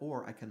cab,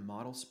 or I can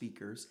model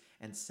speakers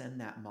and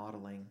send that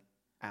modeling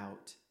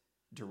out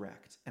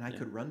direct. And I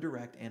could run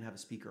direct and have a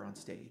speaker on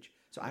stage.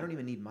 So I don't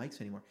even need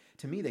mics anymore.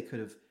 To me,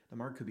 the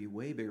market could be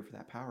way bigger for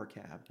that power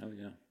cab. Oh,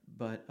 yeah.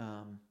 But,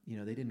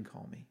 they didn't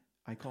call me.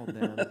 I called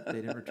them. They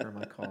didn't return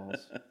my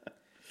calls.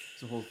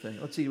 It's the whole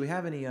thing. Let's see. Do we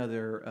have any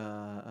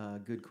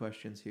other good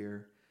questions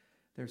here?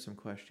 There's some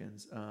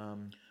questions.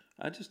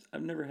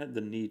 I've never had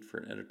the need for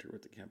an editor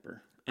with the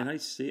Kemper. And I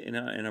see, and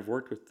I've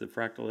worked with the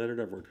Fractal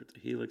editor. I've worked with the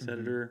Helix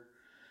editor.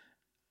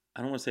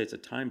 I don't want to say it's a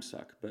time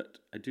suck, but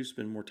I do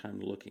spend more time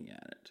looking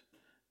at it.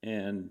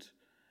 And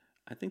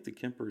I think the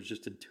Kemper is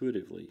just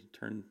intuitively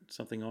turn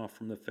something off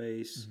from the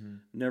face,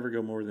 never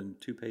go more than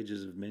 2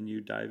 pages of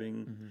menu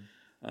diving.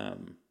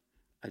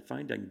 I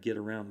find I can get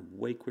around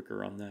way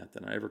quicker on that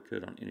than I ever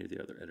could on any of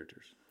the other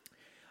editors.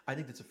 I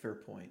think that's a fair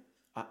point.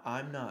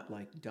 I'm not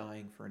like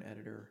dying for an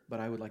editor, but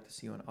I would like to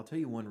see one. I'll tell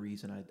you one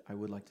reason I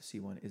would like to see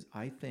one is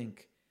I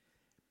think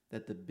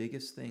that the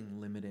biggest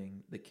thing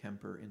limiting the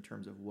Kemper in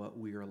terms of what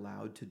we are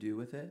allowed to do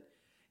with it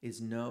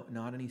is not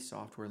any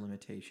software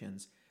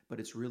limitations, but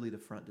it's really the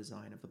front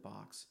design of the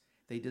box.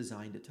 They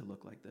designed it to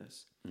look like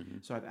this.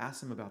 So I've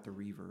asked them about the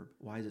reverb.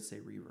 Why does it say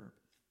reverb?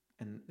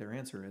 And their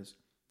answer is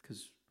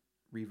because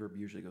reverb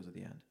usually goes at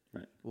the end.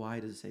 Right. Why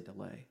does it say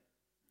delay?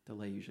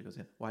 Delay usually goes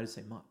in. Why does it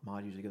say mod?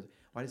 Mod usually goes in.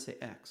 Why does it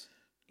say X?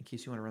 In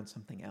case you want to run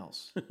something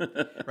else.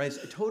 Right?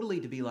 So totally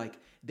to be like,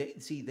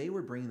 they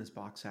were bringing this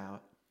box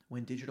out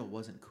when digital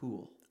wasn't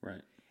cool.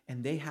 Right.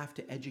 And they have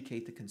to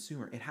educate the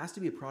consumer. It has to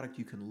be a product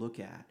you can look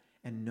at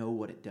and know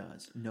what it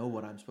does, know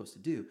what I'm supposed to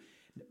do.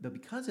 But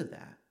because of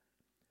that,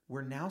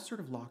 we're now sort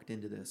of locked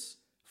into this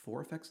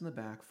 4 effects in the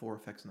back, 4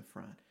 effects in the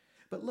front.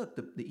 But look,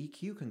 the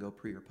EQ can go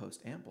pre or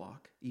post amp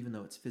block, even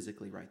though it's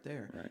physically right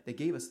there. Right. They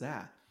gave us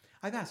that.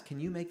 I've asked, can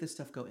you make this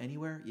stuff go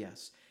anywhere?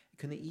 Yes.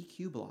 Can the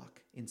EQ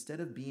block, instead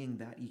of being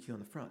that EQ in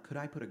the front, could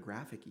I put a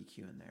graphic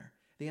EQ in there?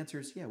 The answer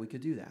is, yeah, we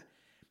could do that.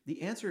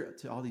 The answer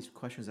to all these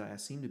questions that I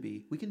asked seem to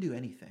be, we can do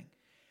anything.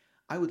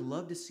 I would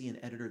love to see an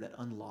editor that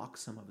unlocked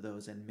some of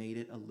those and made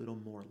it a little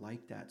more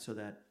like that so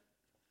that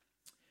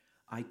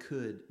I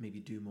could maybe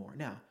do more.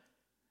 Now,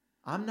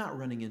 I'm not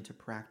running into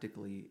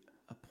practically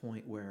a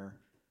point where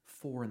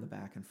 4 in the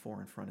back and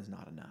 4 in front is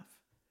not enough.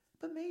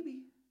 But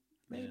maybe,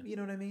 Yeah. You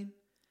know what I mean?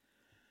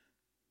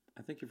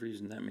 I think if you're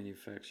using that many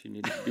effects, you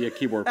need to be a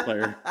keyboard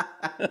player.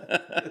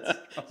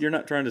 You're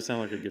not trying to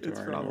sound like a guitar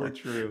It's probably anymore.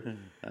 true.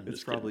 I'm It's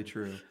just probably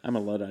kidding. true. I'm a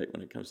Luddite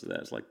when it comes to that.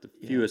 It's like the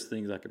fewest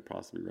things I could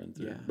possibly run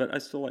through. Yeah. But I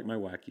still like my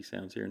wacky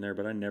sounds here and there.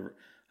 But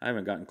I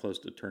haven't gotten close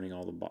to turning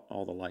all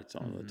the lights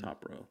on in the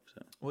top row.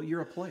 So Well,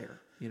 you're a player.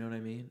 You know what I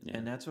mean? Yeah.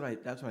 And that's what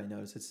I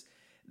noticed.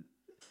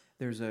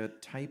 There's a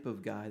type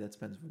of guy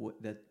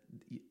that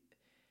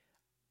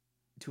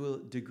to a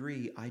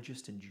degree, I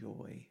just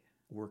enjoy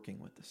working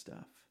with the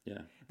stuff.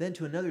 yeah, Then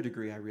to another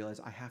degree, I realize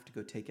I have to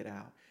go take it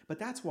out. But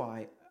that's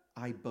why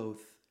I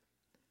both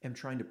am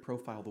trying to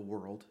profile the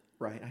world,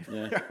 right?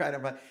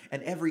 Yeah.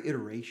 And every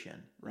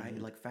iteration, right?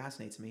 It like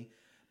fascinates me.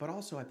 But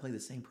also I play the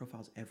same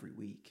profiles every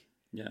week.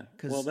 yeah.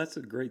 'Cause- Well, that's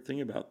a great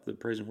thing about the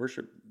praise and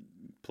worship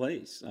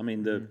place. I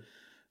mean,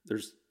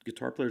 there's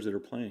guitar players that are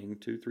playing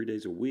 2-3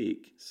 days a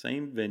week,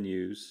 same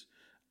venues,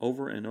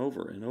 over and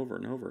over and over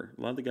and over.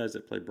 A lot of the guys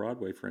that play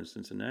Broadway, for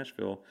instance, in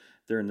Nashville,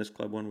 they're in this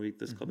club one week,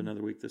 this club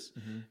another week.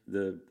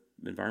 The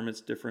environment's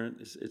different.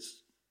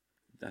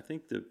 I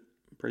think the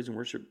praise and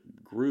worship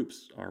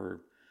groups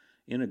are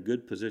in a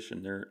good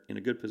position. They're in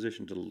a good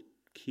position to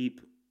keep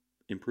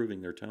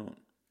improving their tone.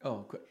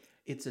 Oh,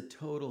 it's a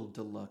total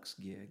deluxe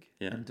gig.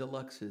 Yeah. And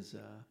deluxe is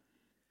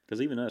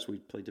Because even us, we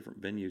play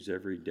different venues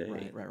every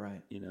day.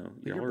 right. You know,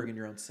 But you're bringing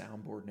your own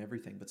soundboard and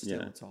everything, but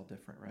still it's all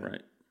different, right?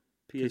 right.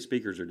 PA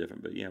speakers are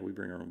different, but yeah, we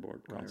bring our own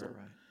board console.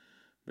 Right.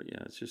 But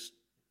yeah, it's just,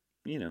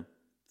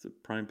 it's a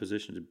prime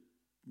position to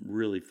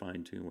really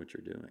fine tune what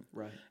you're doing.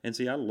 Right. And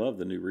see, I love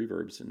the new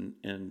reverbs,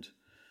 and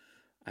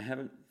I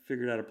haven't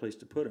figured out a place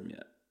to put them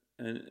yet.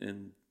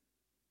 And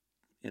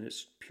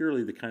it's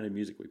purely the kind of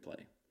music we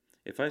play.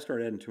 If I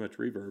start adding too much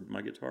reverb,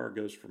 my guitar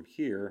goes from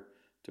here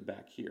to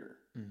back here,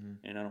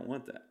 and I don't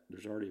want that.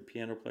 There's already a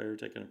piano player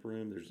taking up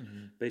room. There's a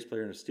bass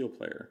player and a steel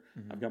player.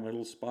 I've got my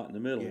little spot in the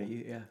middle.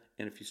 Yeah.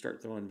 And if you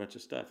start throwing a bunch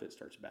of stuff, it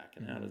starts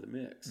backing out of the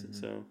mix. And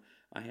so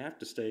I have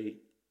to stay.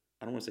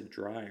 I don't want to say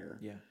drier.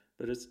 Yeah.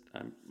 But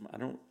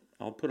I'm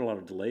I'll put a lot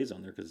of delays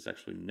on there because it's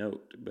actually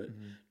note, but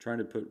trying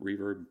to put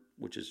reverb,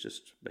 which is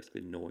just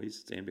basically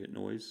noise, it's ambient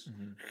noise,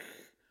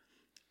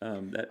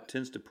 that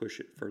tends to push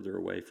it further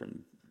away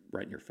from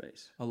right in your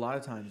face. A lot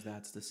of times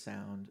that's the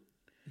sound,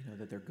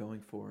 that they're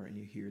going for, and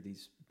you hear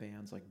these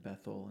bands like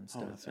Bethel and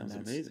stuff. Oh, that sounds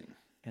and amazing.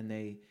 And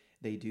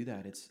they do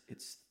that.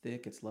 It's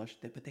thick, it's lush,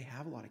 but they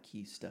have a lot of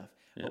key stuff.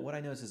 Yeah. But what I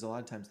notice is a lot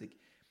of times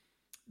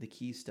the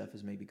key stuff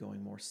is maybe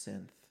going more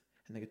synth,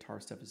 and the guitar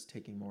stuff is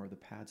taking more of the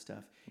pad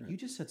stuff. Right. You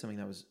just said something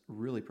that was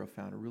really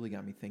profound. It really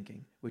got me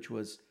thinking, which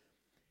was,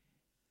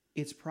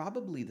 it's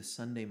probably the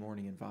Sunday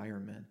morning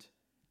environment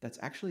that's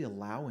actually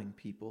allowing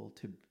people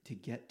to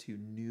get to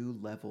new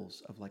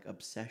levels of like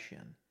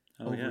obsession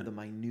over the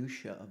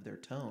minutia of their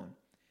tone.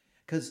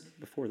 Because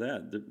before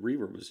that, the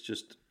reverb was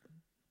just,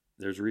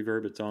 there's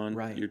reverb, it's on,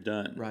 right, you're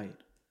done. Right.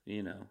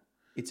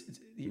 It's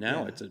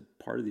now it's a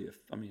part of the.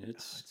 I mean,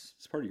 it's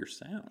part of your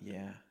sound.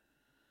 Yeah,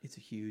 it's a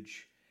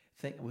huge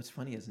thing. What's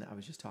funny is I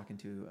was just talking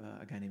to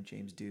a guy named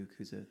James Duke,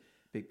 who's a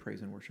big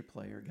praise and worship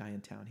player, a guy in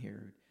town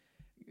here,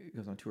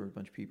 goes on tour with a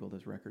bunch of people,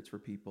 does records for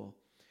people,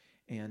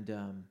 and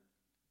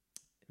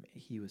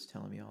he was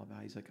telling me all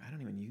about. He's like, I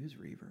don't even use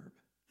reverb,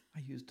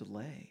 I use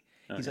delay.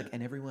 He's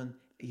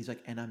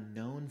like, and I'm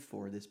known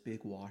for this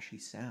big washy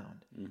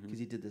sound because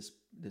he did this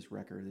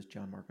record, this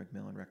John Mark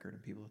McMillan record,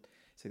 and people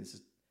say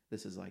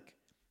this is like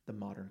the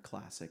modern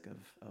classic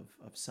of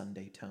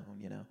Sunday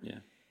tone, Yeah.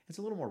 It's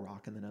a little more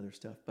rockin' than other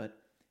stuff,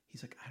 but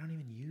he's like, I don't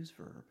even use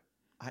verb.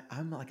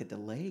 I'm like a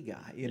delay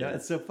guy, Yeah.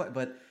 It's so fun.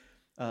 But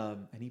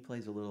and he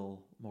plays a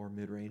little more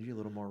mid-rangey, a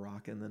little more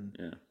rockin'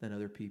 than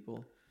other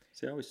people.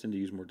 See, I always tend to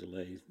use more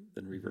delay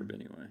than reverb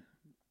anyway.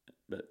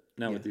 But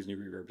now with these new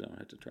reverbs, I don't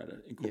have to try to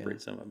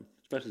incorporate some of them,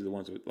 especially the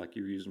ones like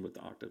you're using with the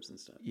octaves and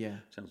stuff. Yeah.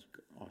 Sounds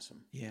awesome.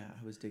 Yeah,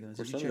 I was digging this.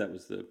 Of course, some of that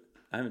was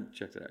I haven't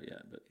checked it out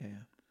yet, but. Yeah.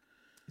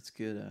 It's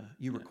good.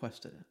 You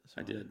requested it.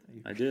 So I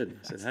did.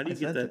 I said, how do you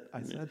get that?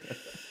 I said that.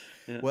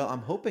 Yeah. Well,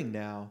 I'm hoping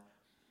now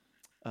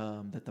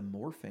that the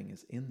morphing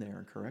is in there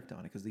and correct on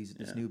it, because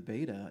this new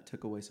beta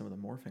took away some of the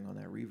morphing on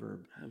that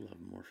reverb. I love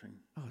morphing.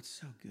 Oh, it's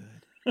so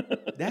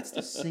good. That's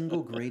the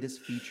single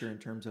greatest feature in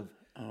terms of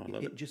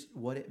just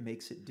what it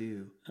makes it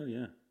do. Oh,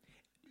 yeah.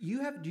 Do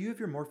you have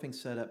your morphing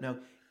set up? Now,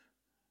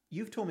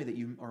 you've told me that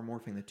you are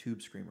morphing the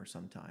tube screamer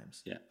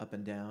sometimes. Yeah. Up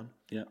and down.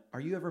 Yeah. Are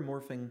you ever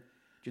morphing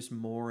just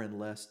more and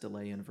less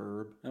delay and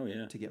verb? Oh,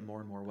 yeah. To get more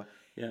and more what?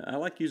 Yeah, I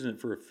like using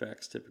it for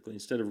effects typically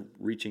instead of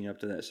reaching up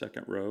to that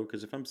second row,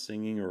 because if I'm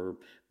singing or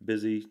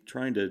busy,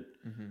 trying to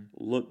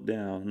look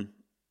down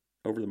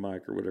over the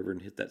mic or whatever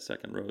and hit that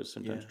second row is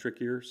sometimes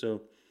trickier.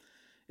 So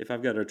if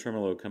I've got a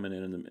tremolo coming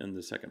in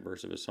the second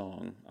verse of a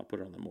song, I'll put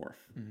it on the morph.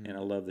 And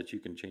I love that you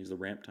can change the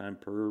ramp time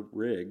per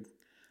rig.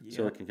 Yeah.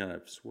 So it can kind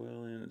of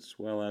swell in and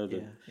swell out of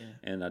the...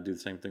 And I do the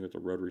same thing with the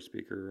rotary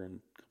speaker on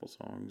a couple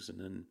songs. And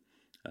then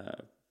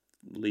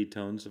lead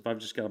tones. If I've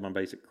just got my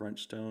basic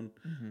crunch tone,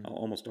 I'll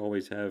almost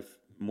always have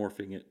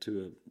morphing it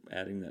to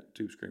adding that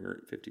tube screamer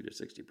at 50 to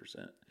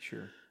 60%.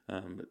 Sure.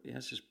 But yeah,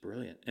 it's just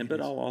brilliant.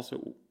 But I'll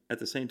also, at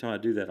the same time I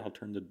do that, I'll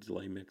turn the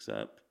delay mix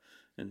up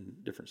and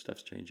different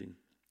stuff's changing.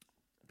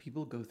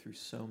 People go through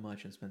so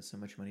much and spend so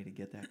much money to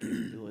get that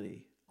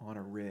capability on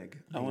a rig.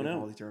 Oh, I know.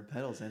 All these different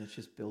pedals, and it's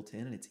just built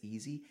in and it's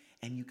easy,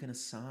 and you can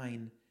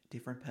assign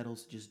different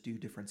pedals to just do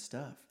different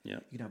stuff. Yeah.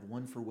 You can have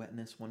one for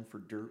wetness, one for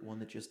dirt, one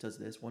that just does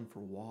this, one for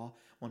wah,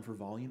 one for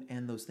volume,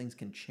 and those things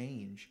can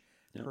change.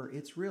 Yep.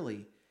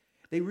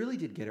 They really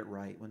did get it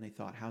right when they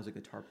thought, how's a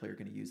guitar player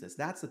going to use this?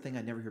 That's the thing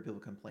I never hear people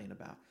complain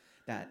about.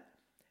 That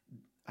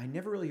I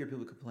never really hear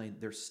people complain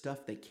there's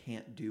stuff they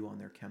can't do on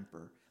their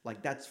Kemper.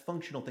 Like, that's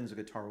functional things a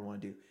guitar would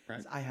want to do.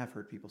 Right. I have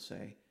heard people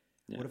say,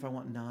 what if I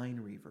want 9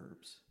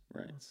 reverbs?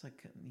 Right. Well, it's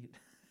like...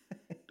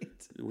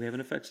 we have an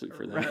effects loop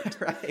for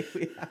that.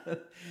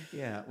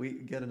 Right. We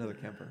get another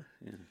Kemper.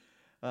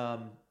 Yeah.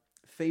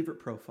 Favorite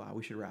profile.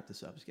 We should wrap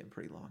this up. It's getting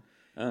pretty long.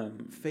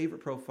 Favorite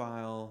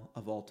profile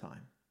of all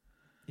time.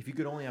 If you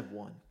could only have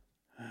one.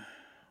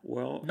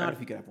 Well, not if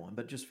you could have one,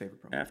 but just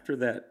favorite profile. After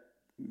that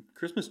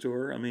Christmas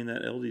tour, I mean,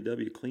 that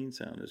LDW clean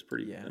sound is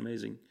pretty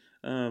amazing.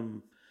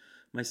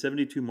 My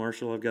 72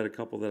 Marshall, I've got a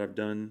couple that I've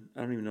done.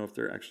 I don't even know if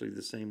they're actually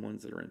the same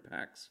ones that are in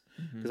packs.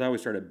 Because I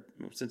always try to,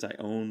 since I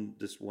own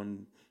this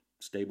one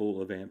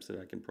stable of amps that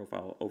I can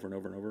profile over and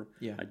over and over,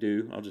 I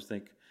do. I'll just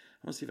think,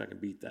 I want to see if I can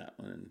beat that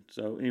one. And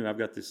so anyway, I've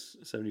got this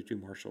 72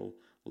 Marshall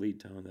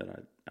lead tone that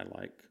I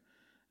like.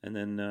 And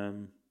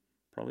then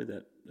probably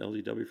that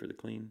LDW for the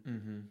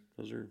clean.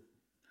 Those are,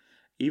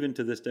 even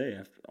to this day,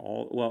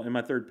 in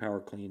my third power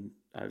clean,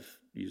 I've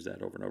used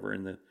that over and over.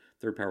 In the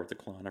third power with the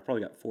Klon, I've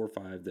probably got 4 or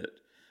 5 that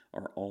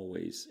are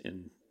always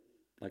in,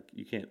 like,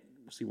 you can't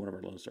see one of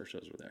our Lone Star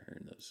shows without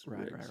hearing those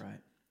rigs.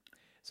 Right.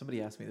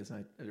 Somebody asked me this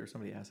night, or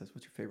somebody asked us,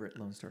 what's your favorite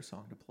Lone Star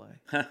song to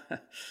play?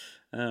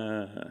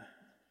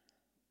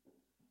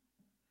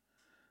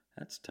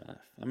 That's tough.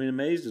 I mean,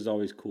 Amazed is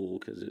always cool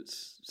because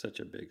it's such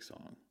a big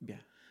song. Yeah.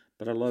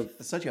 But I love...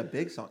 It's such a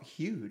big song.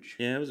 Huge.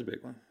 Yeah, it was a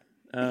big one.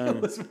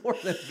 It was more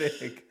than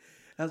big.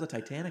 That was a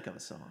Titanic of a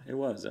song. It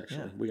was, actually.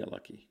 Yeah. We got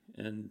lucky.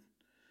 And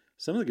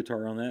some of the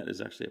guitar on that is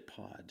actually a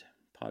pod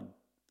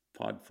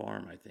Pod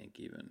Farm, I think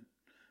even.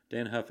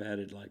 Dan Huff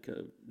added like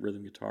a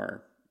rhythm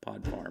guitar,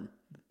 Pod Farm.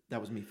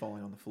 That was me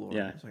falling on the floor.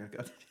 Yeah. I was like, I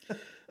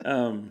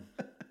got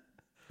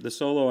The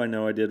solo I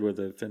know I did with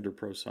a Fender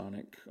Pro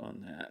Sonic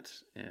on that,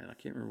 and I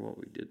can't remember what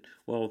we did.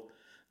 Well,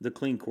 the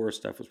clean chorus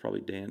stuff was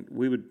probably Dan.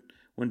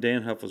 When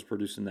Dan Huff was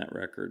producing that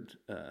record,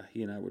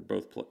 he and I would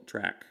both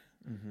track.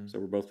 Mm-hmm. So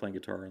we're both playing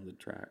guitar on the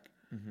track.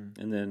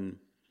 Mm-hmm. And then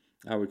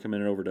I would come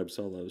in and overdub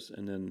solos.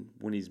 And then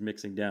when he's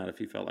mixing down, if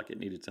he felt like it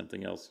needed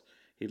something else,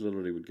 he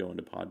literally would go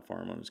into Pod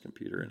Farm on his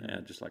computer and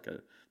add just like a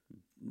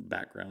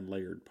background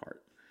layered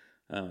part.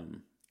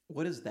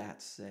 What does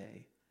that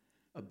say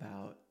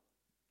about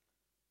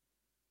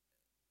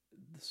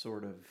the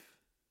sort of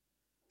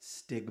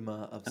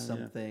stigma of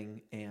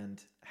something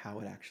and how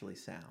it actually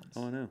sounds?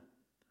 Oh, I know.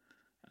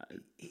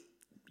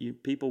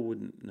 People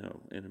wouldn't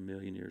know in a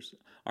million years.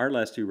 Our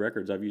last 2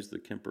 records, I've used the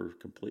Kemper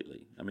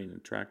completely. I mean,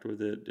 tracked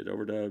with it, did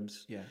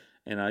overdubs. Yeah.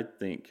 And I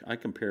think I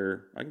can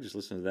just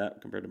listen to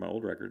that compared to my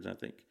old records, and I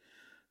think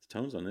the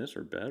tones on this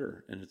are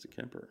better, and it's a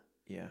Kemper.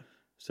 Yeah.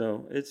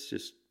 So it's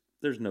just,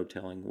 there's no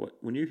telling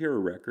when you hear a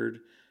record,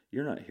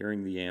 you're not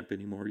hearing the amp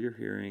anymore. You're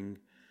hearing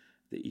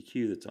the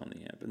EQ that's on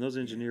the amp. And those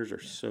engineers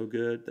are so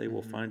good. They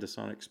will find a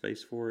sonic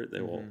space for it.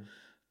 They will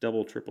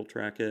double, triple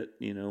track it,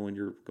 when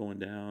you're going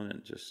down,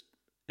 and just,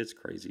 it's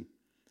crazy.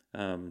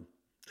 Trying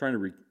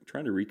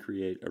to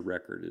recreate a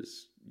record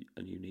is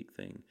a unique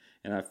thing.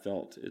 And I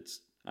feel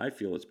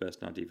it's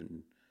best not to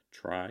even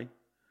try,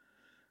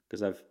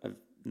 because I've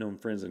known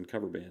friends in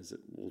cover bands that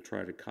will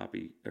try to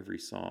copy every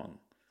song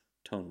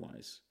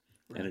tone-wise.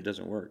 Right. And it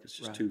doesn't work. It's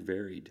just too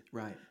varied.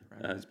 Right.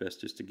 It's best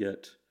just to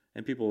get,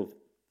 and people have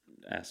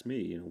asked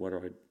me,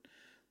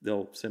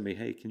 they'll send me,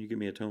 hey, can you give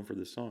me a tone for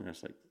this song? I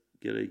was like,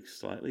 get a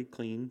slightly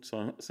clean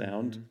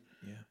sound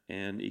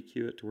and EQ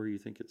it to where you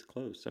think it's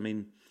close. I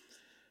mean,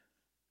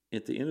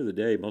 at the end of the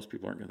day, most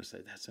people aren't going to say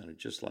that sounded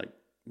just like,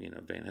 Van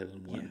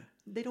Halen 1. Yeah.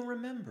 They don't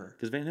remember.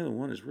 Because Van Halen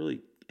 1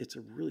 it's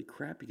a really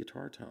crappy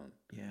guitar tone.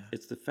 Yeah.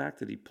 It's the fact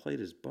that he played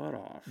his butt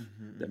off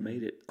that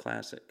made it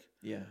classic.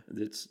 Yeah.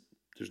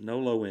 There's no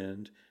low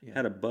end. Yeah.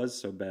 Had a buzz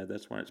so bad,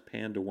 that's why it's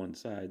panned to one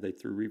side. They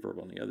threw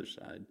reverb on the other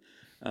side.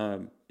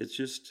 It's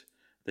just,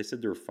 they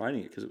said they were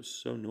fighting it because it was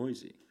so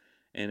noisy.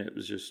 And it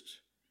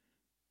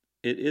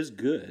is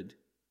good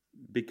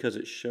because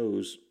it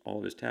shows all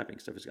of his tapping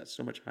stuff. It's got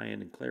so much high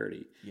end and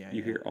clarity.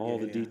 You hear all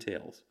the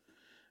details.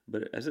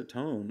 But as a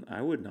tone,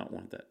 I would not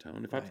want that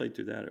tone. If I played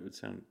through that, it would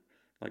sound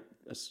like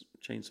a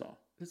chainsaw.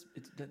 That's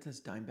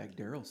Dimebag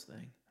Darrell's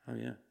thing. Oh,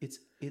 yeah.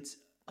 It's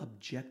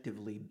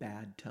objectively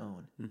bad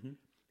tone. Mm-hmm.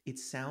 It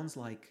sounds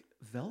like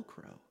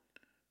Velcro.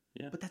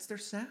 Yeah. But that's their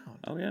sound.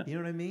 Oh, yeah. You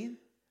know what I mean?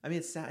 I mean,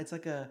 it's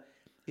like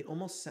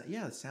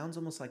it sounds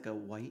almost like a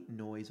white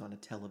noise on a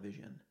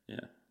television. Yeah.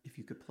 If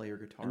you could play your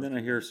guitar. And then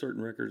I hear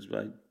certain records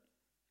by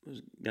a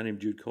guy named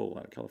Jude Cole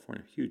out of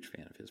California, huge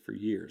fan of his for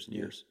years and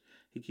years.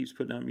 He keeps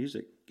putting out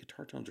music.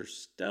 Guitar tones are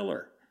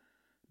stellar.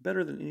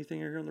 Better than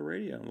anything I hear on the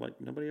radio. Like,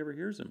 nobody ever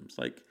hears them. It's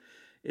like,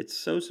 it's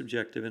so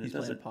subjective, and it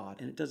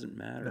doesn't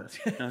matter.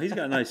 Now, he's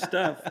got nice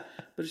stuff,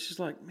 but it's just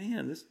like,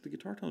 man, the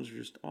guitar tones are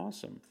just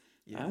awesome.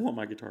 Yeah. I want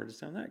my guitar to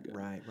sound that good.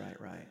 Right.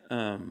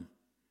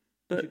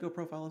 But you should go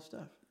profile his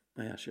stuff.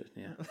 Yeah, I should.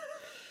 Yeah.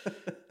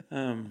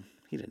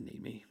 He didn't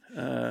need me.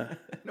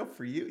 No,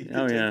 for you. You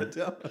can take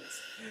the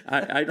tones.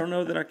 I don't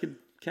know that I could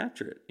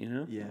capture it.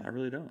 Yeah. I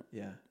really don't.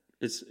 Yeah.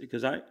 It's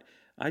because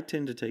I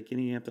tend to take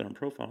any amp that I'm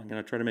profiling and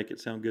I try to make it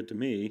sound good to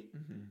me,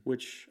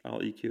 which I'll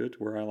EQ it to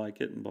where I like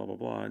it and blah blah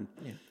blah, and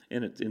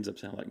it ends up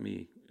sounding like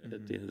me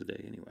at the end of the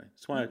day anyway.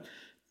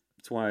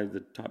 That's why the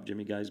Top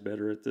Jimmy guy's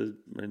better at the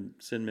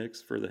Sin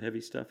Mix for the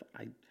heavy stuff.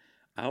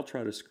 I'll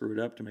try to screw it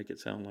up to make it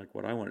sound like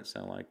what I want it to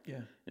sound like,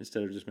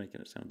 instead of just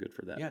making it sound good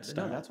for that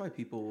style. No, that's why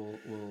people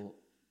will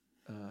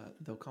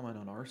they'll comment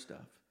on our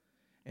stuff,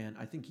 and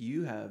I think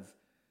you have.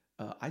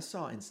 I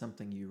saw in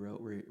something you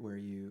wrote where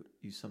you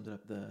summed it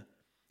up, the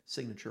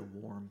signature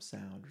warm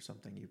sound or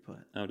something you put.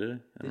 Oh, did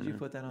I? Did you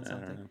put that on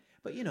something?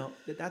 But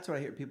that's what I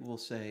hear. People will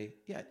say,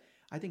 yeah,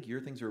 I think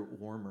your things are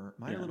warmer.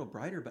 Mine are a little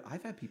brighter, but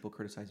I've had people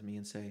criticize me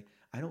and say,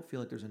 I don't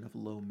feel like there's enough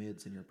low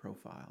mids in your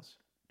profiles.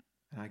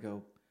 And I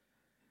go,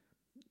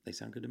 they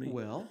sound good to me.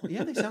 Well,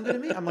 yeah, they sound good to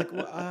me. I'm like,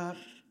 well,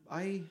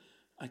 I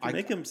can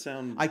make them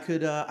sound. I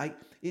could.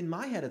 In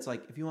my head, it's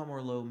like, if you want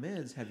more low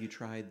mids, have you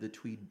tried the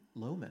Tweed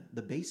Lowman,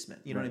 the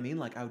Basement? You know what I mean?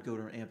 Like, I would go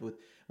to an amp with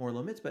more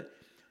low mids, but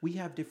we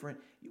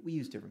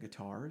use different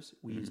guitars.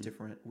 We use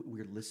different.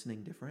 We're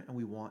listening different, and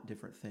we want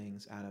different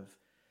things out of.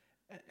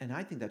 And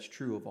I think that's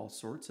true of all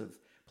sorts of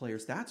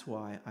players. That's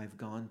why I've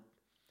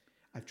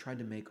tried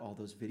to make all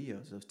those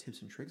videos, those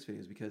tips and tricks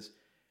videos, because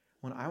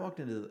when I walked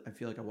into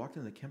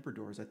the Kemper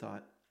doors, I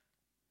thought,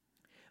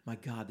 my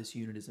God, this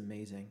unit is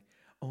amazing.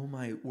 Oh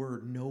my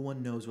word, no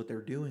one knows what they're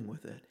doing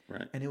with it.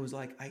 Right. And it was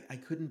like, I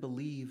couldn't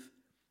believe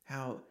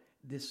how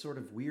this sort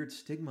of weird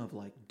stigma of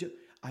like,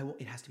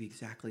 it has to be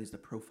exactly as the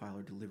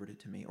profiler delivered it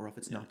to me, or if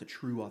it's not the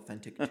true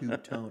authentic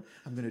tube tone,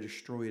 I'm going to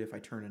destroy it if I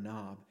turn a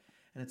knob.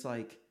 And it's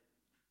like,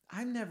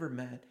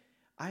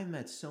 I've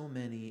met so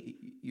many.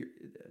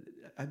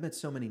 I've met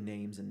so many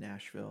names in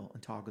Nashville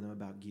and talking to them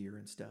about gear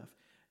and stuff.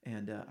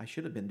 And I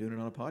should have been doing it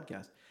on a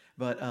podcast,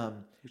 but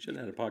We should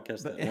have had a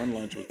podcast that one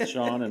lunch with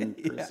Sean and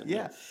Chris.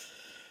 yeah.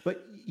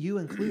 But you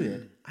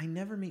included. I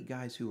never meet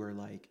guys who are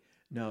like,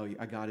 no,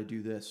 I got to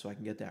do this so I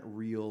can get that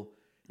real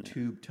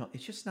tube tone.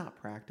 It's just not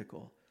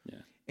practical.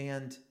 Yeah.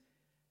 And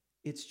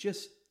it's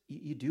just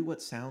you do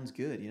what sounds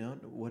good,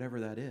 whatever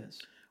that is.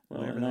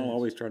 Well, and I'll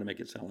always try to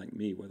make it sound like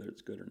me, whether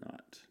it's good or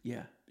not.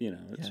 Yeah.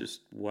 It's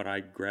just what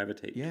I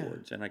gravitate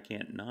towards, and I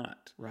can't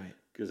not. Right.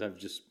 Because I've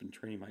just been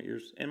training my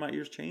ears, and my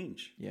ears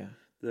change. Yeah.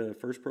 The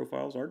first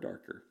profiles are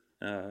darker.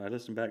 I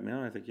listen back now,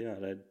 and I think,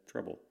 I had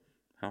treble.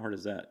 How hard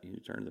is that? You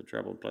turn the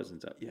treble and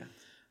pleasance up. Yeah.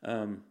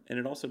 And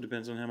it also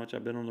depends on how much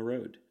I've been on the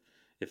road.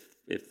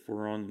 If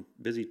we're on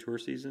busy tour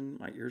season,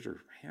 my ears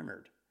are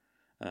hammered.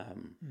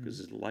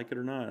 Because like it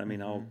or not, I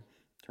mean, I'll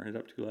turn it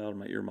up too loud on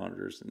my ear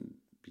monitors and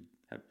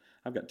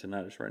I've got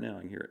tinnitus right now.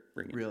 I can hear it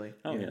ringing. Really?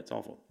 Oh yeah, it's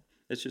awful.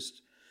 It's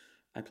just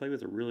I play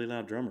with a really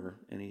loud drummer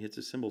and he hits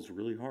his cymbals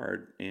really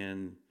hard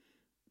and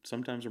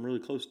sometimes I'm really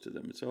close to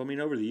them. So I mean,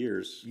 over the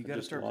years, you got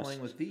to start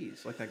playing with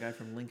these, like that guy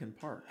from Linkin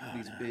Park.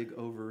 These big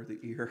over the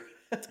ear.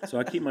 So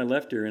I keep my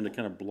left ear in to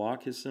kind of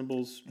block his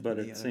cymbals, but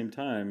at the same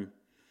time,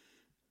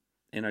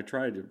 and I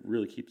try to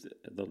really keep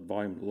the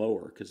volume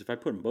lower because if I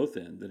put them both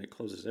in, then it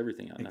closes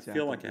everything out. And I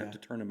feel like I have to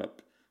turn them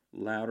up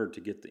louder to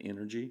get the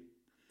energy.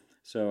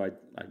 So I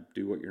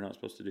do what you're not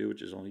supposed to do,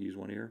 which is only use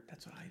one ear.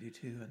 That's what I do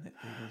too. And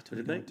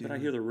but I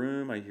hear the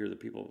room, I hear the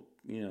people,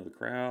 the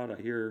crowd,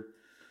 I hear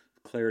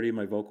clarity in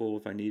my vocal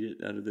if I need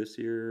it out of this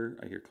ear.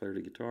 I hear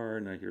clarity guitar,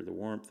 and I hear the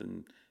warmth,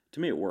 and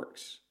to me it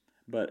works.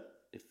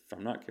 But if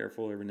I'm not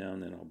careful, every now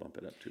and then I'll bump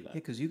it up too loud.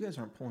 Yeah, because you guys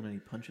aren't pulling any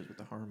punches with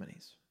the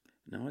harmonies.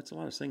 No, it's a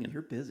lot of singing.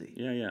 You're busy.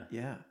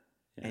 Yeah.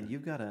 And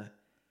you've got to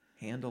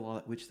handle all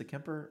that, which the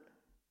Kemper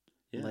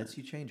lets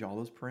you change all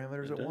those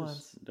parameters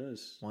once. It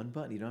does. One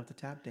button. You don't have to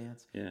tap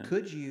dance. Yeah.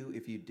 Could you,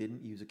 if you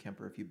didn't use a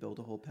Kemper, if you built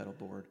a whole pedal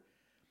board,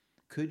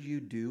 could you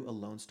do a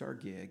Lone Star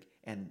gig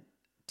and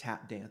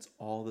tap dance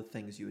all the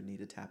things you would need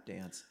to tap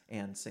dance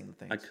and sing the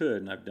things? I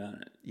could, and I've done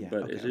it. Yeah,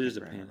 but it is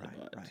a pain in the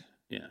butt. Right.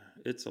 Yeah,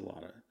 it's a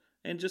lot of,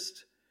 and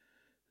just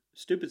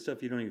stupid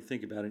stuff you don't even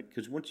think about it,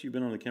 because once you've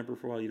been on the Kemper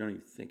for a while, you don't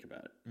even think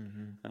about it.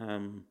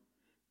 I'm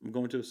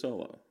going to a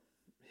solo,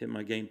 hit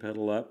my gain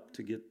pedal up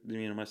to get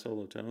my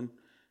solo tone,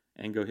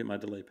 and go hit my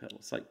delay pedal.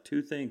 It's like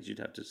two things you'd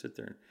have to sit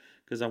there,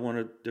 because I want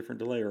a different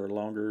delay or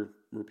longer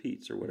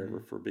repeats or whatever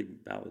for a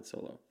big ballad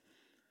solo.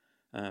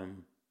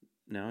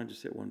 Now I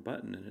just hit one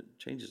button and it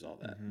changes all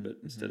that. But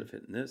instead of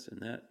hitting this and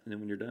that, and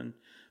then when you're done,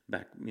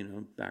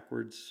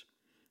 backwards,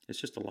 it's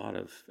just a lot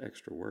of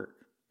extra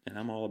work. And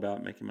I'm all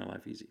about making my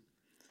life easy.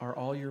 Are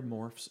all your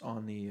morphs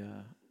on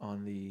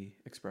the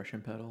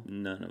expression pedal?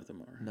 None of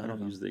them are. I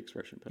don't use the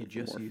expression pedal. You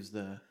just use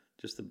the.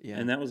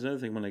 And that was another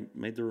thing when I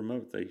made the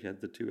remote. They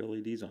had the two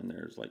LEDs on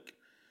there. It's like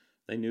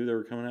they knew they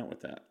were coming out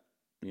with that.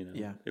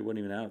 It wasn't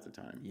even out at the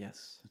time.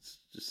 Yes,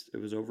 It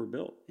was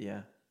overbuilt.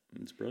 Yeah,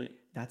 it's brilliant.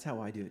 That's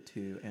how I do it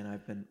too. And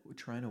I've been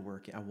trying to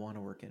work. I want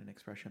to work in an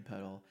expression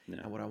pedal.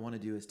 Yeah. And what I want to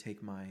do is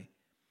take my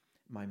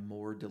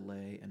more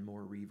delay and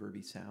more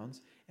reverby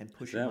sounds and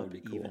push them up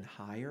even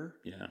higher.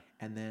 Yeah,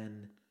 and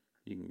then.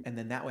 And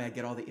then that way I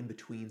get all the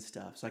in-between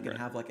stuff. So I can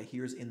have like a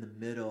here's in the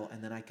middle,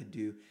 and then I could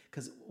do,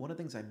 because one of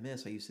the things I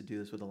miss, I used to do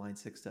this with the Line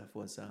 6 stuff,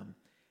 was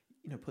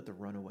put the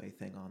runaway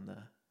thing on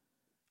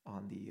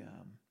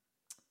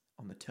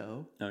the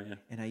toe. Oh yeah.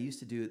 And I used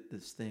to do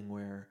this thing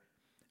where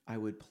I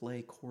would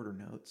play quarter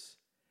notes,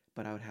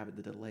 but I would have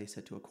the delay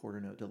set to a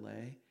quarter note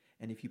delay.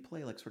 And if you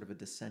play like sort of a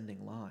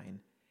descending line,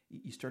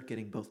 you start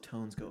getting both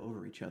tones go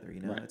over each other,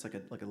 It's like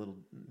a little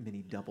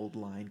mini doubled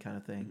line kind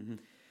of thing. Mm-hmm.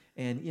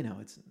 And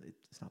it's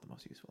not the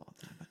most useful all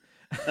the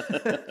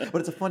time, but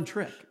it's a fun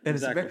trick, and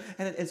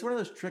it's one of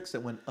those tricks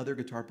that when other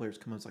guitar players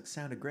come up, it's like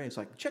sounded great. It's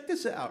like, check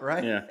this out,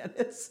 right? Yeah, and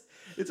it's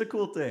a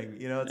cool thing,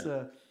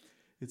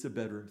 it's a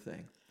bedroom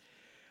thing.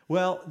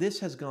 Well, this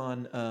has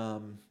gone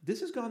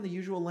the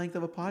usual length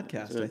of a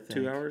podcast. I think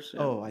 2 hours. Yeah.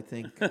 Oh, I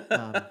think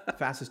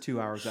fastest 2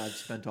 hours I've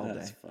spent all day.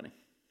 That's funny.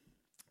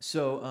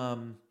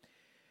 So.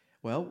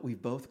 Well,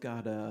 we've both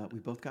got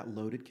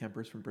loaded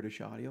Kempers from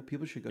British Audio.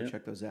 People should go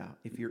check those out.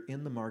 If you're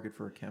in the market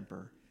for a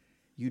Kemper,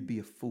 you'd be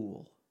a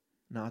fool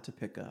not to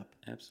pick up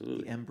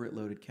absolutely the Embrit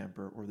loaded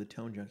Kemper or the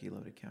Tone Junkie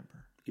loaded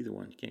Kemper. Either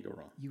one, you can't go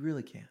wrong. You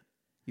really can.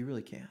 You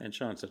really can. And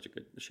Shane's such a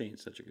good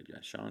guy.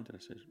 Sean, did I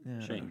say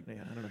Shane?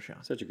 I don't know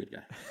Sean. Such a good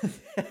guy.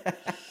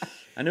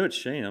 I know it's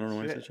Shane. I don't know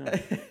why I said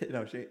Sean.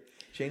 No,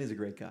 Shane is a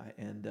great guy,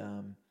 and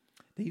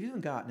they've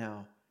even got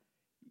now.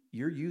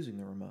 You're using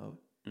the remote.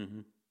 Mm-hmm.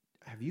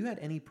 Have you had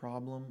any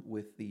problem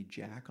with the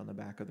jack on the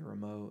back of the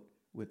remote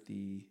with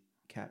the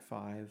Cat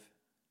 5?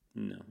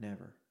 No.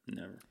 Never.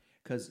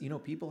 Because,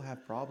 people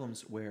have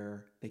problems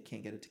where they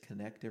can't get it to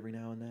connect every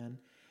now and then.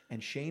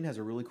 And Shane has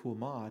a really cool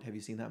mod. Have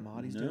you seen that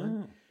mod he's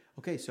doing?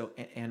 Okay, so,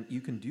 and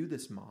you can do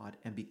this mod.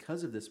 And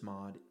because of this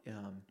mod,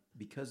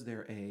 because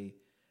they're a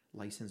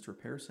licensed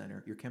repair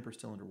center, your Kemper's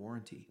still under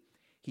warranty.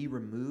 He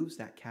removes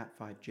that Cat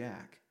 5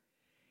 jack,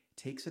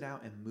 takes it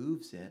out and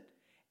moves it,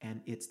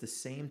 and it's the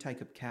same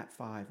type of Cat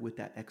 5 with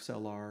that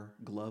XLR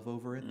glove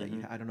over it that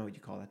you I don't know what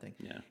you call that thing.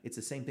 Yeah. It's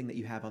the same thing that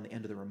you have on the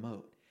end of the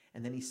remote.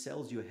 And then he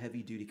sells you a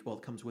heavy duty, well,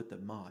 it comes with the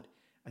mod.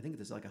 I think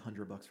it's like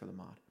 $100 for the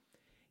mod.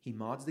 He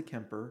mods the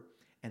Kemper,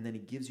 and then he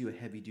gives you a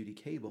heavy duty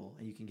cable,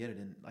 and you can get it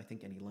in, I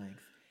think, any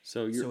length.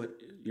 So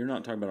you're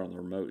not talking about on the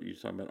remote. You're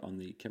talking about on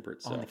the Kemper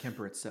itself. On the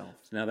Kemper itself.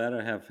 Now that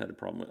I have had a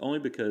problem with, only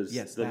because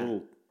Yes,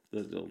 the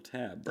little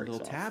tab breaks the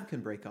little off. tab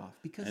can break off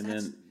because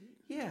And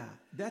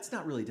that's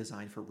not really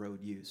designed for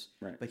road use.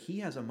 Right. But he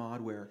has a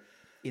mod where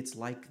it's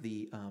like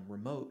the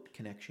remote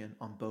connection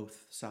on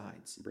both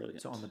sides.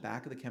 Brilliant. So on the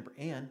back of the Kemper,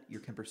 and your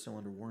Kemper's still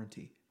under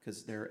warranty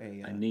because they're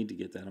a. I need to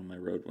get that on my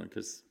road one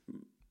because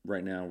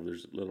right now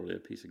there's literally a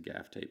piece of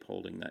gaff tape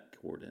holding that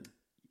cord in.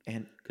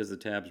 And because the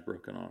tab's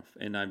broken off,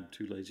 and I'm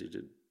too lazy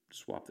to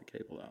swap the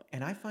cable out.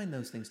 And I find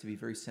those things to be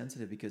very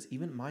sensitive because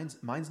even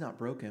mine's not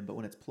broken, but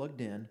when it's plugged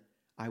in,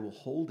 I will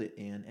hold it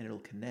in and it'll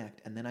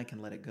connect, and then I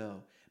can let it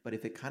go. But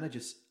if it kind of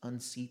just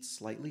unseats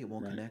slightly, it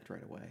won't connect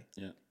right away.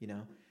 Yeah, you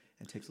know,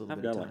 it takes a little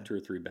I've bit of got time. like 2 or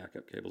 3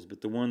 backup cables,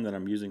 but the one that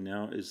I'm using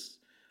now is,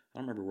 I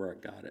don't remember where I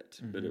got it,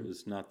 but it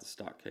was not the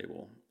stock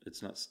cable.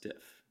 It's not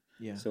stiff.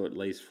 Yeah. So it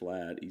lays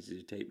flat, easy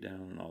to tape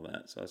down and all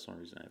that. So that's the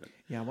only reason I have it.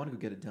 Yeah, I want to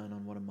go get it done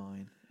on one of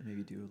mine and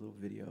maybe do a little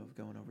video of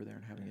going over there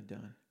and having it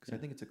done because I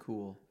think it's a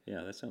cool.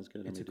 Yeah, that sounds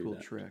good. It's a do cool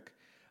that. trick.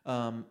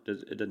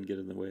 It doesn't get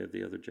in the way of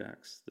the other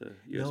jacks, the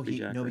USB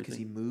jack. No, or because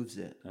he anything? moves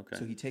it. Okay.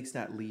 So he takes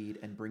that lead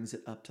and brings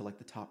it up to like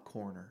the top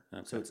corner,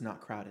 so it's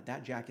not crowded.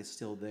 That jack is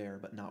still there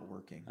but not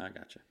working. I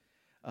gotcha.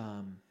 Yeah,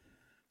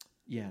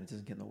 and it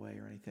doesn't get in the way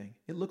or anything.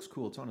 It looks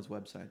cool. It's on his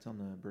website. It's on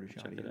the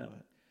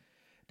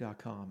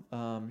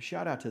BritishAudio.com.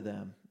 Shout out to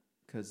them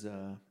because,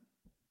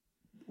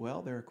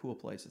 well, they're a cool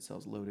place that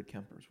sells loaded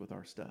Kempers with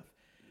our stuff.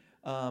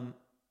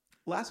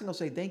 Last thing I'll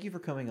say, thank you for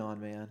coming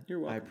on, man. You're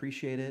welcome. I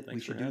appreciate it. Thanks We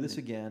for should do having this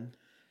me. again.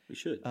 We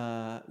should.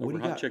 What do Over you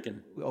hot got?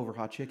 chicken. Over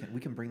hot chicken.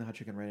 We can bring the hot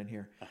chicken right in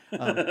here.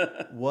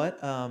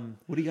 What do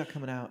you got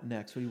coming out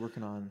next? What are you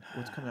working on?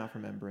 What's coming out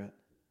from Brett?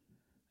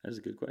 That is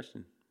a good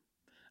question.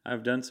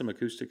 I've done some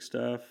acoustic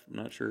stuff. I'm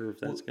not sure if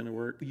that's going to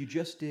work. You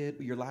just did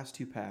your last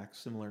 2 packs,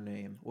 similar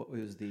name. What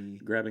was the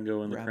Grab and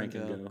go and the Grab crank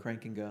and and go.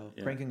 Crank and go.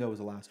 Yeah. Crank and go was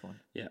the last one.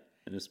 Yeah,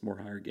 and it's more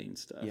higher gain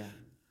stuff. Yeah.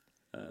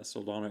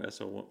 Soldano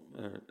SLO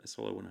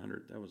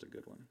 100. That was a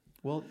good one.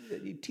 Well,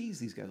 you tease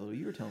these guys a little.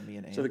 You were telling me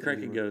an amp. So the that crank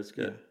you and were- go's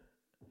got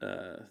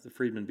the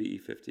Friedman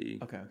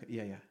BE50 Okay.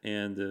 Yeah.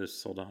 and the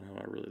Soldano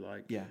I really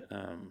like. Yeah.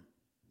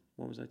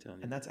 What was I telling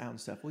you? And that's out and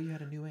stuff. Well, you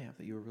had a new amp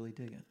that you were really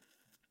digging.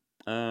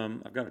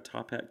 I've got a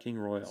Top Hat King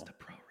Royal. The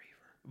Pro Reaver.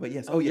 But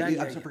yes. Oh, yeah, I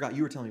yeah. forgot.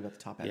 You were telling me about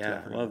the Top Hat too. Yeah,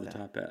 I forgot love the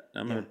about that. Top Hat.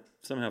 I'm going to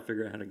somehow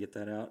figure out how to get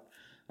that out.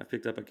 I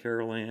picked up a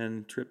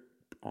Carolan Trip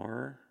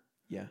R.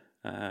 Yeah.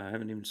 I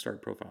haven't even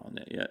started profiling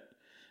that yet.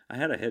 I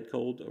had a head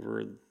cold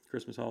over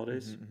Christmas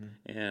holidays,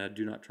 and I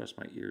do not trust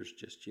my ears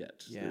just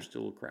yet. Yeah. They're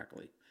still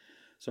crackly.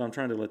 So I'm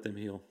trying to let them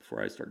heal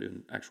before I start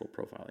doing actual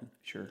profiling.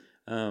 Sure.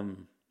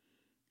 And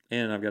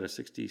I've got a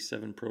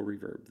 67 Pro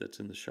Reverb that's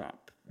in the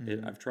shop.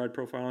 I've tried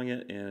profiling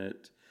it, and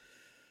it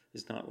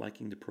is not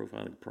liking the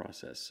profiling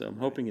process. So I'm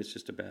hoping it's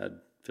just a bad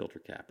filter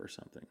cap or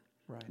something.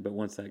 Right. But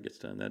once that gets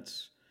done,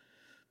 that's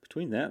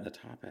between that and the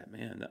Top Hat,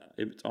 man.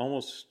 It's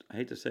almost, I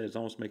hate to say it, it's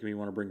almost making me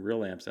want to bring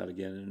real amps out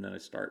again. And then I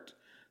start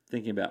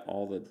thinking about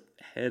all the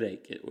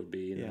headache it would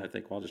be. And then I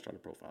think, well, I'll just try to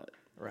profile it.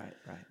 Right.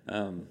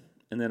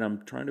 And then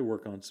I'm trying to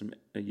work on some,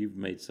 you've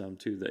made some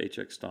too, the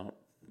HX Stomp.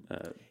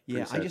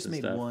 Yeah, I presets just and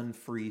made stuff. one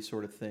free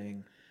sort of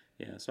thing.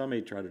 Yeah, so I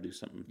may try to do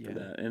something for Yeah.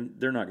 that. And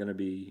they're not going to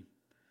be,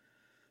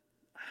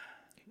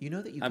 You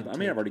know that you I can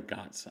mean, I've already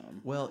got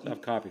some. Well, So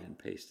I've copied and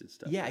pasted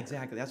stuff. Yeah,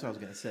 exactly. That's what I was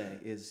going to say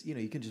is,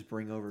 you can just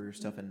bring over your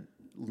stuff and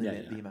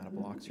limit the amount of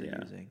blocks you're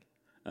using.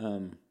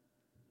 And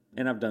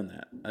I've done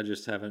that. I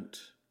just haven't,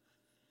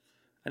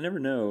 I never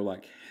know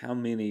like how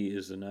many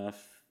is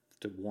enough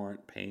to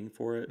warrant paying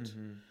for it.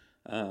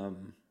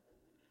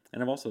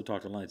 And I've also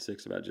talked to Line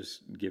 6 about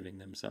just giving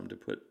them some to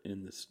put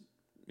in this,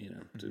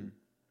 to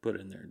put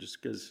in there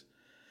just because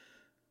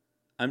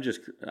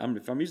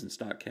if I'm using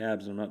stock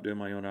cabs and I'm not doing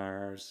my own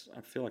IRs,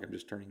 I feel like I'm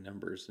just turning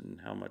numbers and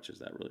how much is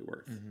that really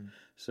worth?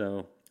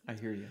 So I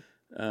hear you.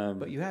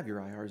 But you have your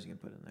IRs you can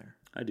put in there.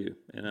 I do.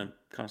 And I'm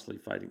constantly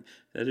fighting.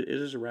 It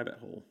is a rabbit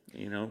hole,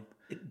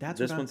 That's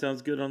this what one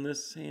sounds good on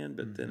this hand,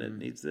 but then it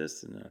needs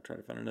this, and then I try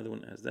to find another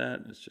one that has that,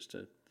 and it's just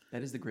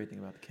That is the great thing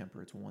about the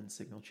Kemper. It's one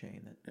signal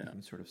chain that you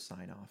can sort of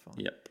sign off on.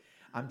 Yep.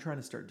 I'm trying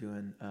to start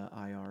doing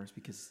IRs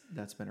because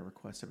that's been a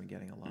request I've been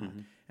getting a lot.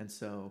 And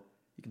so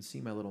you can see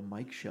my little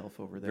mic shelf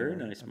over there.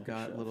 Very nice I've mic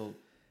got shelf.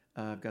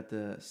 I've got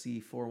the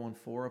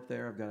C414 up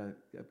there. I've got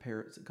a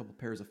couple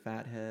pairs of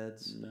fat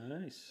heads.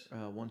 Nice.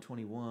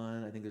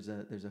 121. I think there's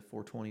a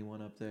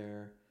 421 up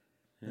there,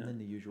 and then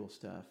the usual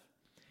stuff.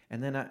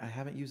 And then I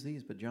haven't used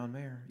these, but John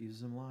Mayer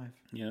uses them live.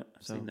 Yeah,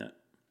 I've seen that.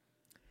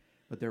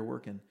 But they're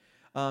working.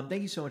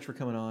 Thank you so much for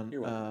coming on,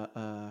 You're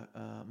welcome.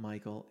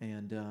 Michael.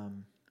 And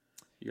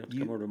You have to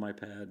come over to my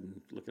pad and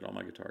look at all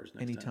my guitars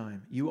next time.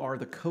 anytime. You are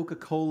the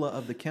Coca-Cola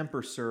of the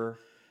Kemper, sir.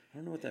 I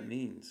don't know what that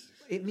means.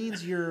 It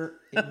means you're.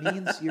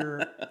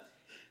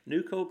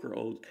 New Coke or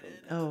old Coke?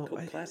 Oh,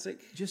 Coke Classic?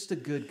 Just a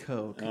good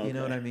Coke. You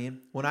know what I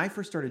mean? When I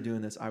first started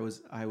doing this,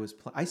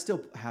 I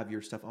still have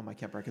your stuff on my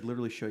camper. I could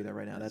literally show you that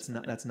right now. That's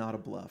not a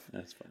bluff.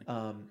 That's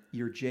funny.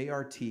 Your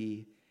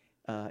JRT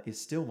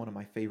is still one of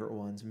my favorite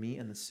ones. Me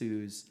and the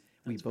Sues,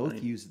 we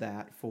both used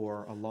that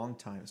for a long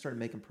time. I started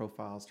making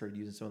profiles, started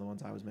using some of the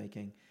ones I was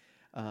making.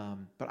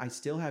 But I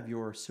still have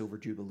your Silver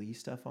Jubilee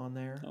stuff on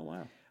there. Oh,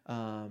 wow.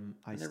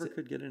 I never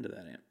could get into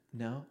that amp.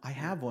 No, I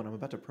have one. I'm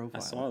about to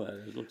profile. I saw that.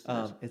 It looks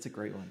nice. It's a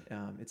great one.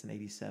 It's an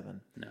 87.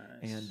 Nice.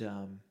 And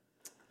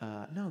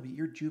no, but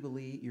your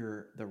Jubilee,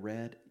 the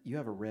red. You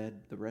have the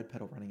red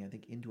pedal running, I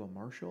think, into a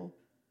Marshall.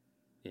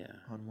 Yeah.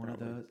 On one of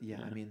those. Yeah.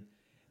 I mean,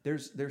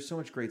 there's so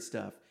much great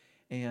stuff.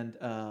 And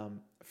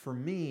for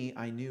me,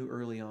 I knew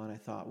early on. I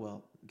thought,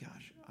 well,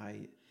 gosh,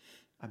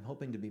 I'm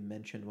hoping to be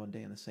mentioned one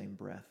day in the same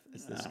breath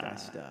as this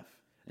guy's stuff.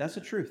 That's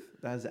the truth.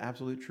 That is the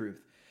absolute truth.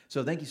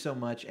 So thank you so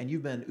much. And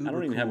you've been uber I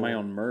don't even cool. have my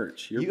own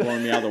merch. You're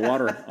blowing me out of the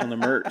water on the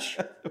merch.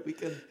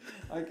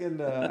 I can,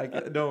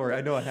 don't worry.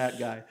 I know a hat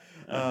guy.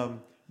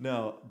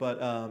 No,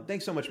 but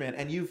thanks so much, man.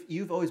 And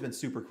you've always been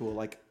super cool.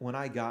 Like when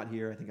I got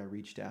here, I think I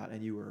reached out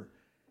and you were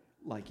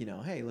like,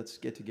 hey, let's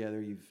get together.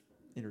 You've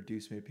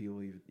introduced me to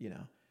people,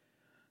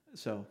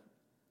 so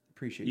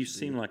appreciate you. You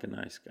seem like a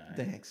nice guy.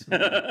 Thanks.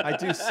 Man. I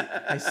do.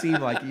 I seem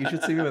like you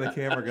should see me when the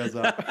camera goes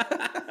up.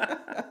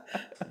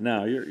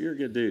 No, you're a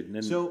good dude.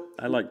 And so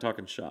I like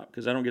talking shop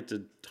because I don't get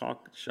to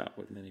talk shop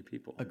with many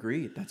people.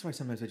 Agreed. That's why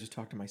sometimes I just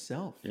talk to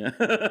myself. Yeah.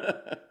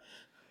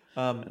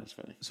 That's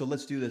funny. So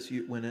let's do this.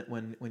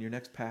 When your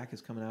next pack is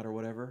coming out or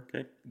whatever,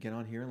 okay, get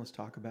on here and let's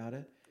talk about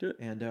it. Do it.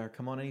 And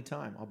come on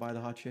anytime. I'll buy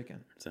the hot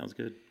chicken. Sounds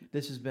good.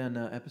 This has been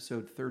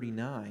episode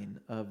 39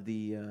 of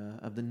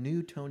the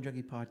new Tone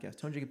Junkie podcast.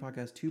 Tone Junkie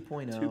podcast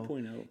 2.0.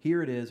 2.0.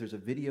 Here it is. There's a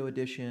video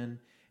edition.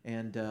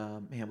 And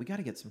man, we got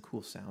to get some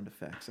cool sound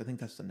effects. I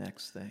think that's the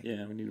next thing.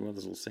 Yeah, we need one of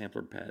those little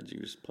sampler pads. You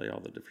can just play all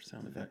the different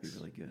sound effects. That'd be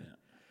really good. Yeah.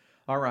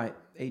 All right,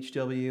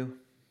 HW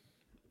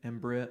and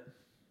Britt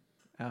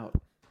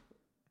out.